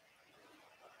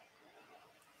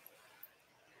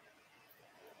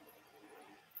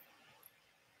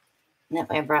 And that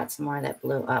way I brought some more of that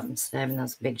blue up instead of having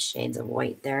those big shades of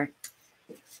white there.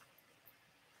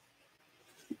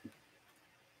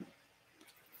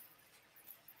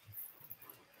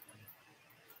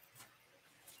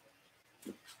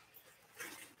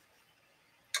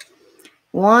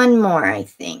 One more, I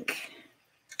think.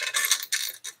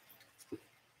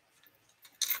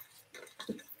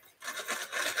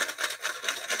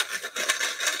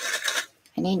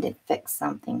 I need to fix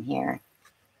something here.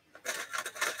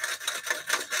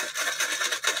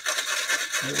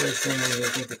 Everybody's saying they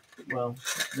think it, well,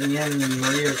 Leanne and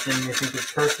Maria are saying they think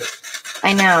it's perfect.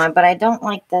 I know, but I don't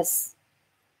like this.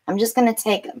 I'm just going to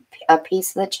take a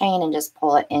piece of the chain and just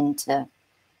pull it into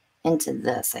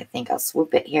this. I think I'll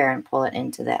swoop it here and pull it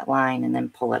into that line and then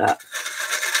pull it up.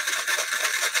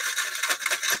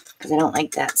 Because I don't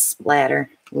like that splatter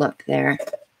look there.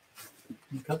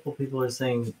 A couple people are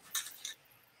saying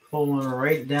pull one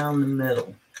right down the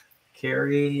middle.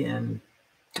 Carrie and...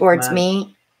 Towards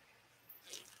me?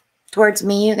 Towards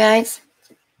me, you guys?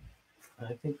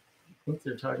 I think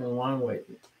they're talking one way.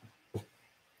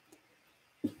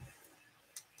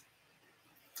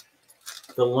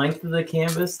 The length of the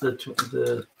canvas,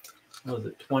 the what was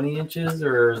it, 20 inches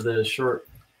or the short?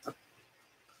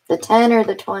 The 10 or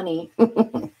the 20?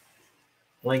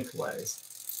 Lengthwise,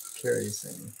 Carrie's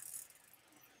saying.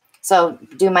 So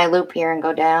do my loop here and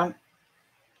go down.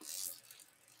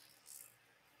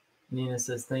 Nina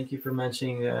says, thank you for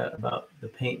mentioning about the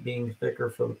paint being thicker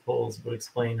for the poles would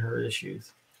explain her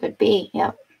issues. Could be,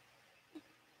 yep.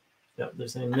 Yep, they're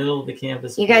saying middle of the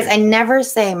canvas. You guys, I never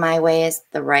say my way is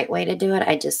the right way to do it.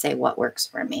 I just say what works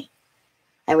for me.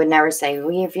 I would never say,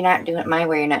 well, if you're not doing it my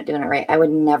way, you're not doing it right. I would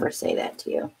never say that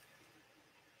to you.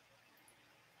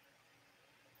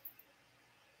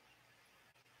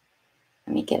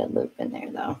 Let me get a loop in there,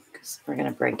 though, because we're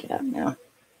going to break it up now.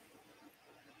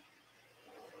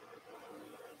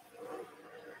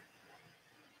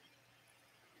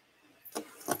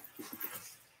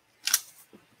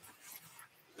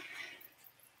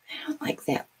 I don't like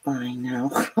that line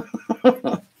now.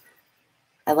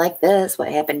 I like this.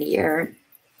 What happened here?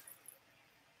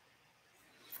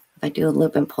 If I do a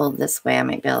loop and pull this way, I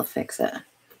might be able to fix it.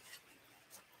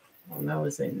 Well, now we're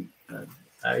saying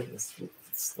I was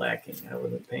slacking. I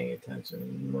wasn't paying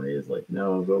attention. Maria's like,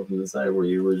 no, go from the side where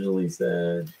you originally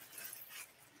said.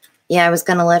 Yeah, I was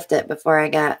going to lift it before I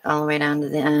got all the way down to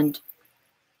the end.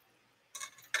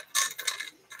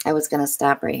 I was going to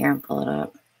stop right here and pull it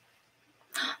up.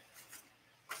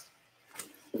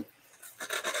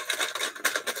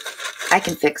 I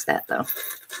can fix that, though.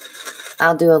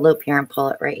 I'll do a loop here and pull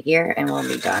it right here, and we'll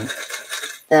be done.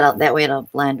 That way it'll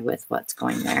blend with what's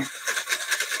going there.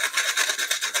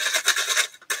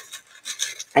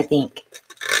 I think.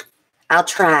 I'll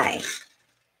try.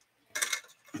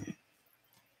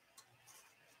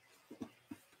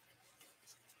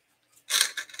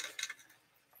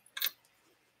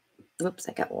 Oops,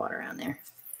 I got water on there.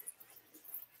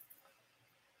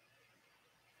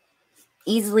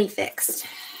 Easily fixed.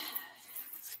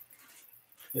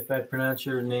 If I pronounce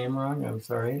your name wrong, I'm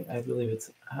sorry. I believe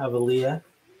it's Havalia.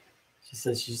 She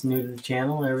says she's new to the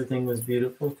channel. Everything was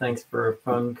beautiful. Thanks for a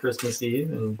fun Christmas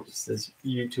Eve. And she says,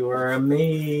 you two are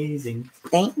amazing.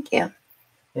 Thank you.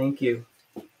 Thank you.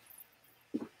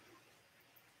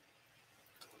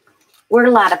 We're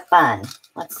a lot of fun.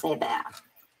 Let's say that.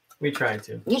 We try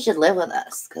to. You should live with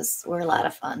us because we're a lot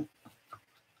of fun.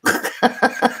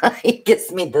 He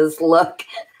gives me this look.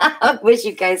 I wish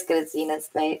you guys could have seen his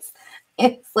face.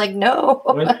 It's like, no.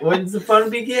 When's the fun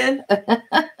begin?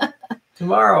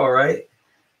 Tomorrow, right?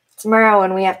 Tomorrow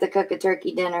when we have to cook a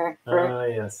turkey dinner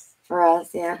Yes. for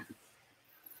us, yeah.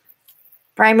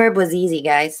 Prime rib was easy,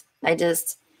 guys. I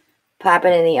just pop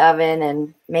it in the oven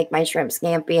and make my shrimp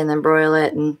scampi and then broil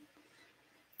it, and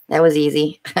that was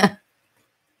easy.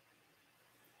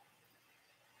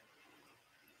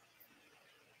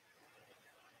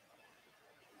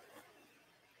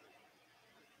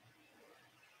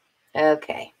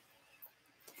 Okay.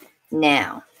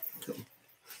 Now.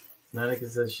 Monica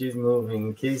says she's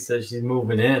moving. Kitty says she's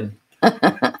moving in.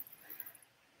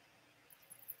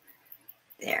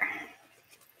 There.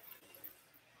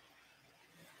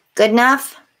 Good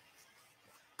enough?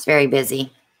 It's very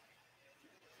busy.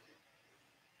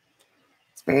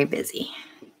 It's very busy.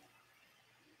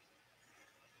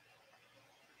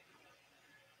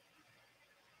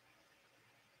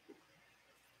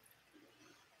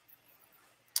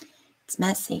 It's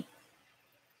messy.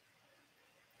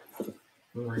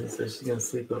 Maria says she's going to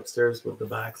sleep upstairs with the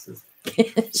boxes.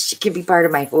 She could be part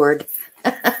of my horde.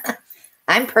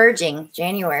 I'm purging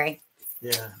January.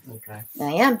 Yeah, okay.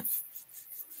 I am.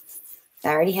 I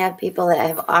already have people that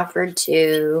have offered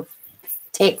to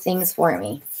take things for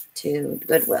me to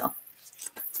Goodwill.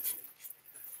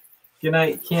 Good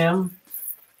night, Kim.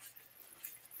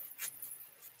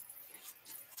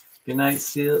 Good night,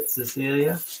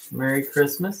 Cecilia. Merry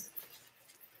Christmas.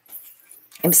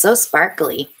 I'm so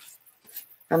sparkly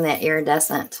from that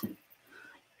iridescent. I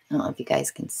don't know if you guys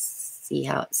can see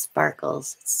how it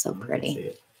sparkles. It's so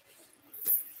pretty.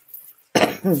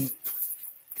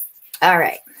 All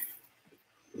right.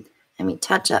 Let me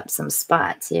touch up some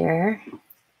spots here.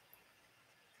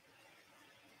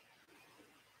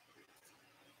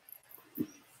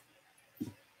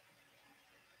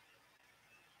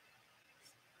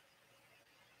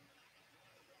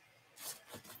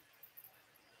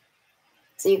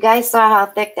 So you guys saw how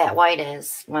thick that white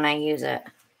is when I use it.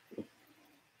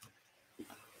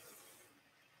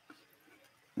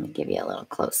 Let me give you a little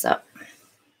close up.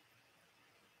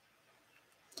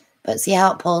 But see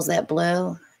how it pulls that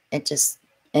blue? It just,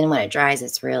 and when it dries,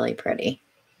 it's really pretty.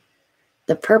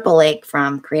 The Purple Lake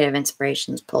from Creative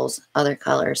Inspirations pulls other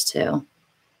colors too.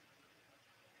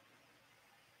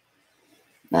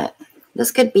 But this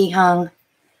could be hung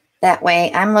that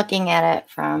way. I'm looking at it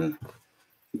from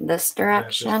this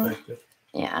direction.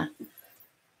 Yeah.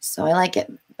 So I like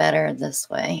it better this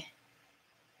way.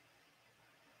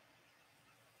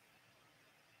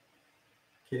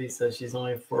 Kitty says she's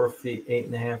only 4 feet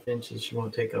 8.5 inches. She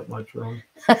won't take up much room.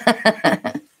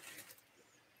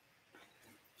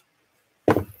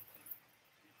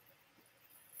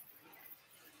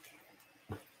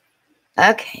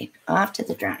 Okay, off to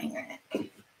the drying rack.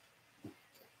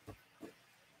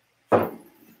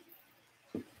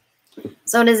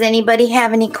 So does anybody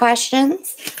have any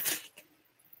questions?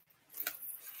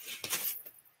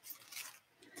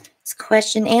 It's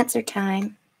question answer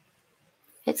time.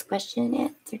 It's question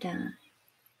answer time.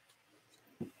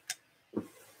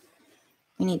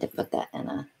 We need to put that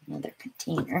in another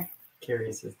container.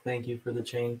 Carrie says, thank you for the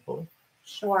chain pull.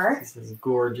 Sure. This is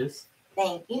gorgeous.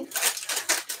 Thank you.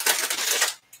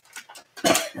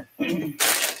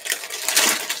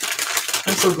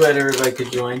 I'm so glad everybody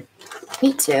could join.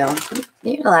 Me too.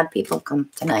 You had a lot of people come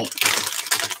tonight.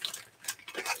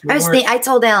 I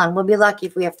told Alan, we'll be lucky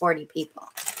if we have 40 people.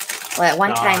 Well, at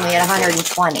one time we had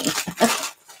 120.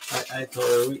 I told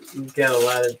her we've got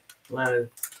a lot of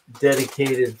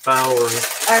dedicated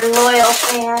followers. Our loyal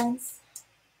fans.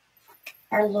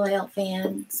 Our loyal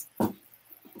fans.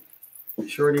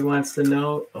 Shorty wants to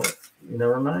know. Oh,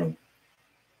 never mind.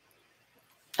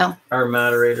 Oh. Our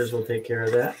moderators will take care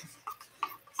of that.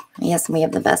 Yes, we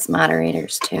have the best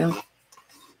moderators too.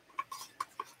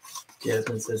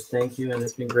 Jasmine says thank you, and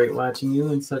it's been great watching you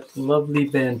and such lovely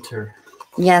banter.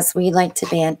 Yes, we like to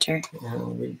banter. Yeah,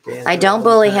 we banter. I don't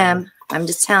bully him. I'm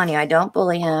just telling you, I don't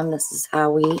bully him. This is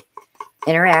how we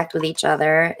interact with each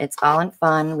other. It's all in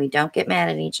fun. We don't get mad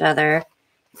at each other.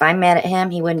 If I'm mad at him,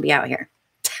 he wouldn't be out here.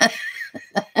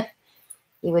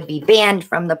 He would be banned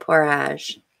from the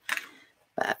porage.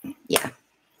 But yeah.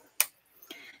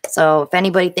 So if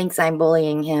anybody thinks I'm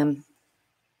bullying him,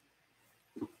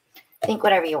 think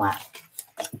whatever you want.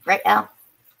 Right, Al?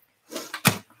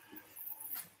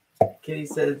 Kitty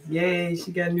says, yay,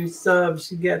 she got a new sub.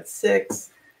 She got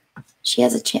 6. She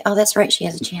has a channel. Oh, that's right. She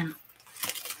has a channel.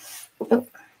 Oh.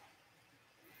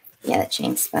 Yeah, that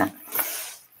changed that.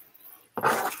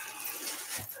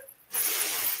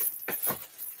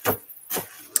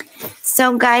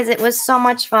 So, guys, it was so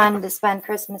much fun to spend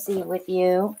Christmas Eve with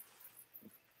you.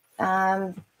 We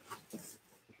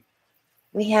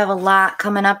have a lot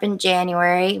coming up in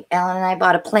January. Ellen and I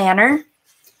bought a planner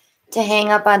to hang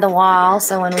up on the wall,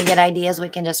 so when we get ideas, we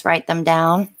can just write them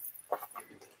down.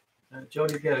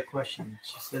 Jody got a question.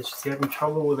 She says she's having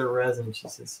trouble with her resin. She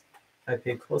says, I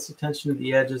paid close attention to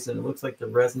the edges, and it looks like the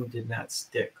resin did not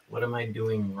stick. What am I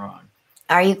doing wrong?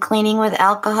 Are you cleaning with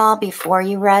alcohol before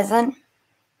you resin?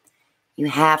 You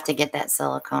have to get that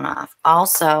silicone off.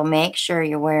 Also, make sure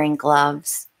you're wearing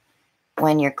gloves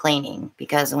when you're cleaning,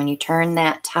 because when you turn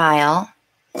that tile,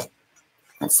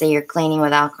 let's say you're cleaning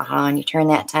with alcohol and you turn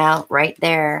that tile right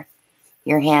there,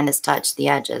 your hand has touched the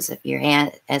edges. If your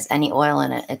hand has any oil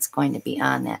in it, it's going to be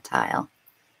on that tile.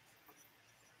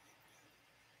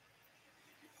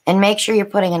 And make sure you're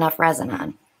putting enough resin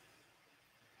on.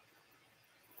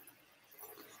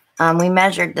 We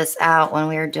measured this out when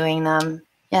we were doing them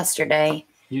yesterday.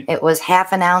 It was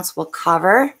 ½ an ounce will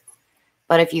cover,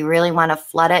 but if you really want to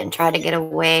flood it and try to get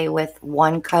away with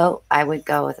one coat, I would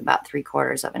go with about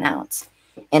 3/4 of an ounce.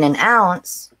 And an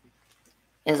ounce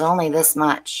is only this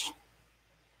much.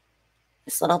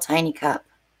 This little tiny cup.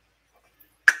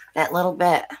 That little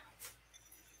bit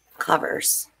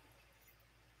covers.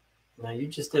 Now, you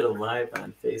just did a live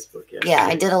on Facebook yesterday. Yeah,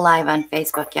 I did a live on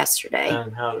Facebook yesterday.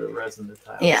 On how to resin the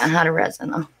tiles. Yeah, how to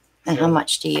resin them and how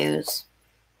much to use.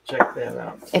 Check that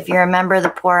out. If you're a member of the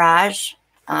Porage,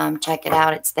 check it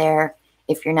out. It's there.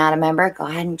 If you're not a member, go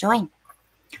ahead and join.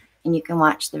 And you can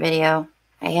watch the video.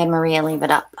 I had Maria leave it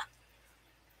up.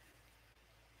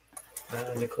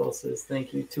 Nicole says,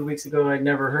 thank you. 2 weeks ago, I'd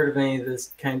never heard of any of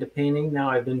this kind of painting.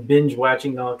 Now I've been binge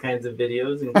watching all kinds of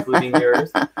videos, including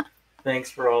yours.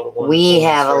 Thanks for all the wonderful We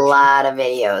have a lot of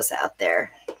videos out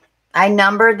there. I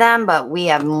numbered them, but we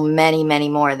have many, many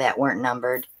more that weren't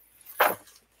numbered.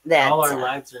 All our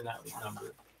lives are not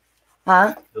numbered.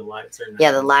 Huh? The lives are not.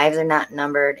 Yeah, the lives are not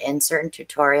numbered, and certain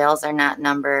tutorials are not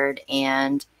numbered,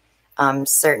 and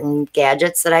certain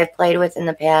gadgets that I've played with in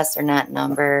the past are not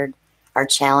numbered. Our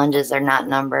challenges are not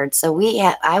numbered. So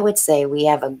I would say we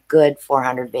have a good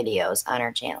 400 videos on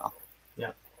our channel.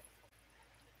 Yeah.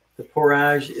 The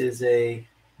Porage is a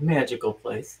magical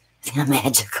place. A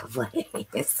magical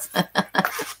place.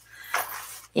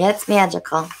 Yeah, it's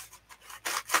magical.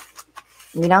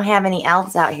 We don't have any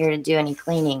elves out here to do any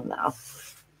cleaning, though.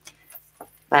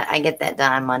 But I get that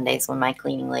done on Mondays when my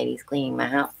cleaning lady's cleaning my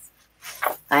house.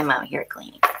 I'm out here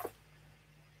cleaning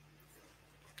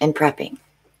and prepping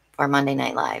for Monday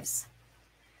Night Lives.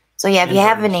 So yeah, if you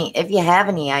have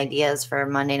any ideas for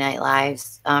Monday Night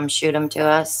Lives, shoot them to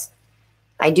us.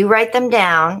 I do write them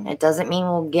down. It doesn't mean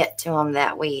we'll get to them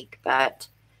that week, but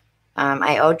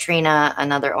I owe Trina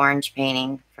another orange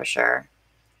painting for sure.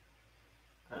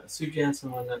 Sue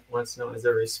Jansen wants to know, is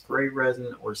there a spray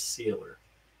resin or sealer?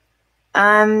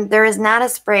 There is not a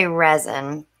spray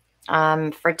resin.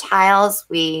 For tiles,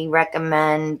 we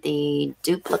recommend the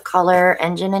Duplicolor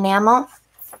engine enamel.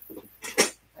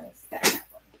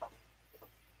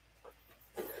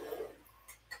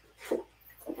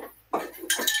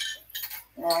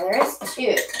 Now there is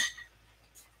two.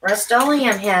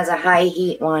 Rust-Oleum has a high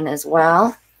heat one as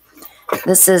well.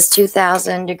 This is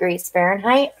 2000 degrees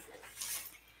Fahrenheit.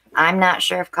 I'm not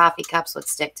sure if coffee cups would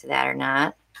stick to that or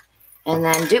not. And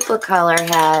then Duplicolor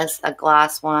has a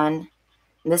gloss one.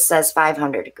 This says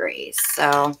 500 degrees.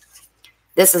 So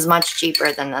this is much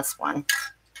cheaper than this one.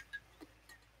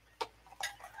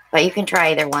 But you can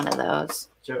try either one of those.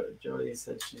 Jody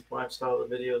said she's watched all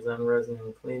the videos on resin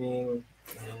and cleaning.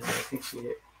 And I think she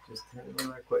just had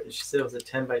another question. She said it was a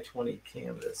 10 by 20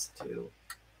 canvas too.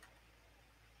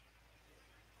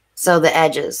 So the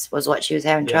edges was what she was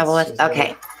having trouble with?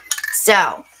 Okay.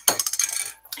 So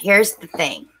here's the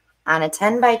thing. On a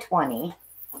 10 by 20,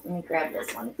 let me grab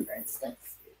this one for instance.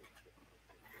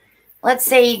 Let's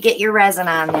say you get your resin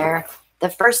on there. The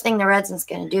first thing the resin's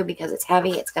going to do, because it's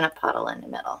heavy, it's going to puddle in the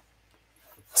middle.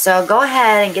 So go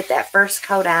ahead and get that first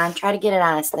coat on. Try to get it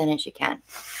on as thin as you can.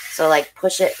 So like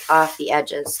push it off the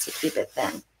edges to keep it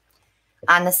thin.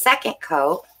 On the second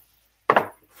coat,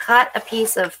 cut a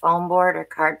piece of foam board or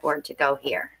cardboard to go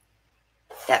here.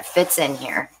 That fits in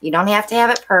here. You don't have to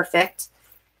have it perfect.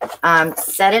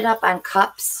 Set it up on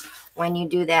cups when you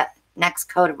do that next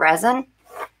coat of resin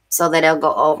so that it'll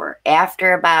go over.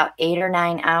 After about 8 or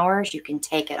 9 hours, you can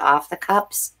take it off the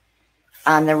cups.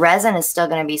 The resin is still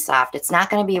going to be soft. It's not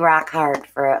going to be rock hard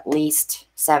for at least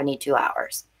 72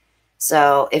 hours.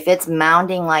 So if it's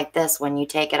mounding like this when you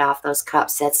take it off those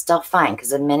cups, that's still fine, because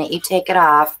the minute you take it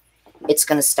off, it's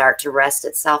going to start to rest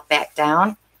itself back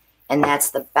down. And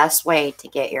that's the best way to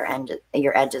get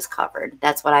your edges covered.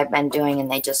 That's what I've been doing,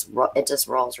 and it just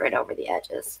rolls right over the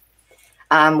edges.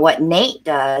 What Nate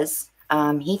does,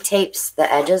 he tapes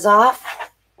the edges off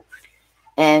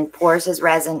and pours his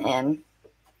resin in.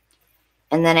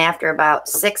 And then after about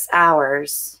 6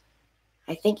 hours,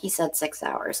 I think he said 6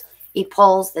 hours, he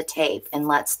pulls the tape and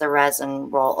lets the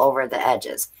resin roll over the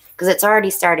edges because it's already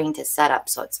starting to set up,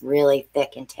 so it's really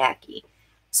thick and tacky.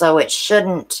 So it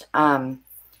shouldn't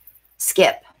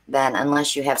skip then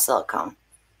unless you have silicone.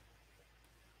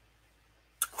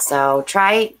 So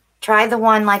try the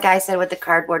one, like I said, with the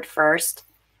cardboard first.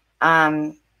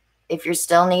 If you're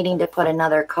still needing to put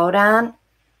another coat on,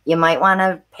 you might want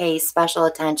to pay special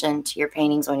attention to your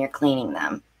paintings when you're cleaning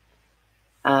them.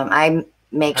 I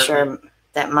make sure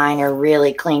that mine are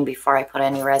really clean before I put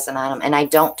any resin on them. And I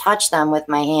don't touch them with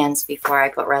my hands before I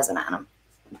put resin on them.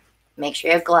 Make sure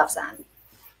you have gloves on.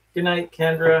 Good night,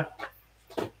 Kendra.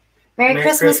 Merry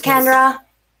Christmas, Kendra.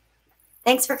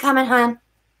 Thanks for coming, hon.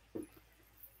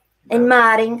 And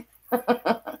modding.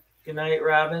 Good night,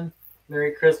 Robin.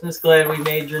 Merry Christmas. Glad we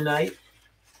made your night.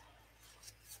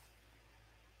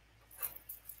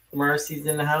 Marcy's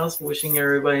in the house wishing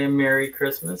everybody a Merry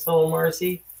Christmas. Hello,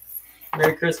 Marcy.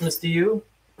 Merry Christmas to you.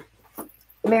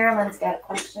 Marilyn's got a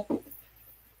question.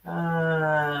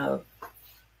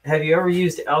 Have you ever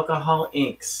used alcohol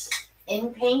inks?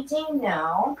 In painting,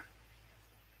 no.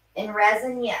 In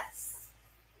resin, yes.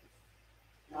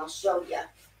 I'll show you.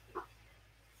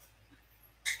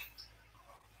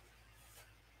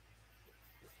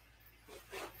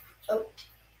 Oh,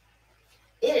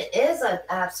 it is an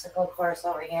obstacle course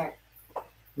over here.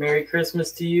 Merry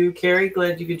Christmas to you, Carrie.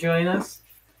 Glad you could join us.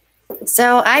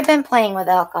 So I've been playing with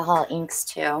alcohol inks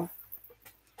too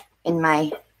in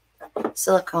my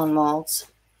silicone molds.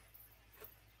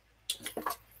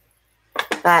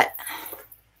 But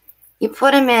you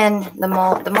put them in the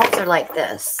mold. The molds are like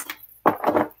this.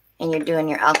 And you're doing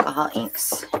your alcohol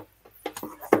inks.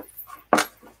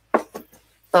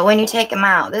 But when you take them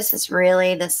out, this is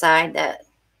really the side that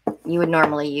you would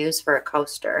normally use for a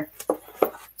coaster.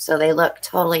 So they look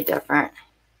totally different.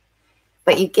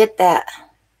 But you get that,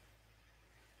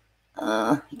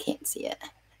 you can't see it.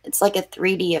 It's like a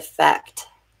 3D effect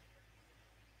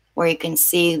where you can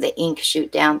see the ink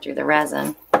shoot down through the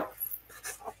resin.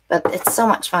 But it's so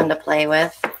much fun to play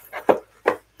with.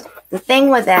 The thing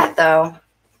with that, though,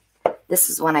 this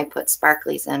is when I put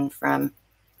sparklies in from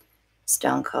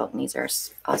Stone Coat, and these are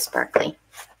all sparkly.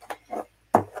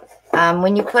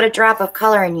 When you put a drop of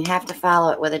color in, you have to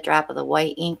follow it with a drop of the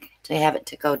white ink to have it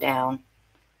to go down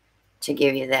to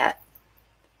give you that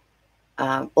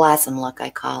blossom look, I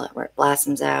call it, where it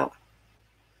blossoms out.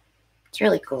 It's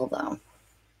really cool, though.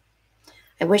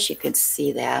 I wish you could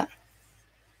see that.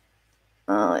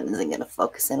 Oh, it isn't going to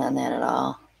focus in on that at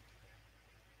all.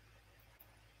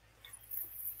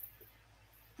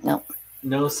 Nope.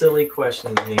 No silly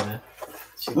questions, Nina.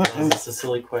 She tells us a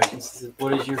silly question. She says,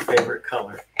 what is your favorite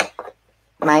color?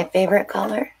 My favorite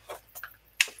color?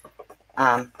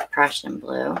 Prussian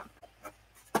blue.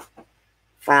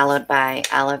 Followed by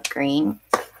olive green.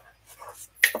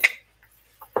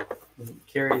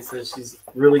 Carrie says she's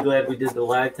really glad we did the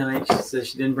live tonight. She says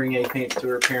she didn't bring any paint to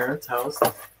her parents' house,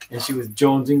 and she was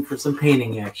jonesing for some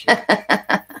painting action.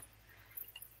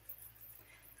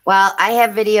 Well, I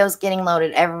have videos getting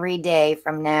loaded every day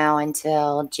from now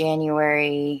until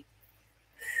January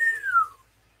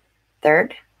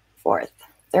 3rd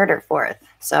or 4th.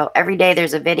 So every day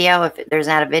there's a video. If there's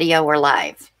not a video, we're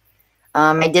live.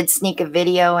 I did sneak a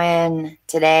video in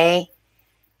today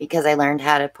because I learned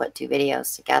how to put 2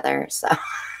 videos together. So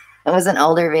it was an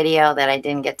older video that I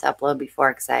didn't get to upload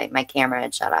before because my camera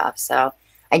had shut off. So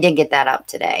I did get that up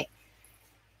today.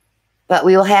 But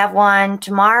we will have one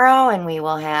tomorrow, and we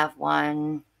will have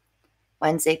one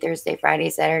Wednesday, Thursday, Friday,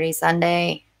 Saturday,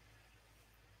 Sunday.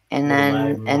 And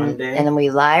then we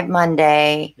live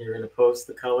Monday. You're going to post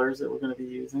the colors that we're going to be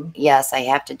using? Yes, I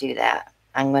have to do that.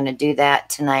 I'm going to do that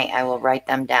tonight. I will write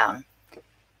them down.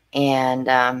 And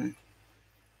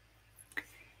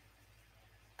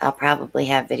I'll probably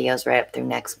have videos right up through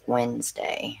next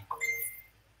Wednesday.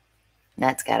 And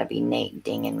that's got to be Nate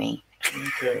dinging me.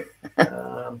 Okay.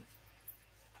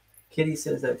 Kitty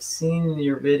says, I've seen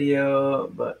your video,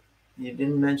 but you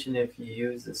didn't mention if you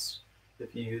use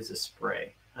a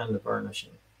spray on the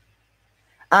varnishing.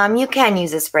 You can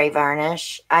use a spray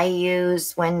varnish. I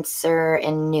use Winsor &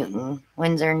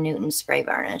 Newton spray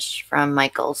varnish from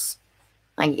Michaels.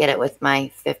 I get it with my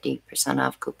 50%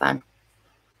 off coupon.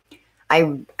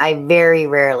 I very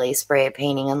rarely spray a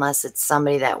painting unless it's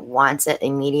somebody that wants it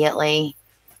immediately.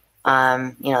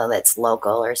 That's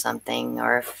local or something,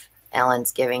 or if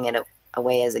Ellen's giving it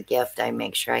away as a gift, I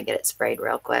make sure I get it sprayed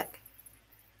real quick.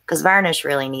 Because varnish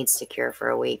really needs to cure for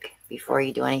a week before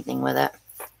you do anything with it.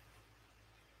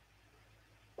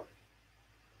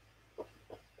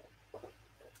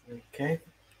 Okay.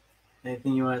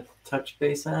 Anything you want to touch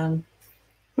base on?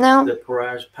 No. The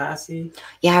Parage Posse?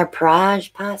 Yeah, our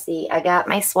Parage Posse. I got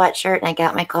my sweatshirt and I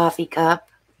got my coffee cup.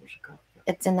 Where's your coffee cup?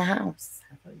 It's in the house.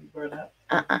 I thought you brought it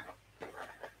up.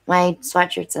 My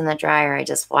sweatshirt's in the dryer. I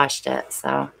just washed it.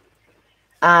 So,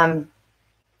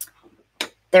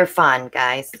 they're fun,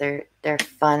 guys. They're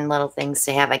fun little things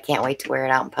to have. I can't wait to wear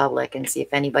it out in public and see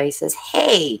if anybody says,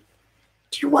 "Hey,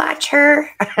 do you watch her?"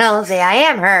 I'll say, "I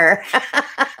am her."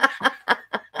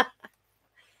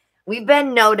 We've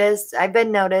been noticed. I've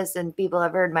been noticed, and people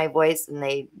have heard my voice and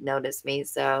they notice me.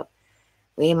 So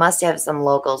we must have some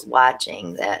locals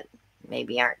watching that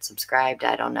maybe aren't subscribed.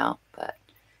 I don't know, but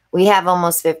we have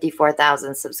almost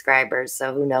 54,000 subscribers.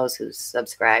 So who knows who's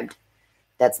subscribed?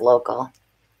 That's local.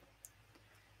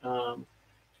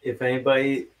 If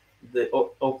anybody, the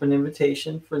open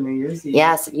invitation for New Year's Eve.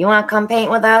 Yes, if you want to come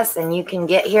paint with us and you can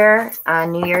get here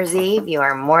on New Year's Eve, you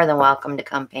are more than welcome to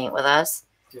come paint with us.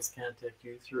 Just contact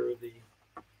you through the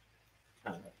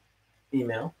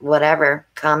email. Whatever.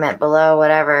 Comment below,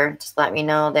 whatever. Just let me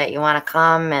know that you want to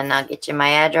come and I'll get you my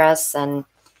address. And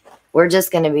we're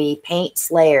just going to be paint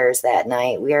slayers that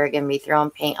night. We are going to be throwing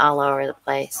paint all over the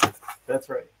place. That's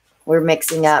right. We're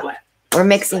mixing up. Splat. We're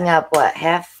mixing up what?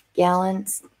 Half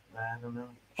gallons? I don't know.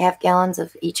 Half gallons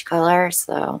of each color.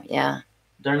 So, yeah.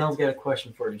 Darnell's got a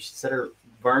question for you. She said her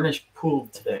varnish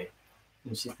pooled today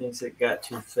and she thinks it got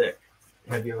too thick.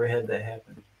 Have you ever had that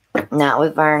happen? Not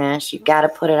with varnish. You've got to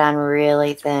put it on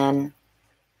really thin.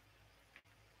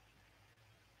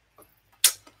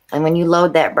 And when you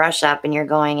load that brush up and you're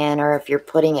going in, or if you're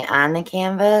putting it on the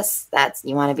canvas,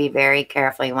 you want to be very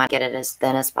careful. You want to get it as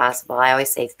thin as possible. I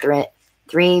always say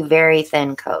three very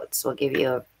thin coats will give you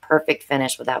a perfect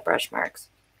finish without brush marks.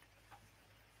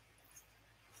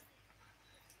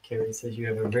 Carrie says you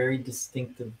have a very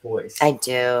distinctive voice. I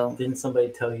do. Didn't somebody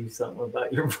tell you something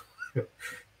about your voice?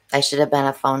 I should have been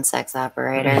a phone sex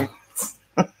operator.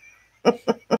 Then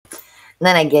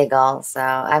I giggle, so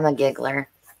I'm a giggler.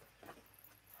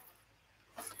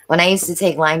 When I used to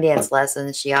take line dance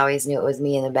lessons, she always knew it was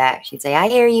me in the back. She'd say, "I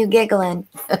hear you giggling."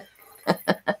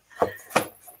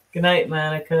 Good night,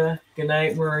 Monica. Good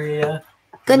night, Maria.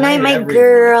 Good night, my everyone.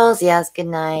 girls. Yes, good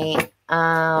night.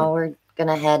 We're going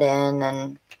to head in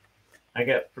and... I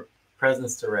got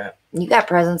presents to wrap. You got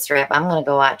presents to wrap. I'm going to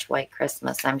go watch White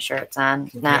Christmas. I'm sure it's on.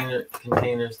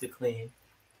 Containers to clean.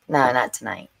 No, not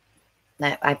tonight.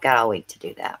 I've got all week to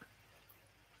do that.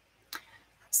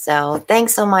 So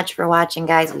thanks so much for watching,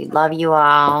 guys. We love you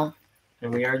all.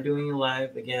 And we are doing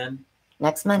live again.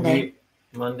 Next Monday.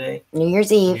 New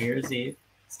Year's Eve. New Year's Eve.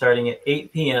 Starting at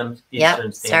 8 p.m. Eastern Yep,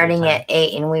 Standard starting Time. at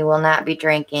 8. And we will not be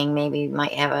drinking. Maybe we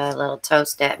might have a little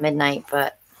toast at midnight,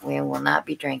 but we will not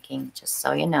be drinking, just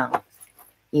so you know.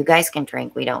 You guys can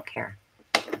drink. We don't care.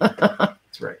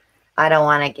 That's right. I don't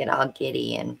want to get all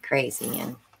giddy and crazy.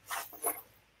 And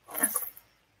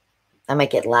I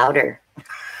might get louder.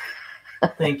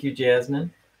 Thank you,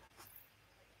 Jasmine.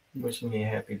 Wishing me a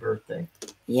happy birthday.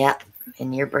 Yep.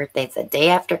 And your birthday's the day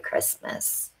after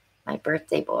Christmas. My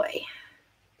birthday boy.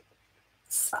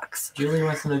 Sucks. Julie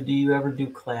wants to know, do you ever do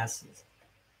classes?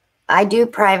 I do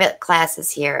private classes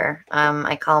here.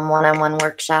 I call them one-on-one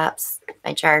workshops.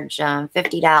 I charge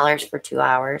 $50 for 2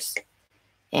 hours.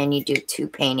 And you do 2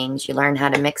 paintings. You learn how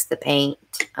to mix the paint.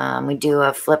 We do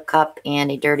a flip cup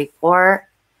and a dirty pour.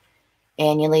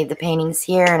 And you leave the paintings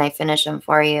here, and I finish them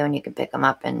for you, and you can pick them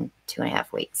up in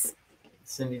 2.5 weeks.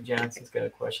 Cindy Johnson's got a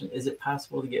question. Is it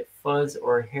possible to get fuzz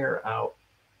or hair out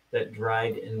that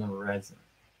dried in the resin?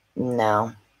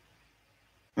 No.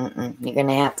 You're going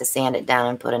to have to sand it down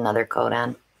and put another coat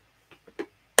on.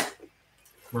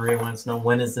 Maria wants to know,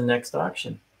 when is the next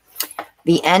auction?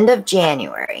 The end of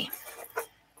January.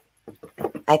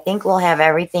 I think we'll have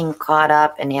everything caught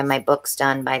up and have my books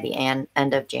done by the end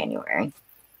of January.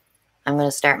 I'm going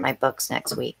to start my books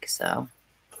next week, so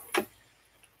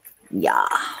yeah.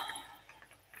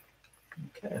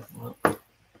 Okay, well, I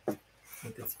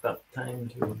think it's about time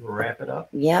to wrap it up.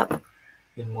 Yep.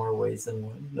 In more ways than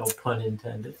one. No pun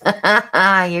intended.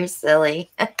 You're silly.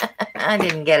 I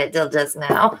didn't get it till just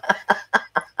now.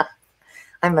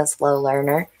 I'm a slow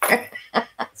learner.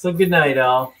 So good night,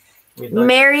 all.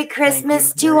 Merry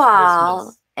Christmas to Merry all,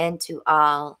 Christmas. and to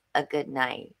all a good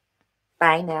night.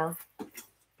 Bye now.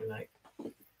 Good night.